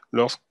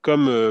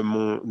 Comme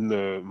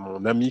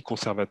mon ami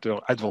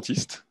conservateur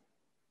adventiste,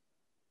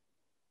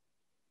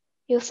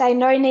 you'll say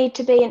no need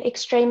to be an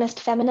extremist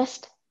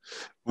feminist.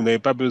 vous n'avez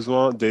pas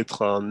besoin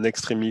d'être un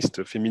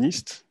extrémiste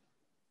féministe.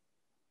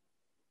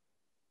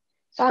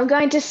 So I'm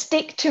going to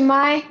stick to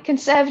my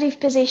conservative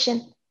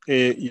position.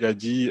 Et il a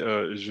dit,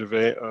 je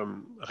vais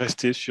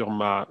rester sur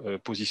ma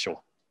position.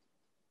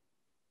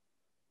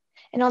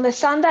 And on the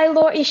Sunday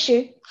law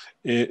issue,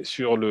 Et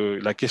sur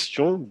la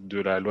question de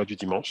la loi du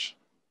dimanche,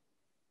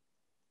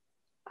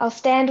 I'll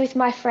stand with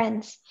my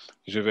friends.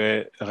 je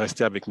vais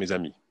rester avec mes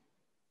amis.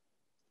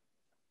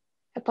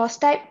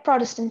 Apostate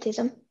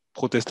Protestantism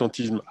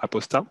Protestantisme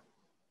apostat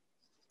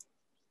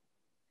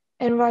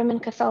and Roman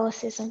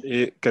Catholicism.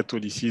 et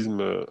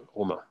catholicisme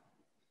romain.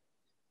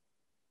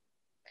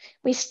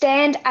 We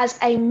stand as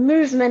a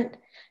movement,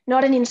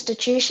 not an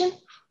institution.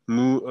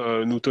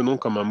 Nous tenons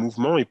comme un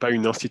mouvement et pas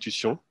une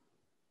institution.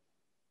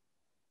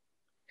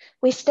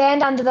 We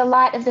stand under the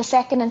light of the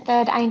second and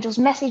third angels'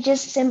 messages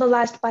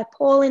symbolized by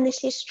Paul in this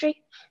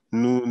history.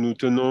 Nous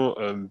tenons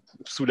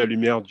sous la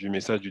lumière du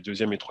message du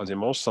deuxième et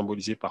troisième ange,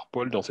 symbolisé par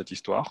Paul dans cette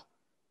histoire.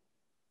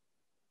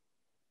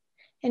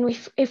 And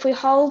if we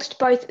hold to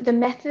both the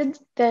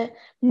methods, the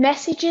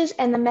messages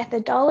and the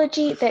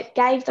methodology that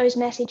gave those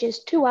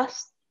messages to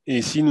us,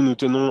 Et si nous nous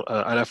tenons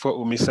à la fois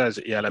aux messages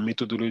et à la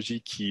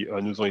méthodologie qui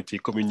nous ont été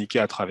communiqués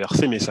à travers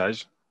ces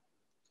messages,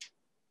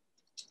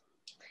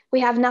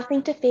 we have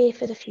nothing to fear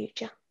for the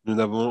future. nous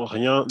n'avons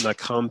rien à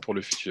craindre pour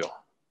le futur.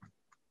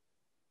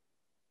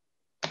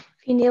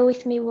 If you kneel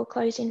with me, we'll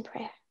close in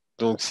prayer.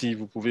 Donc si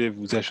vous pouvez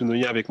vous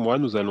agenouiller avec moi,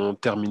 nous allons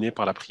terminer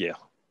par la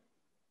prière.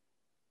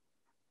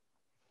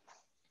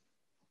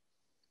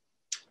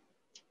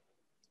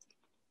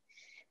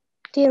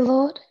 Dear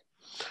Lord,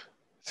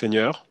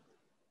 Seigneur,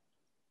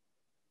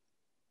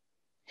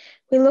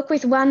 we look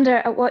with wonder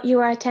at what you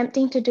are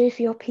attempting to do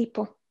for your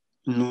people.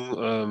 nous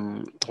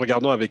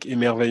regardons avec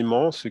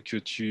émerveillement ce que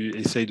tu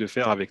essayes de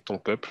faire avec ton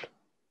peuple.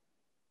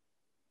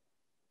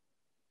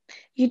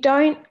 You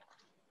don't,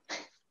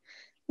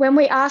 when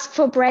we ask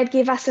for bread,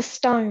 give us a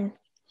stone.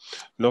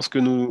 Lorsque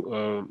nous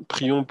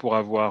prions pour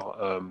avoir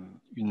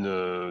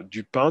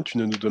du pain, tu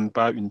ne nous donnes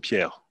pas une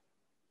pierre.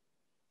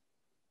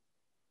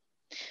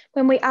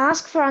 When we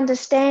ask for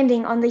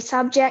understanding on the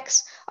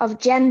subjects of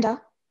gender,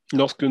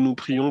 Lorsque nous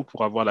prions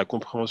pour avoir la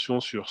compréhension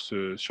sur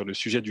le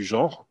sujet du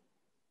genre,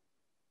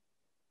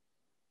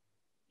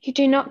 you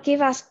do not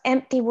give us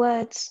empty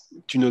words,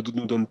 tu ne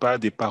nous donnes pas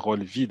des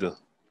paroles vides,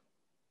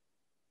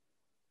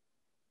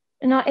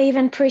 not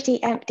even pretty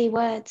empty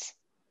words.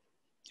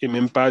 et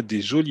même pas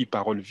des jolies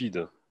paroles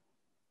vides.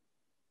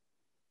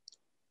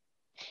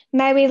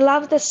 May we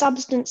love the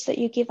substance that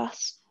you give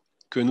us.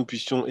 Que nous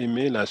puissions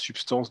aimer la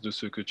substance de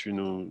ce que tu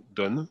nous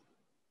donnes.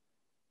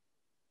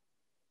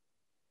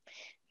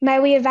 May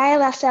we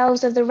avail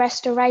ourselves of the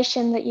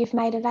restoration that you've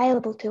made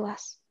available to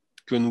us.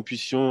 Que nous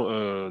puissions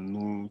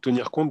nous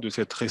tenir compte de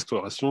cette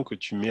restauration que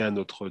tu mets à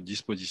notre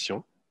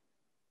disposition.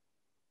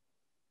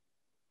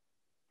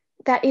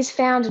 That is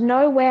found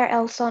nowhere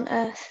else on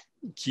earth.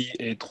 Qui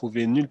est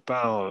trouvée nulle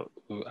part,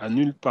 à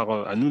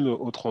nul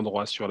autre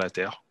endroit sur la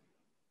terre.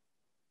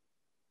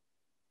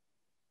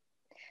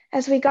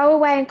 As we go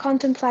away and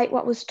contemplate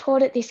what was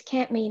taught at this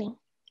camp meeting,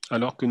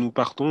 Alors que nous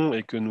partons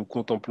et que nous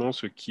contemplons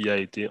ce qui a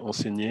été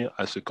enseigné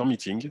à ce camp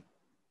meeting,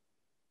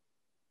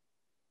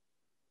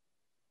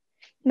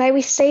 may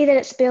we see that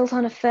it's built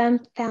on a firm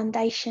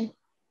foundation.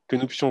 Que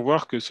nous puissions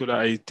voir que cela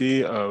a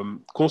été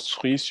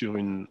construit sur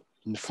une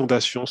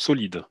fondation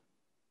solide,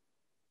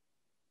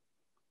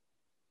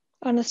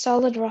 On a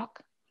solid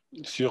rock.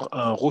 sur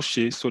un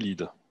rocher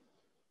solide.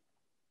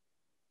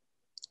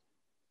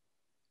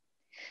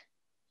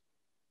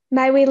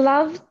 May we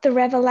love the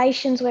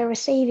revelations we're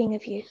receiving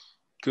of you.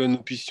 Que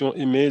nous puissions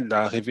aimer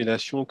la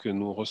révélation que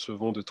nous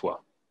recevons de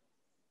toi.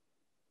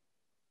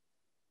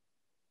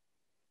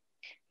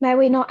 May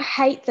we not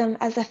hate them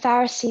as the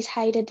Pharisees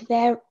hated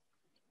their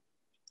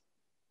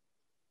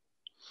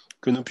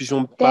Que nous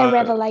puissions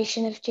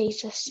revelation of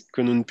Jesus.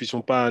 Que nous ne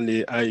puissions pas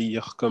les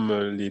haïr comme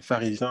les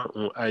pharisiens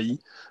ont haï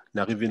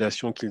la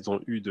révélation qu'ils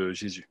ont eue de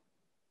Jésus.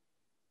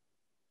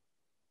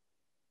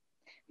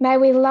 May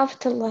we love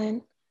to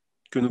learn.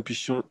 Que nous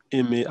puissions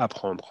aimer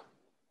apprendre.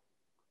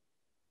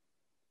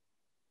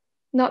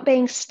 Not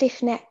being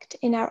stiff-necked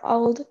in our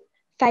old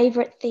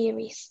favorite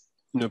theories.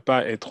 Ne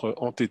pas être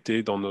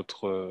entêté dans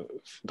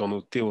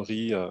nos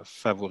théories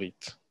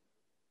favorites.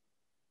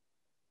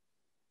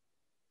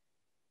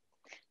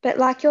 But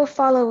like your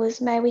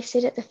followers, may we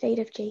sit at the feet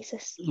of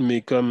Jesus.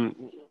 Mais comme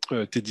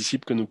tes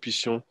disciples, que nous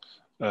puissions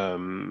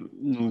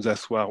nous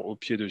asseoir aux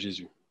pieds de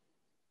Jésus.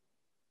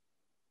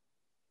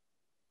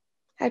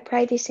 I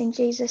pray this in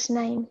Jesus'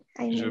 name.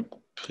 Amen. Je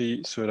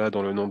prie cela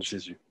dans le nom de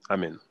Jésus.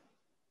 Amen.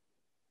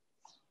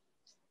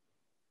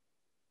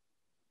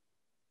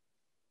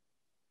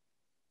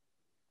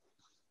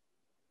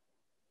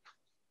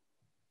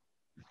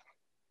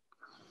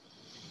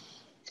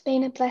 It's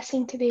been a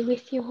blessing to be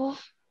with you all.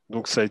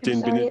 Donc ça a été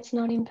I'm sorry it's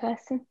not in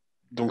person.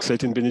 Donc, ça a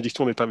été une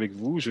bénédiction d'être avec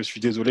vous. Je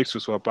suis désolé que ce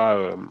ne soit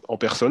pas en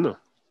personne.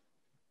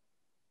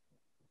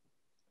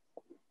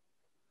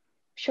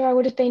 Sure, I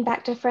would have been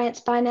back to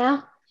France by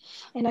now,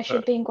 and I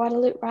should be in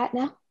Guadeloupe right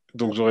now.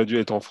 Donc, j'aurais dû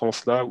être en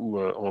France là ou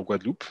en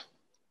Guadeloupe.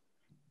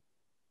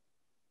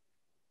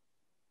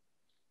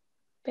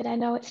 But I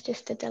know it's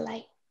just a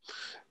delay.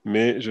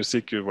 Mais je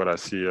sais que voilà,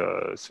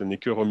 ce n'est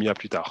que remis à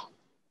plus tard.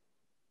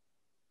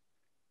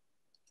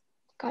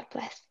 God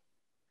bless.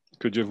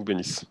 Que Dieu vous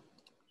bénisse.